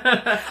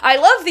 I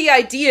love the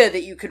idea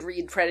that you could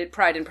read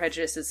Pride and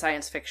Prejudice as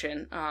science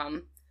fiction.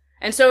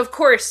 And so, of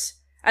course,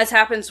 as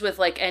happens with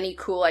like any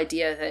cool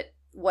idea that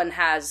one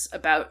has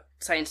about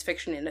science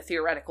fiction in a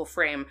theoretical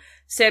frame,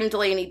 Sam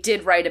Delaney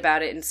did write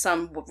about it in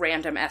some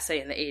random essay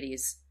in the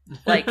 80s.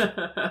 Like,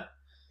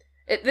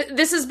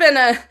 this is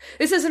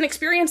an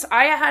experience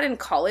I had in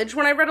college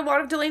when I read a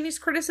lot of Delaney's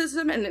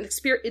criticism, and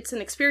it's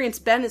an experience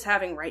Ben is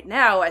having right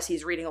now as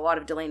he's reading a lot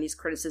of Delaney's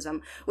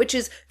criticism, which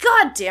is,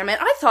 God damn it,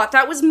 I thought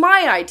that was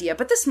my idea,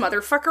 but this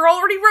motherfucker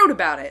already wrote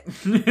about it.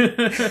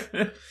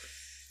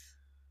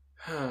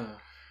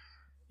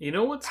 You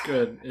know what's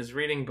good is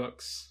reading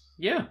books.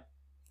 Yeah.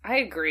 I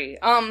agree.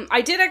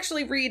 I did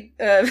actually read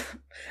a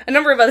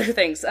number of other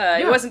things.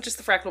 It wasn't just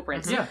the Fractal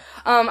Prince. Yeah.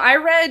 I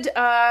read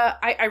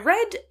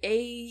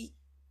a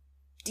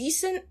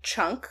decent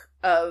chunk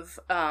of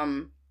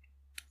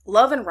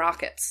Love and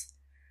Rockets.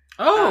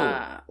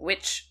 Oh,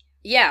 which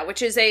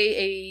is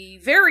a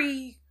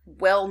very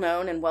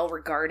well-known and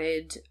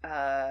well-regarded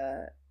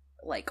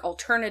like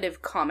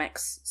alternative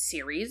comics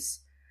series.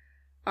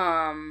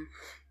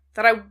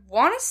 That I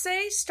want to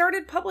say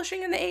started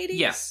publishing in the 80s.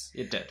 Yes,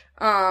 it did.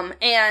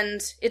 And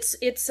it's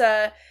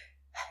kind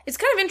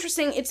of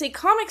interesting. It's a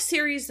comic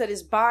series that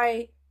is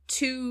by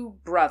two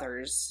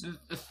brothers.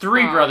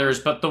 Three brothers,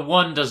 but the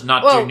one does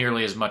not do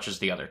nearly as much as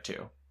the other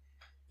two.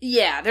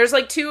 Yeah, there's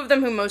like two of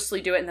them who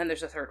mostly do it, and then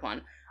there's a third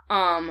one.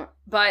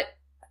 But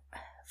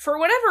for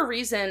whatever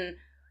reason,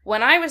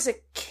 when I was a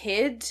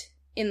kid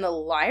in the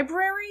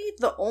library,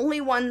 the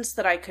only ones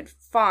that I could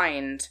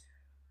find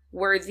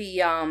were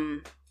the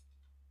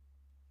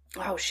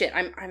oh shit,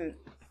 I'm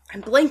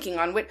blanking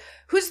on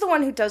who's the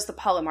one who does the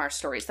Palomar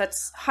stories?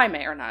 That's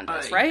Jaime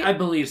Hernandez, right? I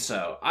believe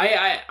so.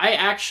 I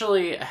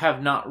actually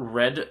have not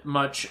read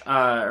much,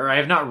 or I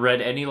have not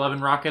read any Love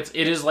and Rockets.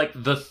 It is like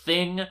the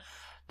thing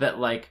that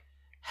like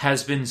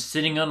has been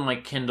sitting on my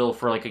Kindle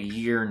for like a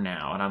year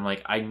now, and I'm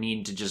like, I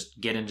need to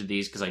just get into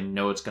these because I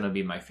know it's going to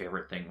be my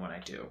favorite thing when I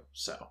do.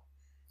 So,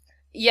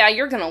 yeah,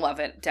 you're gonna love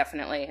it,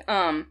 definitely.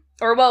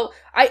 Or well,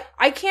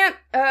 I can't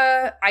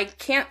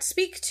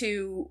speak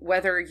to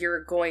whether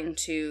you're going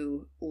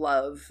to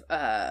love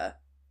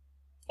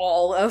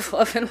all of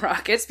Love and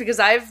Rockets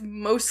because I've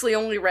mostly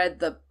only read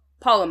the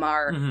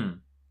Palomar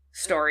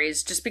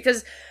stories just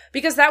because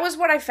that was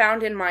what I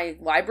found in my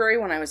library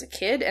when I was a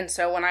kid, and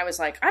so when I was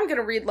like, I'm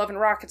gonna read Love and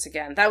Rockets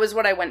again, that was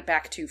what I went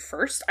back to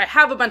first. I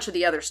have a bunch of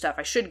the other stuff.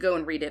 I should go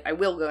and read it. I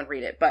will go and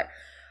read it, but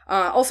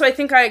also I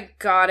think I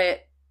got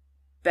it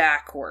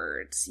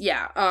backwards.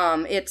 Yeah,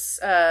 it's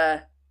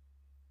man,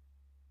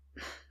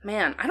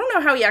 I don't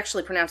know how he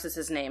actually pronounces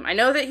his name. I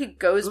know that he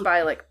goes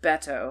by like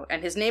Beto,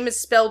 and his name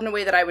is spelled in a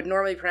way that I would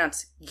normally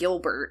pronounce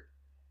Gilbert.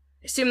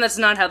 I assume that's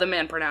not how the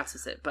man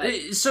pronounces it, but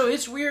so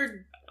it's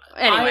weird.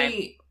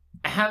 Anyway,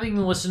 having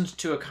listened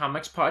to a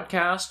comics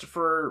podcast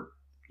for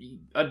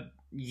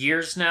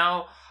years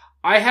now,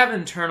 I have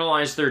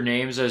internalized their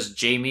names as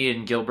Jamie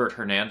and Gilbert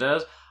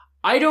Hernandez.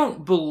 I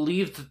don't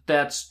believe that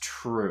that's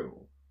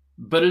true,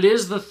 but it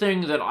is the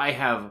thing that I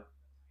have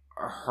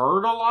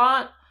heard a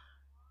lot,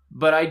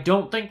 but I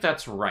don't think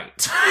that's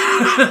right.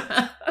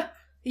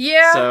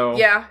 Yeah,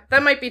 yeah,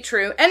 that might be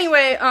true.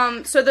 Anyway,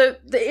 so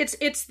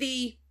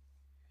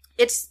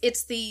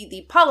it's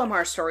the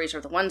Palomar stories are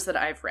the ones that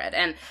I've read,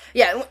 and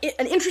yeah,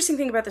 an interesting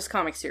thing about this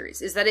comic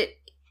series is that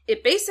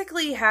it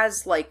basically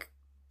has like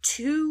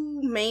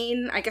two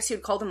main, I guess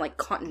you'd call them like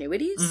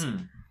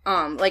continuities,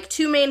 like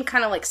two main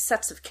kind of like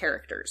sets of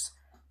characters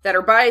that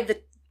are by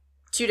the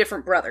two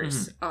different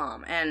brothers,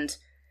 and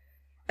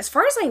as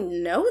far as I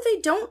know, they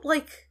don't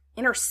like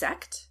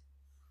intersect,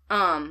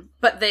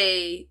 but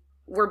they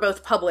were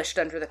both published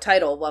under the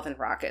title Love and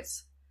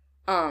Rockets.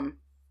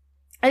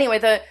 Anyway,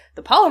 the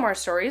Palomar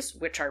stories,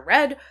 which I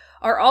read,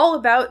 are all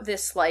about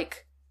this,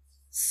 like,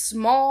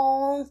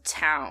 small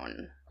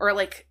town. Or,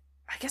 like,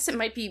 I guess it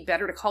might be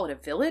better to call it a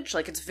village.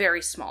 Like, it's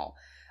very small.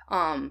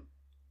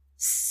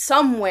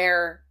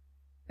 Somewhere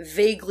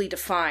vaguely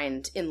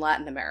defined in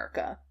Latin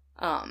America.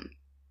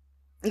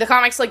 The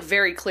comic's, like,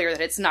 very clear that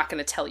it's not going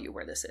to tell you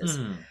where this is.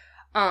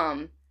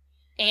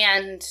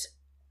 And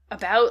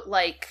about,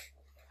 like,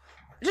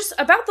 just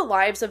about the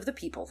lives of the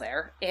people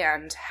there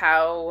and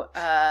how,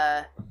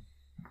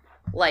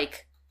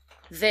 like,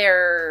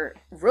 their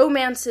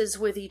romances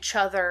with each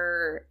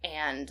other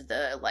and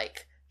the,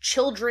 like,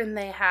 children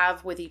they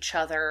have with each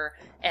other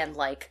and,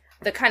 like,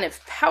 the kind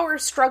of power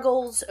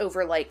struggles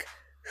over, like,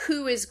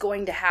 who is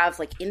going to have,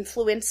 like,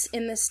 influence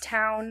in this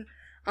town.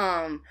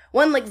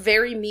 One, like,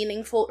 very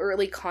meaningful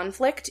early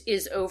conflict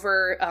is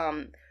over,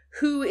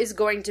 who is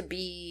going to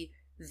be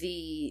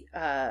the,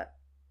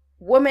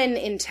 woman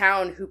in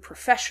town who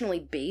professionally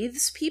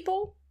bathes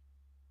people.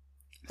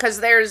 Because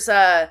there's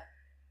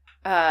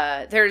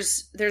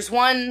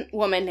one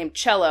woman named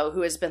Cello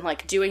who has been,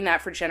 like, doing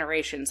that for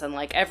generations, and,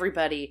 like,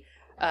 everybody,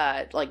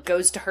 like,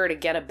 goes to her to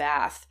get a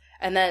bath.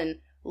 And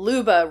then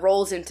Luba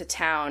rolls into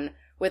town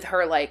with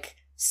her, like,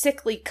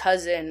 sickly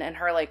cousin and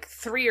her, like,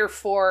 3 or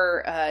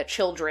 4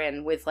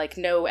 children with, like,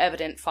 no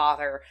evident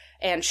father,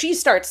 and she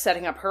starts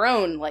setting up her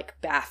own,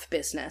 like, bath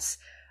business.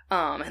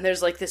 And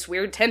there's, like, this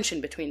weird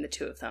tension between the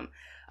two of them.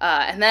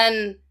 And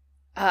then,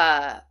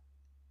 I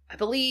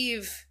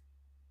believe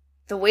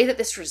the way that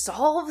this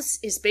resolves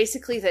is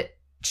basically that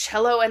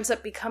Cello ends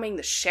up becoming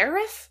the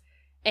sheriff,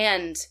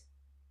 and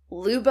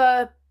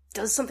Luba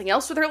does something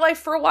else with her life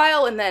for a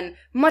while, and then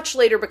much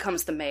later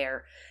becomes the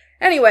mayor.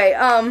 Anyway,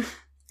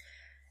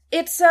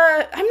 it's,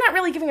 I'm not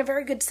really giving a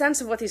very good sense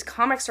of what these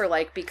comics are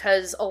like,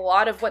 because a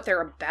lot of what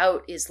they're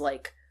about is,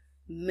 like,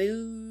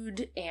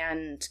 mood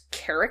and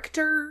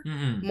character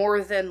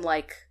more than,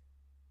 like,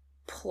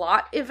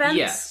 plot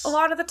events a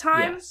lot of the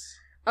time.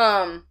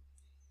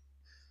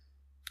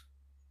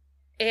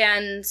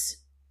 And,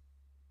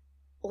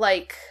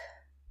 like,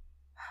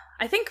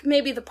 I think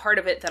maybe the part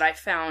of it that I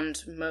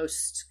found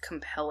most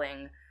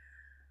compelling,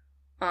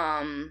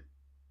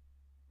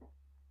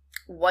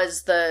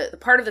 was the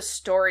part of the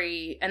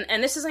story,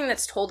 and this is something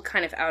that's told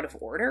kind of out of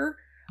order,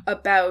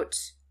 about,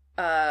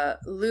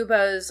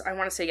 Luba's, I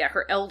want to say,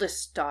 her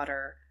eldest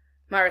daughter,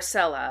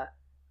 Maricela,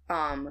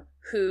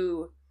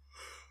 who,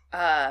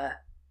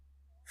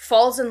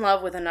 falls in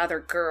love with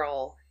another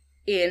girl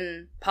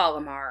in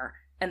Palomar,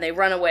 and they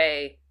run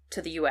away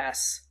to the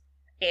US,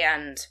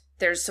 and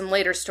there's some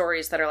later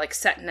stories that are, like,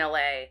 set in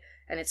LA,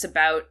 and it's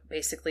about,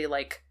 basically,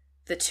 like,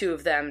 the two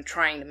of them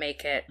trying to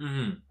make it,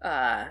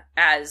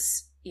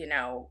 as, you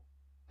know,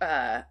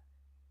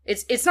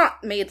 it's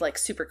not made, like,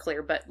 super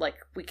clear, but, like,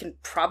 we can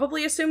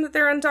probably assume that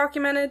they're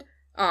undocumented,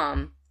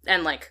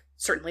 and, like,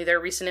 certainly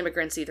they're recent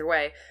immigrants either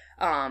way,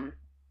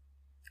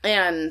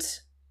 and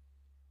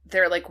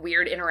their, like,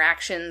 weird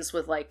interactions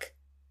with, like,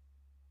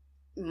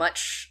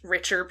 much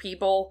richer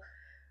people.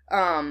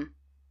 And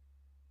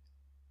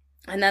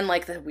then,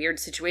 like, the weird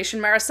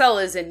situation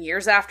Maricel is in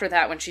years after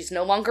that when she's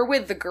no longer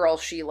with the girl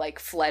she, like,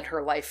 fled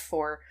her life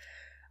for.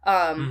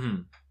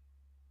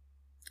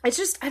 It's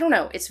just, I don't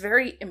know, it's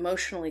very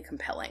emotionally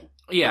compelling.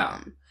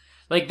 Yeah.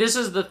 Like, this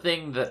is the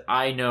thing that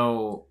I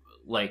know,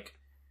 like,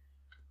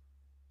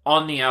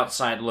 on the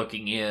outside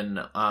looking in,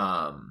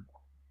 of,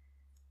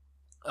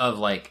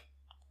 like,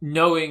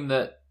 knowing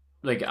that,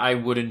 like, I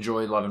would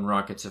enjoy Love and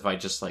Rockets if I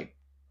just, like,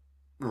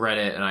 read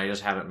it and I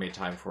just haven't made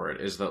time for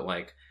it, is that,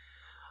 like,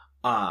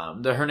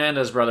 the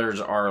Hernandez brothers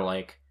are,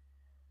 like,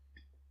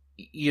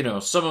 you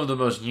know, some of the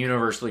most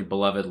universally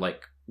beloved,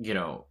 like, you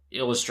know,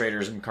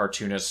 illustrators and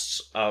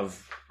cartoonists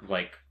of,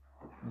 like,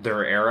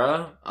 their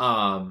era.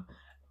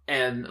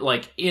 And,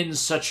 like, in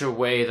such a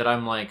way that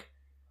I'm like,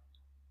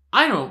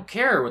 I don't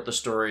care what the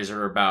stories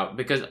are about,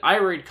 because I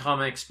read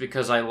comics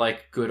because I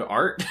like good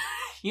art,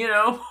 you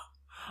know?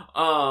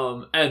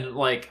 And,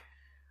 like,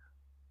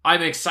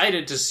 I'm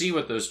excited to see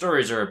what those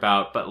stories are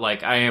about, but,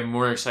 like, I am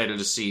more excited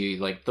to see,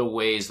 like, the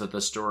ways that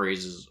the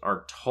stories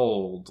are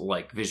told,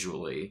 like,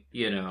 visually,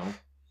 you know?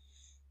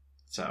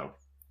 So.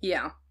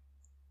 Yeah.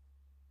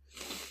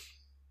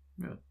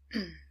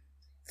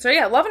 So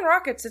yeah, Love and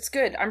Rockets, it's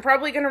good. I'm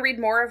probably going to read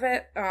more of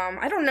it.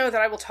 I don't know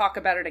that I will talk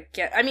about it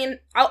again. I mean,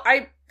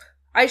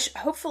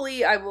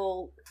 hopefully I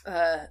will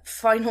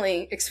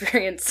finally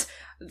experience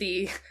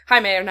the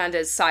Jaime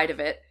Hernandez side of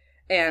it,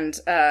 and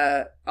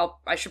I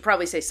should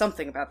probably say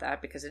something about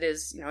that because it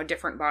is, you know, a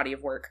different body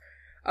of work.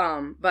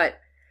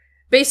 But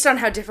based on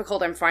how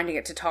difficult I'm finding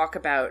it to talk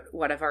about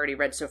what I've already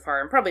read so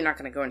far, I'm probably not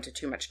going to go into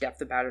too much depth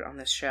about it on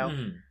this show.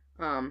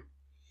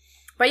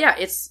 But yeah,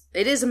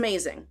 it is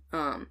amazing.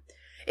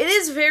 It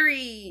is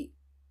very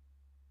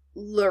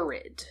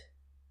lurid.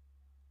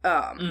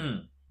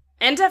 And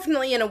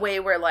definitely in a way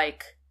where,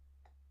 like,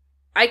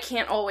 I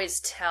can't always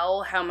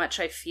tell how much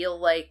I feel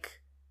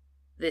like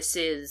this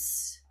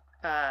is,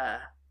 there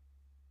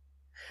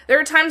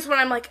are times when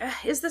I'm like,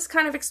 is this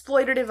kind of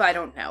exploitative? I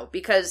don't know.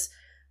 Because,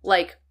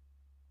 like,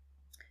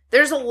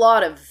 there's a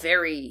lot of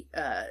very,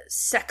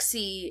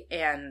 sexy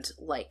and,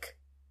 like,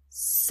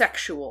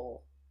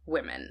 sexual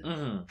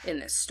women in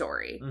this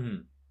story.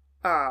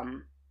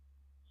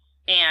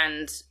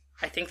 And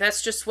I think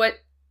that's just what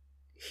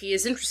he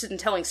is interested in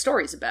telling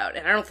stories about.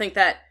 And I don't think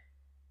that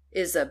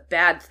is a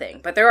bad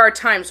thing. But there are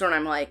times when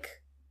I'm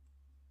like,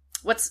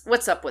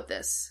 what's up with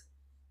this?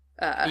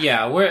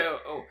 Yeah,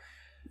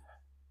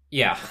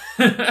 yeah.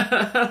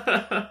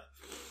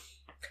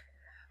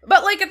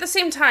 But, like, at the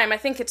same time, I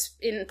think it's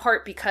in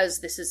part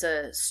because this is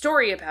a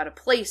story about a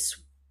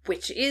place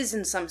which is,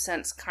 in some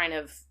sense, kind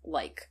of,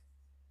 like,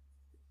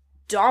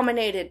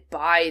 dominated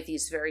by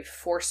these very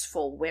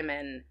forceful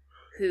women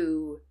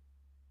who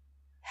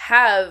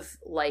have,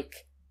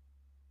 like,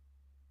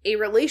 a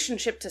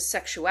relationship to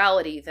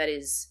sexuality that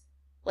is,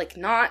 like,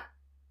 not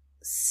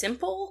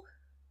simple,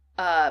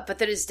 but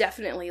that is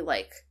definitely,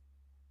 like,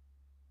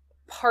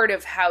 part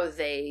of how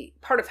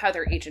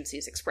their agency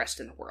is expressed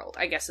in the world,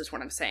 I guess is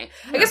what I'm saying.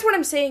 Yeah. I guess what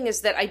I'm saying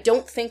is that I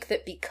don't think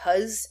that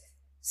because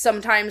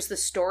sometimes the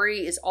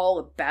story is all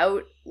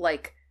about,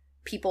 like,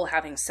 people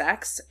having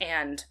sex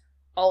and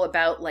all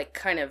about, like,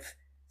 kind of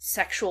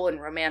sexual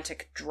and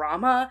romantic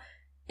drama,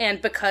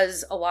 and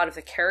because a lot of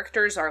the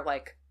characters are,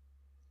 like,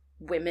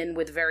 women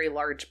with very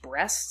large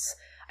breasts,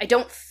 I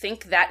don't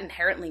think that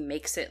inherently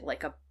makes it,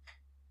 like,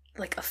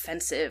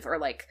 offensive or,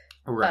 like,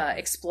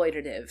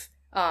 exploitative.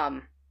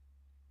 I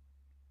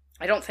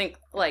don't think,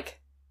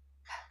 like,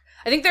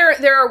 I think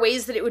there are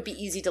ways that it would be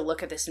easy to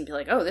look at this and be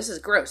like, oh, this is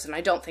gross, and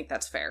I don't think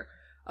that's fair.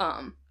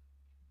 But,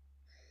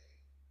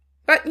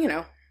 you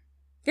know,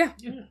 yeah.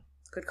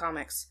 Good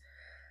comics.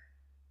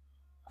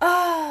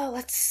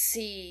 Let's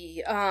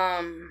see.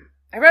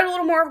 I read a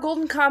little more of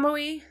Golden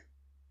Kamuy.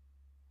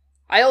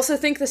 I also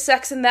think the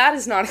sex in that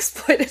is not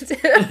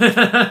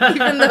exploitative,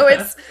 even though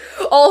it's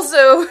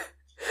also,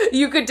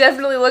 you could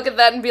definitely look at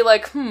that and be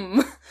like,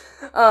 not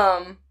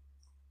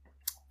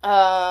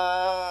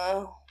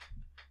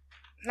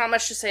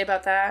much to say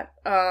about that.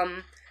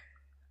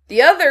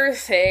 The other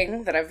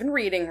thing that I've been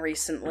reading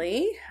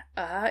recently,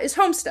 is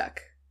Homestuck.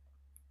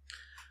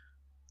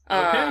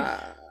 Okay.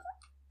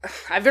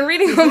 I've been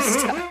reading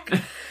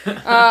Homestuck.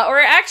 Or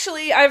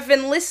actually, I've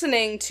been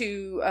listening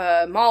to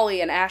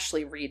Molly and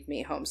Ashley read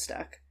me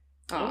Homestuck.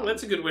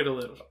 That's a good way to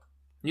live.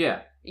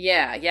 Yeah.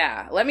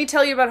 Yeah. Let Me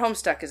Tell You About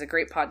Homestuck is a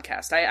great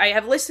podcast. I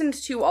have listened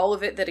to all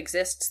of it that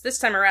exists. This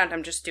time around,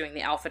 I'm just doing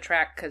the alpha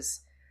track,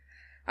 because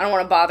I don't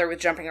want to bother with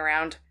jumping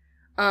around.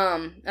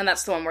 And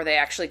that's the one where they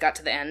actually got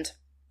to the end.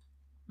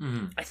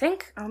 Mm-hmm. I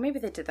think. Oh, maybe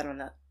they did that on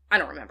the... I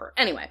don't remember.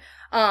 Anyway,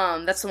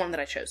 that's the one that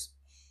I chose.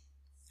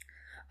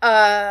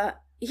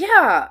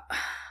 Yeah.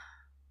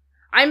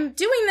 I'm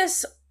doing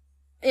this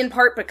in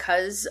part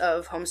because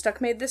of Homestuck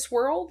Made This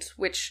World,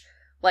 which,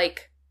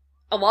 like,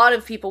 a lot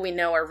of people we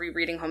know are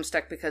rereading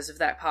Homestuck because of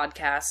that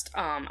podcast.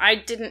 I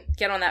didn't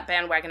get on that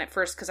bandwagon at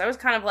first because I was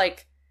kind of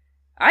like,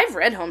 I've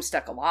read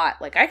Homestuck a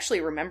lot. Like, I actually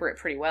remember it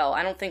pretty well.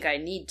 I don't think I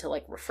need to,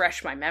 like,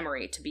 refresh my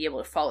memory to be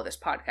able to follow this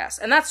podcast.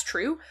 And that's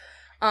true.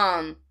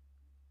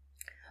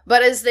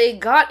 But as they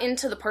got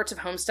into the parts of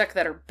Homestuck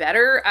that are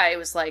better, I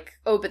was like,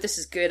 oh, but this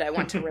is good. I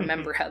want to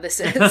remember how this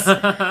is.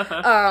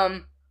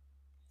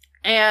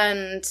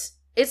 And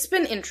it's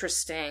been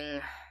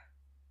interesting.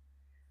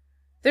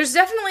 There's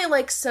definitely,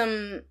 like,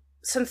 some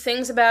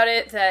things about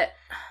it that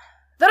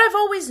I've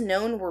always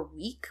known were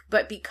weak,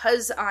 but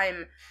because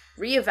I'm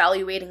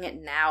reevaluating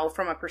it now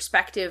from a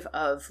perspective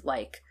of,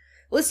 like,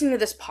 listening to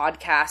this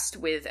podcast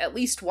with at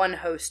least one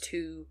host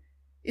who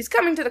is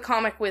coming to the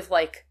comic with,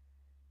 like,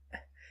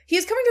 he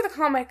is coming to the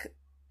comic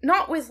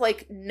not with,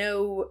 like,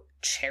 no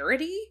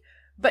charity,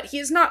 but he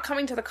is not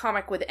coming to the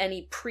comic with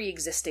any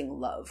pre-existing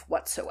love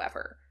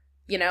whatsoever,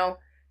 you know?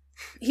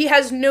 He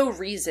has no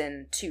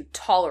reason to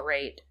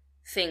tolerate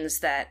things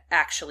that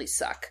actually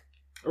suck.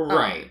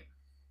 Right.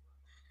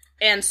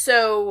 And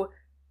so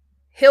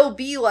he'll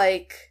be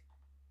like,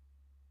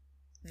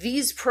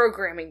 these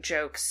programming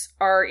jokes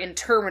are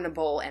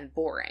interminable and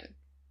boring.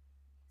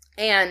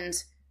 And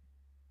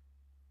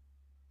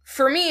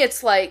for me,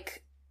 it's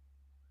like,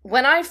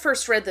 when I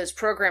first read those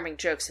programming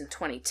jokes in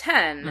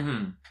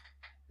 2010,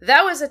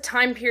 that was a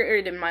time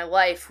period in my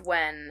life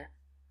when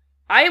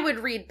I would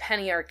read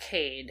Penny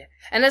Arcade,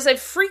 and as I've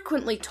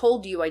frequently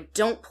told you, I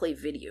don't play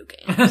video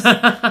games.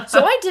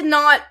 So I did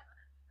not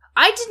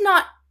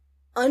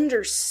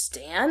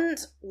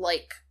understand,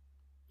 like,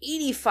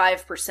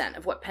 85%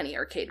 of what Penny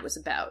Arcade was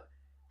about.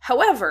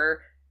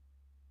 However,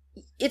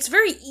 it's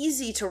very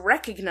easy to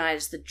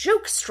recognize the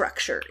joke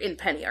structure in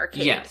Penny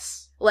Arcade.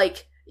 Yes.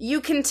 Like,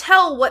 you can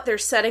tell what they're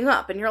setting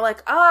up, and you're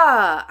like,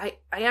 I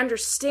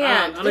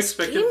understand. This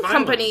game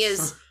company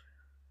is...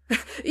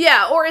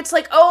 Yeah, or it's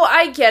like, oh,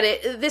 I get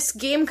it. This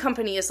game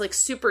company is, like,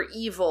 super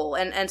evil,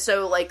 and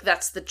so, like,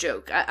 that's the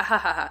joke.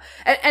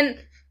 And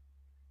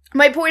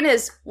my point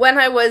is, when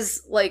I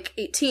was, like,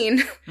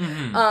 18,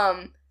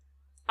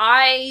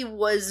 I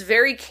was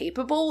very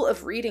capable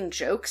of reading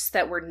jokes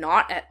that were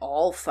not at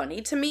all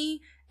funny to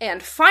me,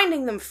 and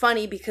finding them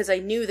funny because I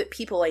knew that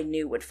people I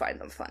knew would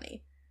find them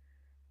funny.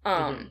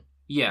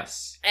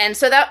 Yes. And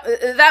so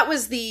that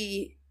was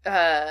the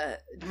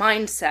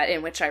mindset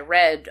in which I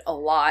read a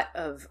lot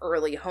of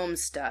early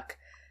Homestuck.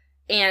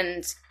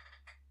 And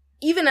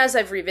even as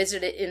I've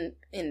revisited it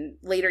in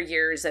later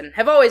years and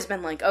have always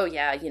been like, oh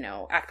yeah, you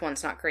know, Act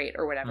 1's not great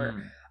or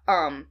whatever,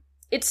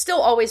 it's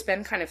still always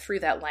been kind of through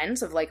that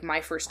lens of, like, my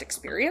first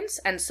experience.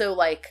 And so,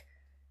 like,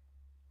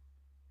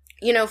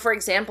 you know, for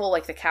example,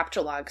 like the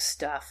Captcha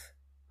stuff,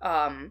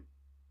 even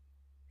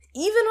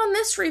on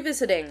this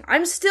revisiting,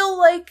 I'm still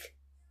like,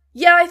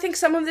 yeah, I think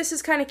some of this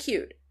is kind of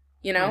cute,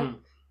 you know?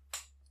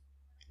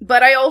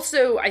 But I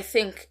also, I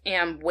think,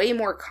 am way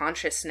more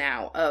conscious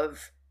now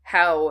of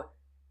how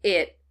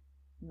it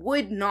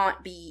would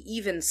not be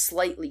even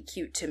slightly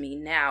cute to me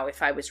now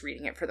if I was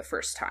reading it for the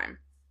first time.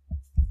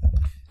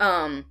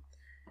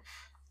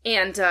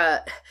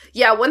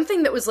 Yeah, one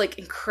thing that was, like,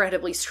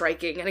 incredibly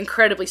striking and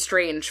incredibly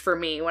strange for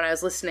me when I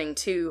was listening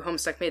to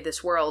Homestuck Made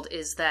This World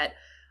is that,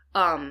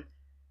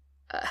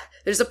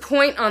 there's a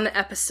point on the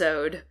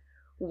episode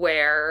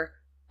where,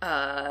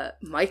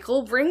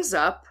 Michael brings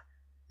up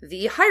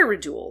the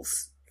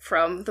Hierodules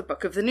from the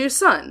Book of the New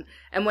Sun.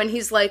 And when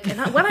he's like,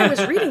 and when I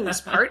was reading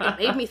this part, it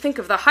made me think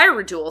of the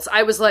Hierodules,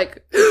 I was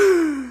like,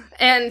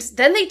 and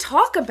then they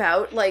talk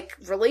about, like,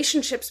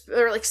 relationships,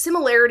 or, like,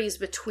 similarities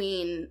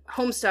between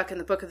Homestuck and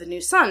the Book of the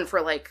New Sun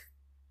for, like,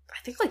 I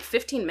think, like,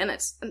 15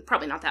 minutes, and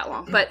probably not that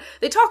long, but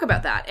they talk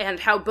about that, and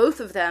how both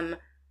of them,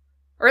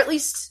 or at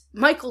least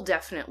Michael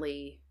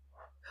definitely...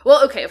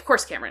 Well, okay, of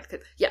course Cameron.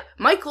 Yeah,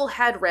 Michael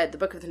had read the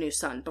Book of the New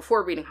Sun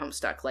before reading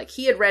Homestuck. Like,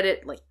 he had read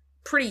it, like,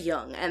 pretty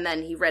young, and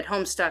then he read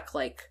Homestuck,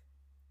 like,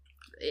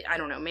 I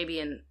don't know, maybe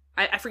in...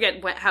 I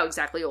forget how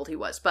exactly old he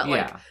was, but,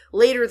 like,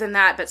 later than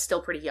that, but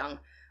still pretty young.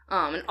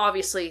 And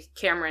obviously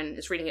Cameron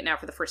is reading it now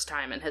for the first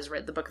time and has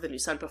read the Book of the New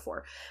Sun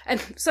before.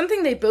 And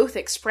something they both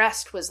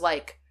expressed was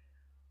like,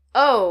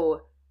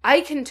 oh,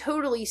 I can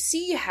totally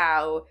see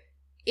how...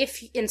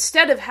 if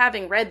instead of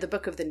having read the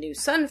Book of the New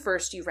Sun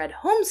first, you read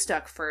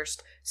Homestuck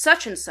first,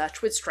 such and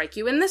such would strike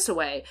you in this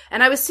way.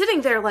 And I was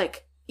sitting there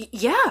like,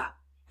 yeah,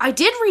 I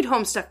did read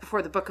Homestuck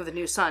before the Book of the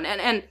New Sun,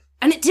 and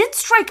it did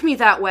strike me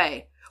that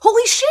way.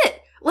 Holy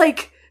shit!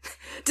 Like,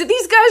 did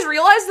these guys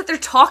realize that they're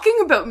talking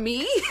about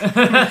me?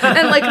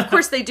 And, like, of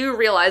course they do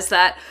realize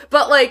that,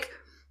 but, like,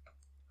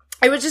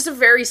 it was just a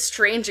very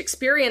strange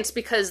experience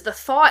because the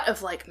thought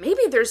of, like,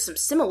 maybe there's some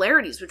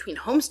similarities between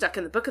Homestuck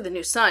and the Book of the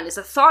New Sun is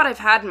a thought I've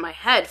had in my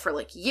head for,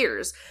 like,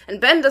 years. And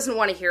Ben doesn't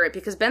want to hear it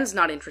because Ben's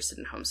not interested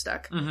in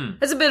Homestuck.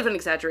 It's a bit of an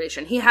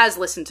exaggeration. He has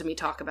listened to me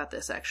talk about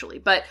this, actually.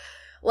 But,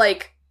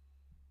 like,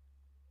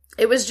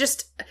 it was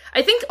just...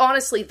 I think,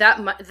 honestly,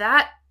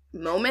 that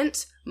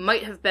moment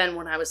might have been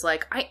when I was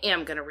like, I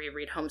am going to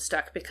reread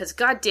Homestuck because,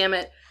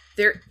 goddammit,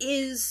 there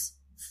is...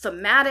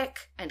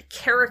 thematic and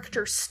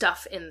character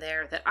stuff in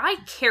there that I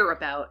care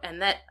about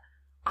and that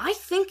I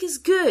think is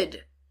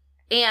good.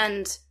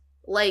 And,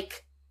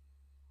 like,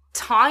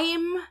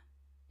 time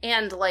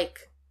and,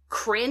 like,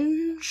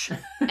 cringe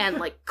and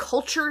like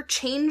culture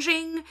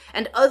changing,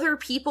 and other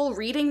people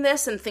reading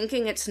this and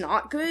thinking it's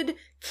not good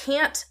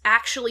can't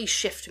actually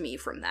shift me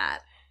from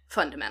that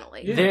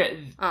fundamentally. Yeah.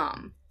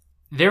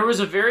 There was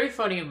a very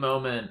funny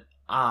moment.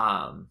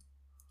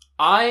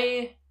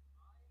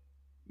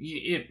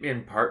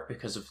 In part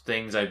because of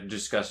things I've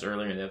discussed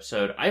earlier in the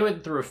episode, I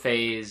went through a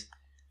phase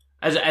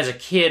as a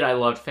kid. I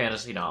loved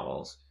fantasy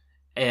novels,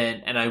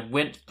 and I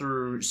went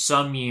through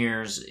some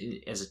years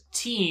as a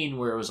teen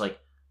where it was like,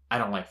 I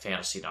don't like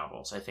fantasy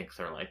novels. I think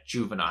they're like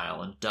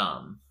juvenile and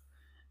dumb.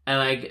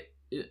 And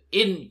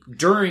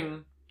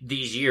during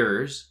these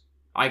years,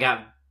 I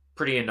got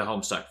pretty into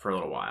Homestuck for a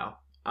little while.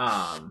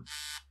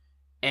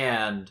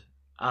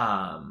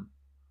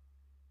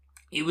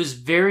 It was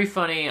very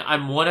funny.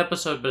 I'm one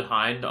episode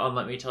behind on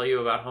Let Me Tell You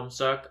About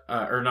Homestuck.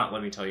 Or not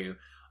Let Me Tell You.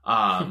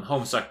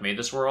 Homestuck Made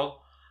This World.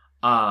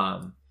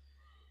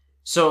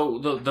 So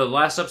the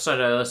last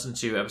episode I listened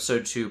to,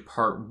 episode 2,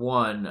 part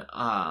 1,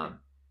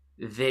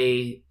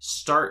 they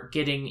start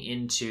getting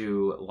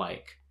into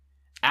like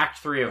Act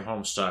 3 of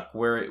Homestuck,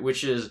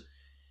 which is,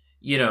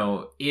 you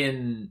know,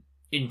 in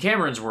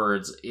Cameron's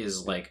words,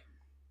 is like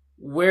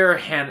where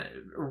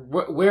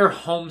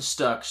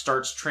Homestuck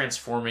starts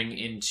transforming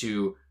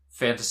into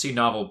fantasy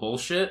novel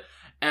bullshit.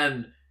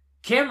 And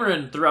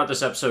Cameron throughout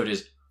this episode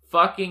is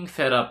fucking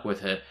fed up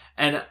with it.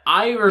 And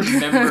I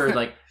remember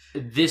like,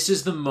 this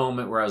is the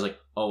moment where I was like,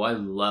 oh, I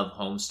love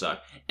Homestuck.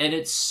 And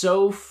it's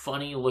so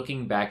funny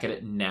looking back at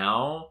it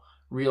now,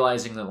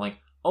 realizing that like,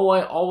 oh,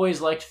 I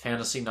always liked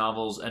fantasy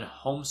novels, and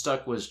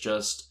Homestuck was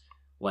just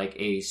like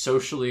a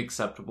socially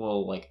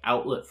acceptable like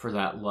outlet for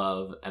that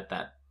love at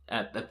that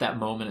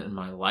moment in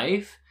my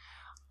life.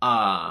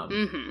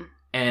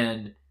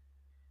 And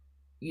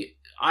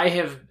I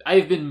have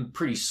been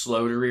pretty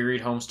slow to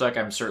reread Homestuck.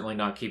 I'm certainly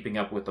not keeping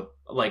up with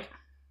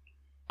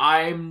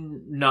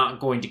I'm not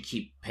going to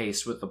keep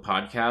pace with the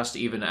podcast,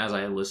 even as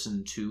I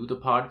listen to the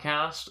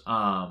podcast,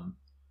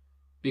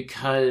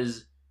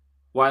 because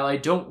while I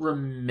don't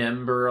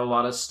remember a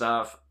lot of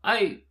stuff,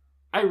 I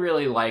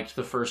really liked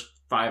the first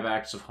 5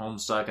 acts of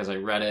Homestuck as I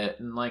read it,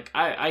 and like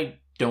I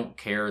don't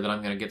care that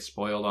I'm going to get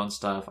spoiled on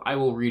stuff. I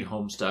will read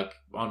Homestuck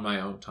on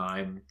my own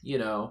time, you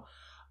know.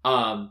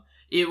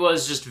 It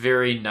was just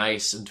very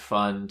nice and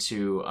fun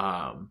to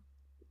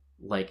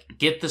like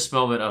get this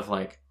moment of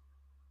like,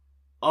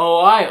 oh,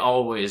 I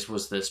always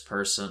was this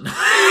person.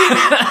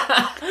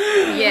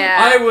 Yeah.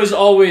 I was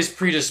always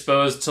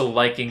predisposed to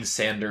liking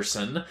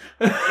Sanderson.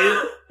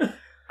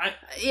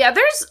 Yeah,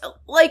 there's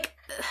like,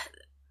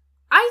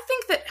 I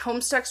think that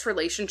Homestuck's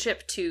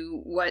relationship to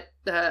what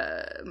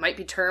might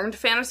be termed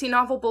fantasy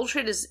novel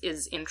bullshit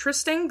is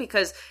interesting,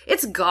 because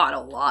it's got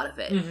a lot of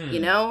it, you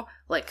know?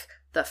 Like,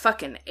 the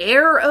fucking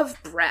air of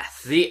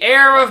breath. The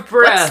air of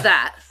breath! What's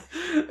that?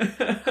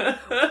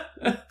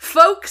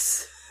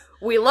 Folks,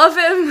 we love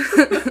him.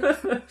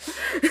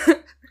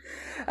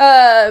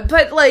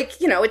 But like,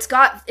 you know, it's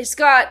got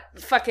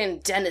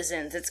fucking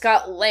denizens, it's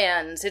got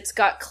lands, it's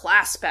got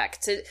class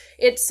specs,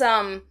 it's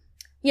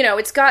you know,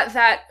 it's got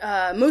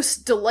that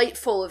most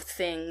delightful of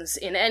things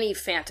in any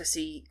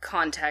fantasy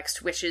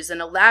context, which is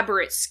an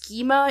elaborate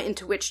schema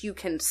into which you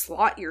can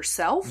slot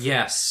yourself.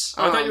 Yes.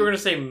 I thought you were going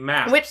to say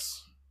maps.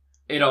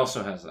 It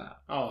also has that.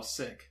 Oh,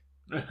 sick.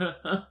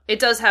 It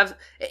does have...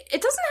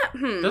 It doesn't have...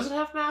 Does it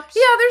have maps?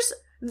 Yeah,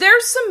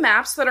 there's some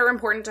maps that are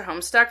important to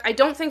Homestuck. I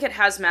don't think it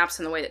has maps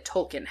in the way that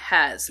Tolkien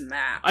has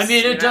maps. I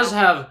mean, it does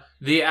have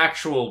the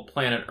actual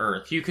planet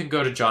Earth. You can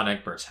go to John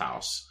Egbert's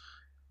house.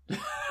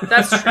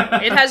 That's true.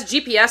 It has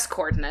GPS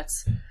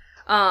coordinates.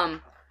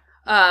 But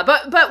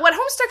what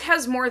Homestuck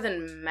has more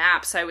than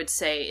maps, I would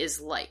say,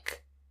 is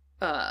like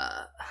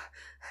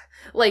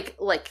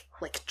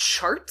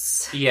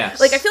charts. Yes.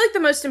 Like, I feel like the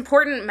most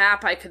important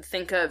map I could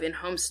think of in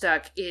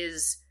Homestuck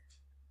is,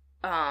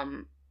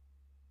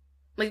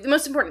 like, the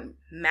most important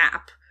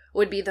map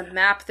would be the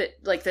map that,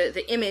 like,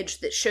 the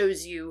image that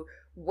shows you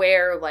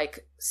where,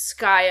 like,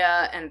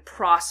 Skaya and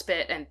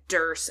Prospit and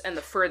Durst and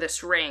the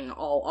Furthest Ring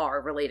all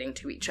are relating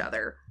to each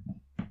other.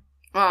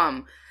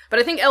 But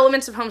I think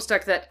elements of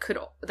Homestuck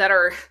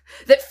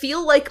that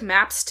feel like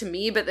maps to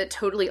me, but that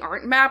totally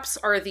aren't maps,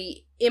 are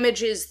the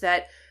images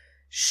that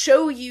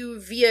show you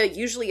via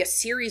usually a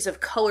series of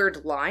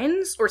colored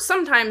lines, or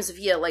sometimes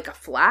via like a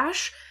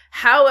flash,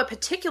 how a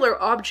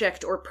particular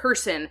object or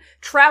person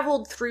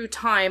traveled through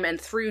time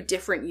and through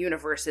different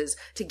universes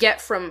to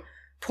get from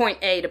point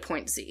A to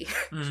point Z.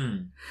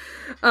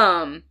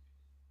 Mm-hmm.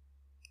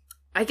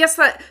 I guess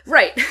that,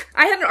 right.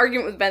 I had an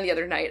argument with Ben the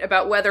other night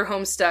about whether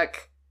Homestuck,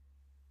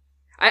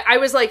 I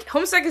was like,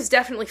 Homestuck is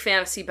definitely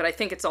fantasy, but I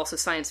think it's also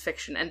science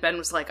fiction. And Ben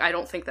was like, I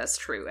don't think that's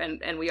true.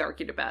 And we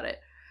argued about it.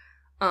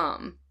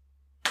 And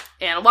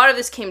a lot of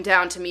this came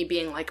down to me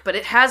being like, but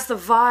it has the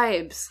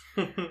vibes.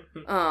 It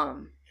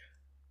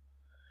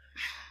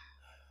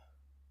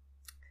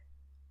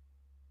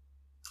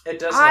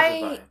does have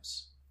the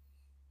vibes.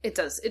 It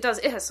does.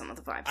 It has some of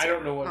the vibes. I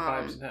don't know what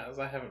vibes it has.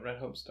 I haven't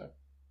read Homestuck.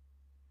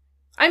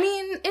 I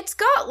mean, it's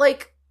got,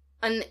 like,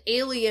 an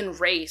alien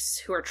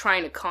race who are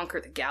trying to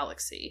conquer the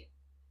galaxy.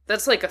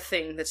 That's, like, a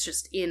thing that's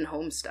just in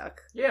Homestuck.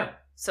 Yeah.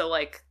 So,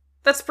 like,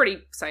 that's pretty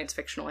science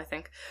fictional, I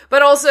think.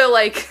 But also,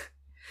 like...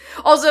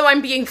 Also,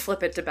 I'm being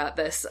flippant about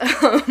this.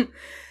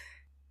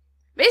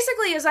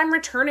 Basically, as I'm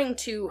returning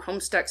to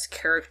Homestuck's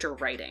character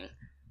writing,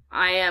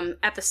 I am,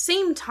 at the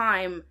same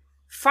time,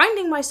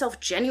 finding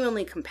myself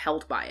genuinely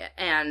compelled by it,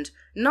 and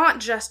not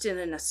just in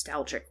a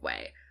nostalgic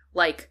way.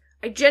 Like,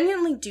 I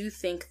genuinely do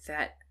think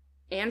that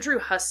Andrew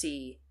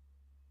Hussie,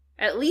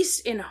 at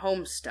least in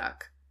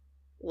Homestuck,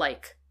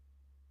 like,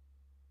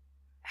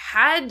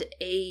 had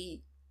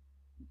a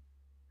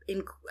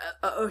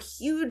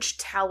huge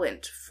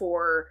talent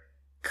for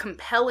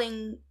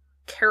compelling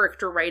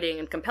character writing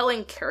and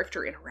compelling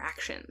character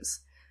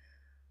interactions.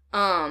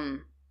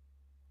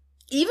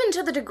 Even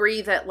to the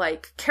degree that,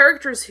 like,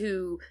 characters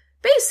who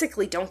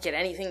basically don't get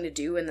anything to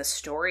do in the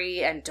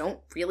story and don't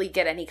really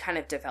get any kind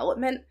of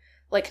development,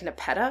 like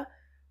Nepeta,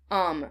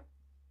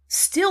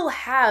 still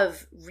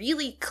have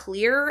really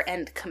clear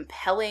and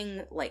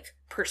compelling, like,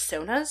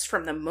 personas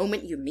from the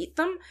moment you meet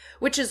them,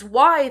 which is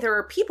why there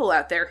are people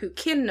out there who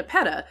kin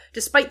Nepeta,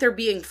 despite there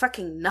being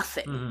fucking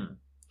nothing. Mm-hmm.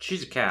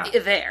 She's a cat.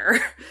 There.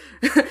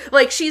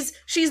 Like, she's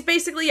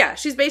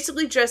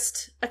basically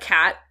just a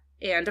cat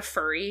and a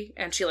furry,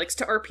 and she likes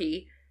to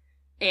RP,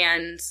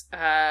 and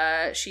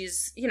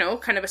she's, you know,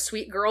 kind of a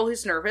sweet girl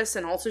who's nervous,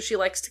 and also she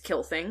likes to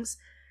kill things.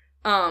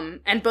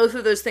 And both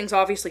of those things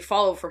obviously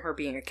follow from her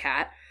being a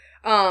cat.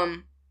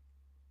 So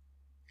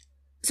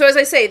as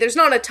I say, there's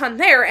not a ton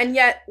there, and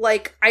yet,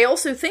 like, I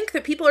also think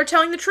that people are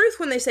telling the truth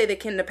when they say they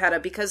kin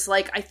Nepeta, because,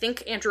 like, I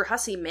think Andrew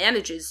Hussie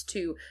manages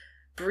to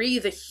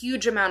breathe a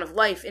huge amount of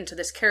life into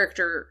this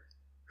character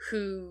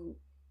who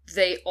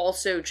they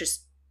also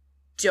just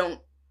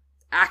don't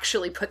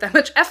actually put that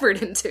much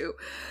effort into.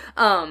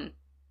 And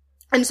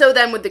so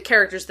then with the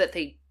characters that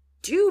they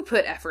do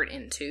put effort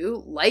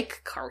into,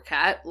 like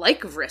Karkat,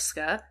 like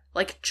Vriska,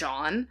 like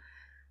John,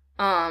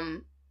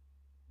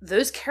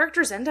 those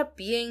characters end up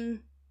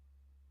being,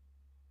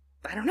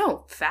 I don't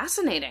know,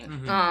 fascinating.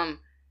 Mm-hmm.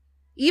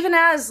 Even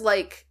as,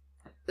 like,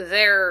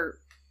 their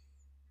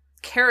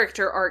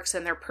character arcs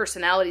and their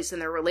personalities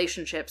and their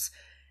relationships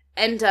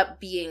end up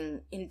being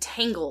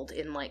entangled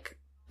in, like,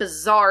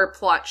 bizarre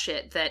plot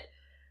shit that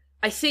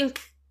I think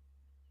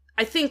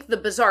the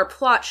bizarre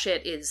plot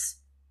shit is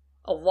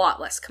a lot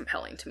less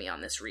compelling to me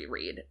on this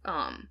reread.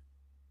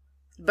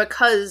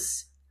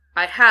 Because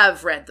I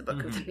have read the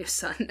Book of the New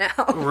Sun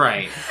now.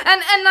 Right.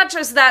 And not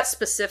just that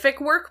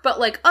specific work, but,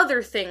 like,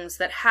 other things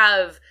that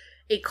have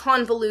a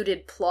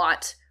convoluted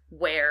plot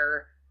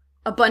where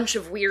a bunch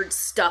of weird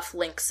stuff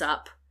links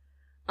up.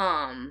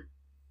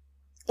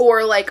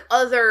 Or, like,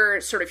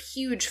 other sort of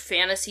huge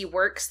fantasy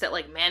works that,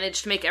 like,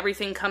 manage to make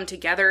everything come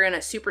together in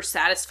a super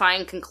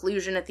satisfying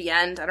conclusion at the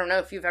end. I don't know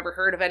if you've ever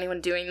heard of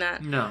anyone doing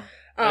that. No.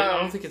 I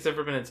don't think it's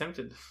ever been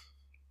attempted.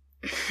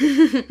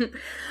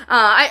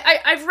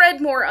 I've read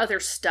more other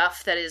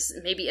stuff that is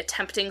maybe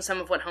attempting some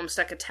of what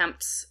Homestuck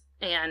attempts,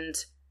 and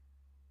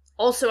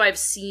also I've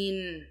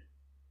seen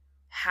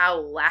how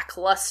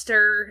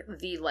lackluster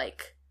the,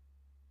 like,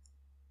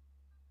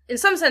 in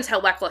some sense how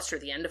lackluster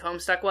the end of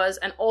Homestuck was,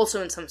 and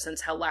also in some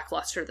sense how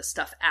lackluster the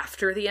stuff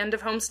after the end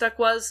of Homestuck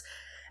was,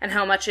 and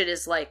how much it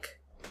is,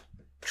 like,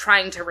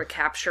 trying to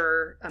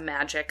recapture a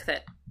magic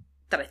that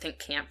I think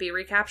can't be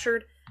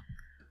recaptured.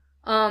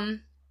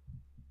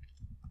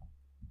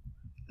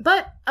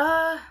 But,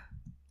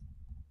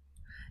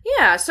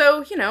 yeah,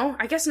 so, you know,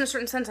 I guess in a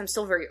certain sense I'm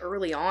still very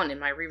early on in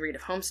my reread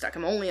of Homestuck.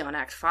 I'm only on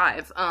Act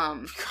 5. God.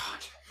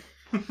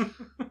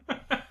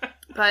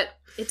 But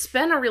it's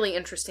been a really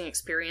interesting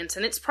experience,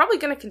 and it's probably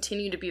going to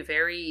continue to be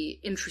very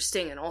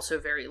interesting and also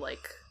very,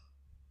 like,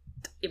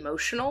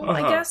 emotional,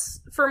 I guess,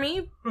 for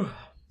me.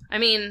 I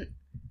mean,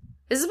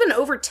 this has been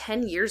over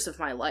 10 years of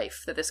my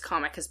life that this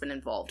comic has been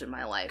involved in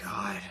my life.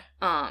 God.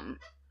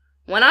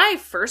 When I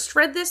first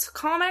read this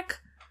comic,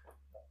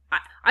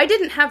 I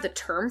didn't have the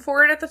term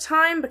for it at the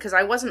time because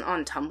I wasn't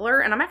on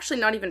Tumblr, and I'm actually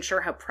not even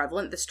sure how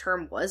prevalent this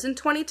term was in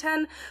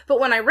 2010, but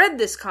when I read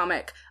this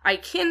comic, I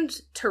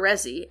kinned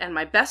Terezi, and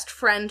my best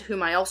friend,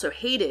 whom I also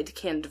hated,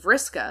 kinned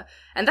Vriska,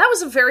 and that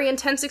was a very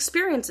intense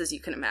experience, as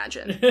you can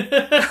imagine.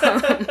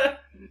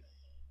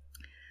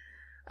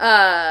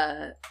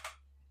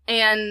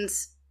 And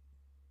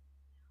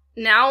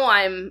now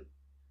I'm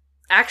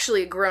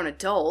actually a grown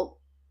adult,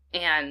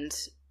 and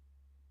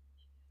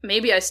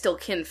maybe I still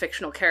kin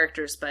fictional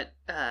characters, but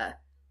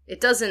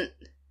it doesn't...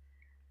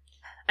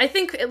 I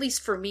think, at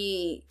least for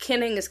me,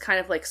 kinning is kind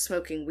of like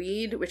smoking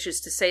weed, which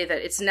is to say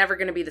that it's never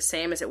going to be the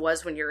same as it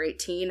was when you're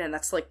 18, and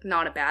that's, like,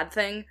 not a bad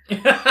thing.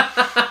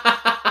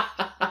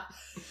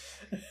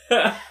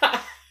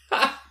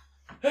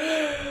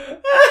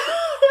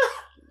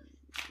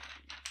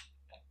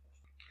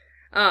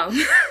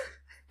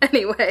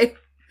 Anyway.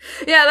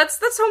 Yeah, that's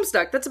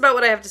Homestuck. That's about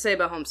what I have to say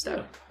about Homestuck.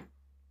 Yeah.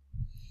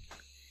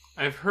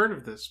 I've heard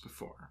of this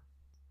before.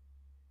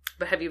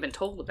 But have you been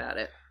told about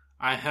it?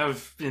 I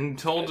have been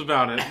told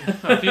about it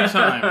a few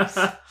times.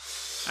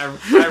 I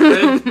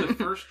read the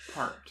first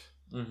part.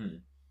 Mm-hmm.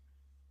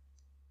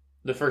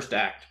 The first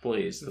act,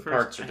 please. The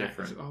parts are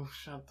different. Oh,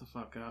 shut the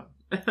fuck up.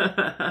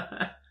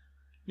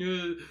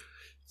 Yeah,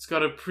 it's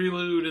got a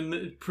prelude and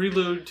the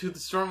prelude to the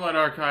Stormlight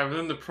Archive, and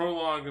then the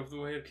prologue of The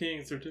Way of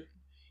Kings are different.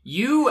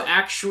 You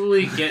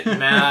actually get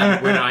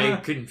mad when I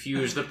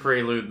confuse the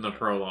prelude and the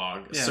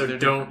prologue, Yeah, so they're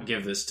don't different.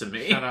 give this to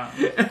me. Shut up.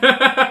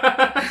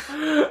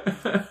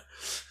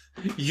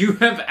 You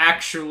have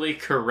actually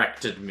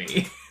corrected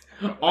me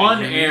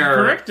on air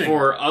correcting.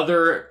 for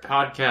other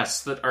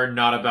podcasts that are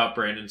not about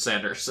Brandon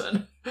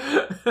Sanderson.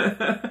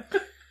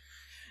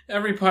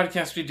 Every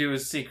podcast we do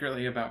is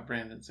secretly about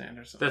Brandon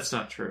Sanderson. That's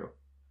not true.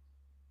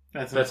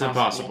 That's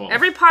impossible.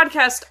 Every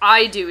podcast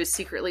I do is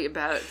secretly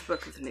about the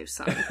Book of the New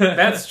Sun.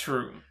 That's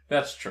true.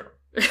 That's true.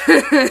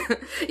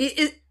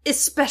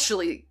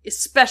 especially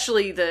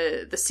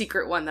the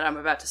secret one that I'm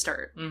about to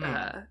start,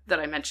 that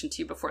I mentioned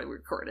to you before we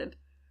recorded.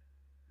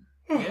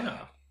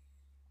 Yeah.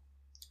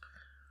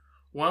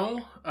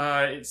 Well,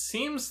 it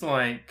seems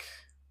like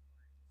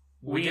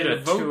We did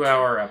a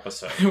 2-hour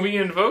episode. we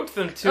invoked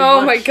them too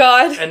Oh much. my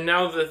god. And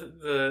now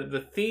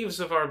the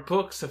thieves of our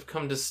books have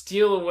come to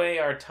steal away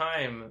our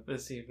time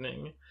this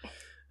evening.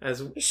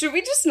 Should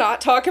we just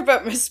not talk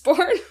about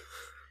Mistborn?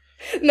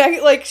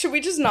 Should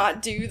we just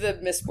not do the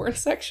Mistborn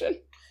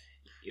section?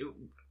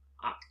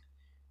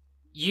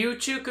 You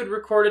two could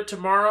record it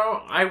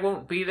tomorrow. I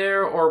won't be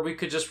there, or we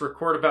could just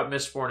record about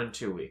Mistborn in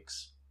 2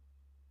 weeks.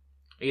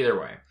 Either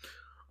way.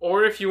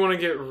 Or if you want to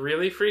get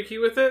really freaky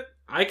with it,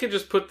 I could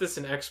just put this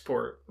in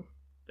export.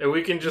 And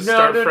we can just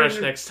start fresh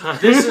next time.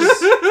 This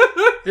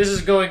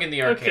is going in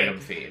the Arcanum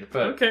feed.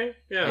 But okay,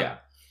 yeah.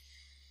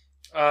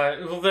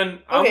 Well then...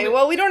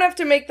 well, we don't have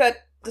to make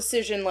that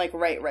decision,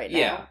 right now.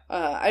 Yeah.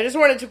 I just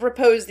wanted to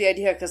propose the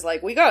idea, because,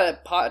 we got a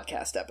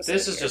podcast episode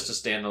this is here. just a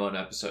standalone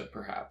episode,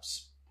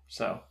 perhaps.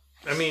 So...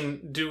 I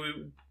mean,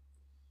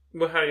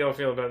 how do y'all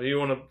feel about it? Do you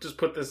want to just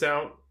put this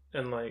out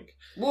and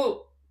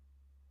Well,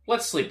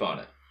 let's sleep on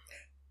it.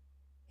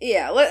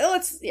 Yeah,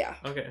 let's.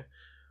 Okay.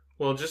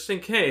 Well, just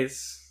in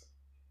case,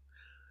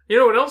 you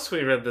know what else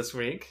we read this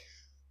week?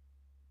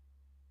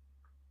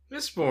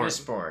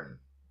 Mistborn.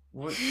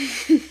 What?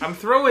 I'm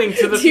throwing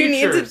to the Do you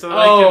need future. to- So that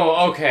I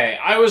can... Okay.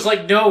 I was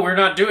like, no, we're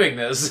not doing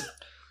this.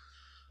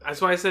 That's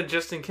why I said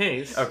just in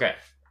case. Okay.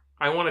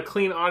 I want a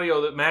clean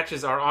audio that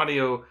matches our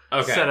audio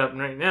setup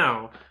right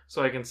now,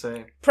 so I can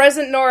say...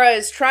 Present Nora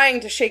is trying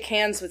to shake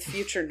hands with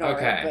future Nora,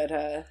 Okay.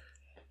 but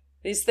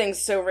these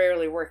things so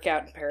rarely work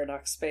out in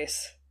Paradox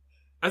Space.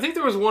 I think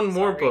there was one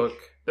more book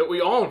that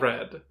we all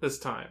read this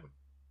time.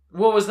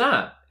 What was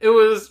that? It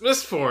was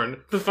Mistborn,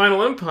 The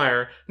Final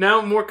Empire,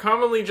 now more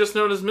commonly just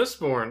known as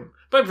Mistborn,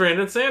 by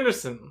Brandon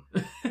Sanderson.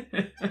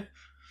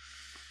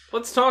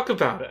 Let's talk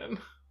about it.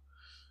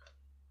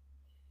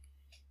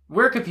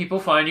 Where can people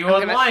find you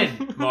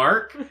online,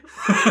 Mark? Oh,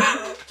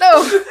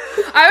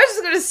 I was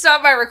just going to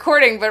stop my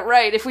recording, but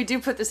if we do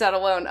put this out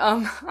alone,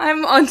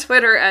 I'm on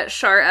Twitter at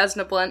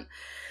 @SharAsnaBlunt.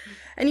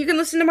 And you can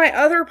listen to my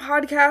other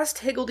podcast,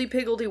 Higgledy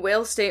Piggledy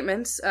Whale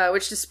Statements,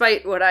 which,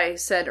 despite what I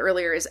said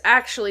earlier, is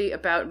actually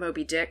about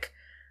Moby Dick,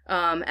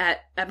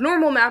 at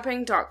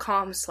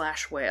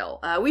abnormalmapping.com/whale.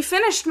 We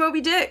finished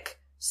Moby Dick,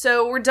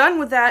 so we're done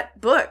with that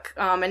book,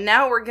 and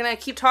now we're gonna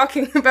keep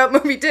talking about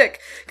Moby Dick,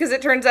 because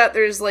it turns out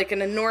there's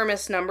an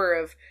enormous number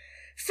of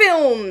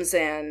films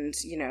and,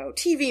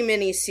 TV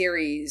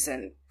miniseries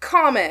and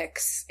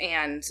comics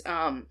and,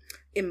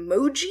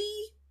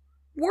 emoji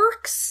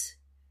works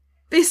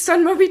based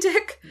on Moby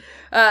Dick.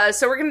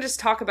 So we're gonna just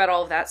talk about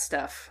all of that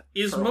stuff.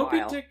 Is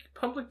Moby Dick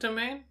public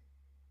domain?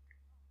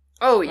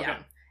 Oh, yeah. Okay.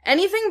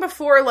 Anything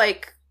before,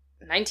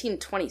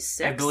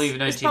 1926? I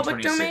believe is public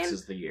 1926 domain?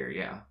 is the year,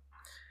 yeah.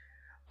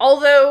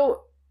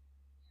 Although,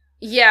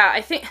 yeah,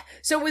 I think...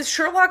 So with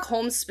Sherlock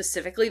Holmes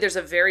specifically, there's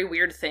a very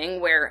weird thing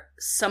where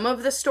some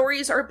of the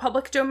stories are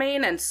public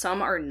domain and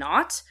some are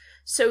not.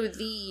 So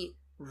the...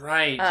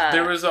 Right.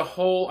 There was a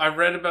whole... I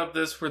read about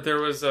this where there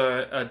was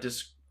a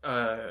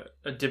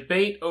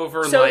debate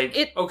over,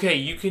 okay,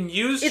 you can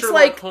use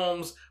Sherlock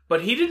Holmes,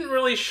 but he didn't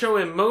really show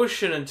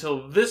emotion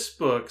until this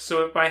book,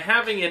 so if by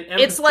having an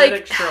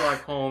empathetic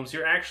Sherlock Holmes,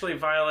 you're actually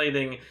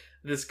violating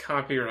this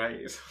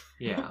copyright.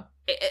 Yeah.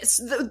 It's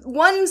the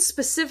one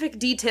specific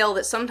detail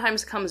that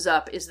sometimes comes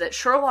up is that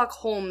Sherlock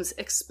Holmes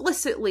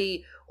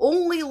explicitly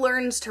only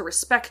learns to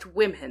respect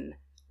women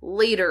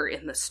later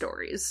in the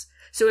stories.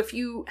 So if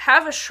you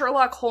have a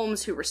Sherlock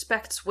Holmes who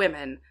respects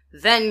women,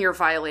 then you're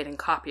violating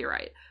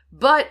copyright.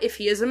 But if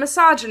he is a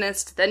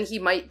misogynist, then he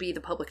might be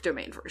the public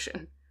domain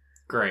version.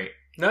 Great.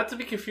 Not to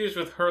be confused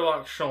with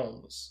Sherlock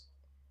Sholmes.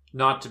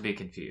 Not to be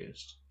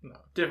confused. No,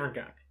 different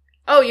guy.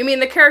 Oh, you mean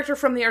the character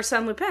from the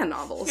Arsène Lupin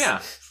novels?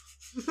 Yeah.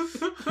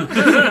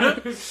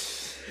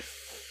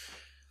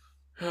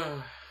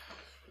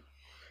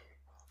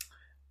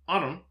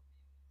 Autumn.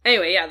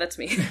 Anyway, yeah, that's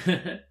me.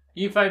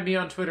 You can find me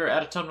on Twitter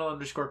at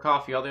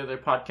 @autumnal_coffee, all the other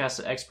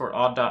podcasts at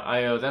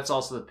exportodd.io. That's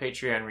also the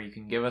Patreon where you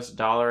can give us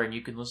 $1 and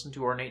you can listen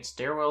to Ornate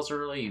Stairwells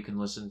early. You can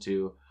listen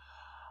to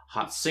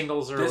Hot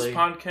Singles early.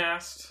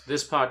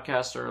 This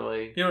podcast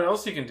early. You know what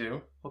else you can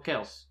do? What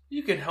else?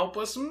 You can help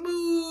us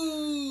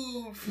move.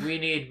 move. We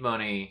need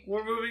money.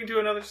 We're moving to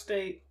another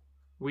state.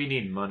 We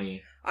need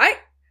money.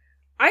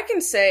 I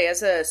can say,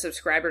 as a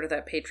subscriber to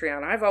that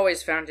Patreon, I've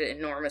always found it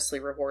enormously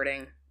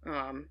rewarding.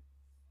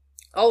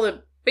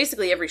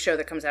 Basically every show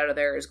that comes out of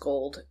there is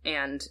gold,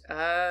 and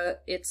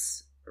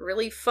it's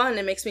really fun.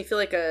 It makes me feel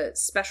like a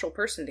special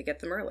person to get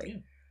them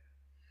early.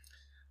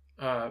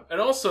 And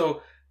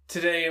also,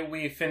 today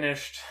we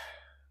finished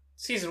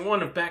Season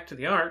 1 of Back to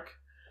the Ark.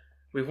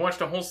 We've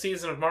watched a whole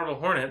season of Marble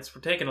Hornets.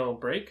 We're taking a little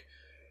break,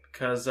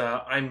 because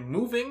I'm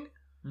moving.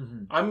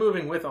 Mm-hmm. I'm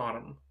moving with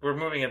Autumn. We're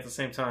moving at the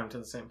same time to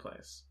the same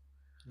place.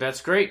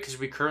 That's great, because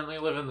we currently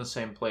live in the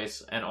same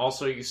place, and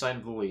also you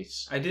signed the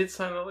lease. I did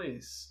sign the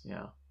lease.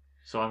 Yeah.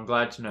 So I'm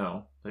glad to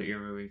know that you're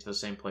moving to the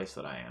same place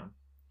that I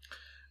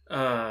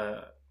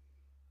am.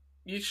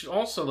 You should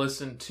also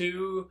listen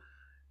to...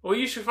 Well,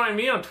 you should find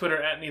me on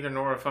Twitter at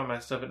neithernor, find my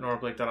stuff at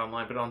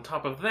norablake.online, but on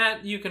top of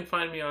that, you can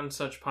find me on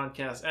such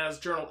podcasts as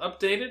Journal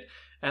Updated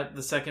at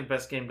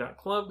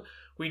thesecondbestgame.club.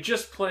 We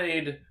just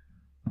played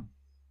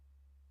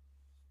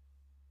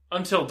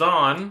Until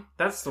Dawn.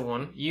 That's the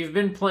one. You've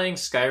been playing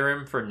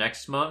Skyrim for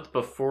next month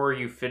before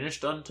you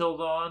finished Until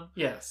Dawn?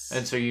 Yes.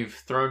 And so you've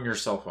thrown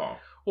yourself off.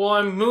 Well,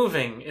 I'm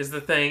moving is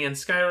the thing, and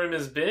Skyrim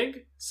is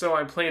big, so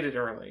I played it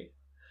early.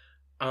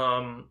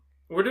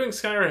 We're doing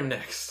Skyrim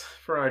next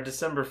for our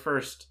December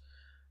 1st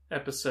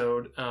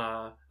episode.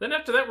 Then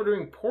after that, we're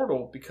doing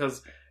Portal,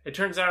 because it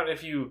turns out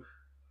if you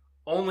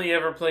only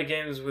ever play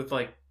games with,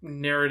 like,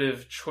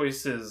 narrative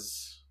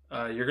choices,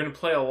 you're going to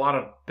play a lot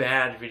of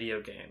bad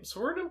video games.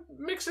 So we're going to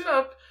mix it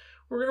up.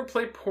 We're going to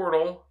play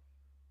Portal,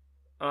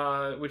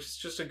 which is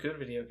just a good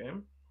video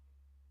game.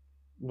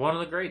 One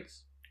of the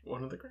greats.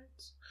 One of the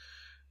greats.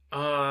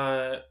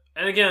 And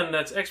again,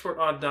 that's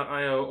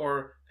exportaud.io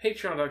or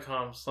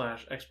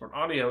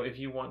patreon.com/exportaudio if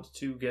you want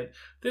to get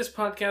this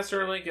podcast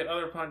early, get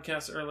other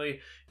podcasts early,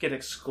 get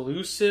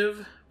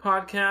exclusive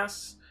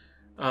podcasts.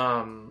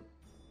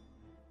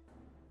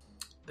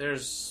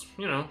 There's,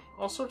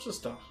 all sorts of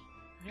stuff.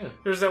 Yeah.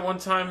 There's that one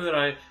time that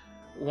I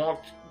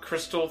walked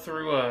Crystal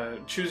through a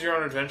Choose Your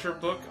Own Adventure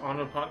book on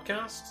a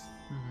podcast.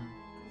 Mm-hmm.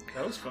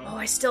 That was fun. Oh,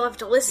 I still have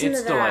to listen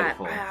to that.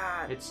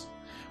 Delightful.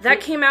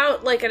 That came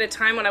out at a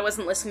time when I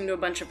wasn't listening to a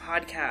bunch of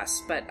podcasts,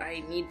 but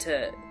I need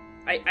to.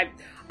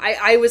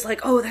 I was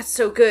like, oh, that's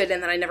so good,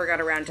 and then I never got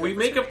around to it. We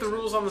make up the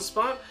rules on the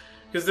spot,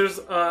 because there's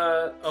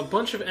a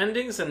bunch of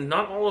endings, and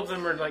not all of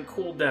them are like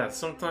cool deaths.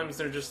 Sometimes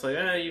they're just like,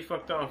 you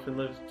fucked off and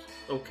lived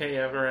okay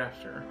ever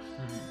after.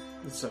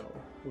 Mm-hmm. So,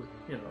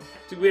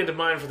 we had to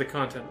mind for the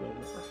content a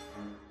little bit.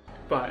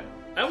 But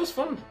that was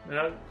fun, and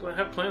I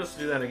have plans to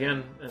do that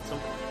again at some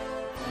point.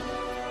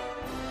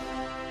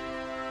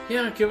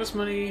 Yeah, give us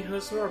money,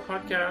 listen to our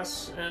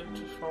podcasts, and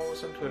follow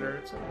us on Twitter,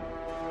 etc.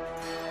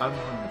 I'm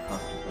going to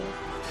fuck you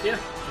both. Yeah,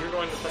 you're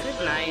going to fuck.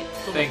 Good night.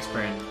 Thanks,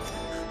 Brandon.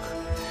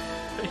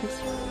 Thanks,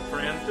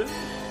 Brandon.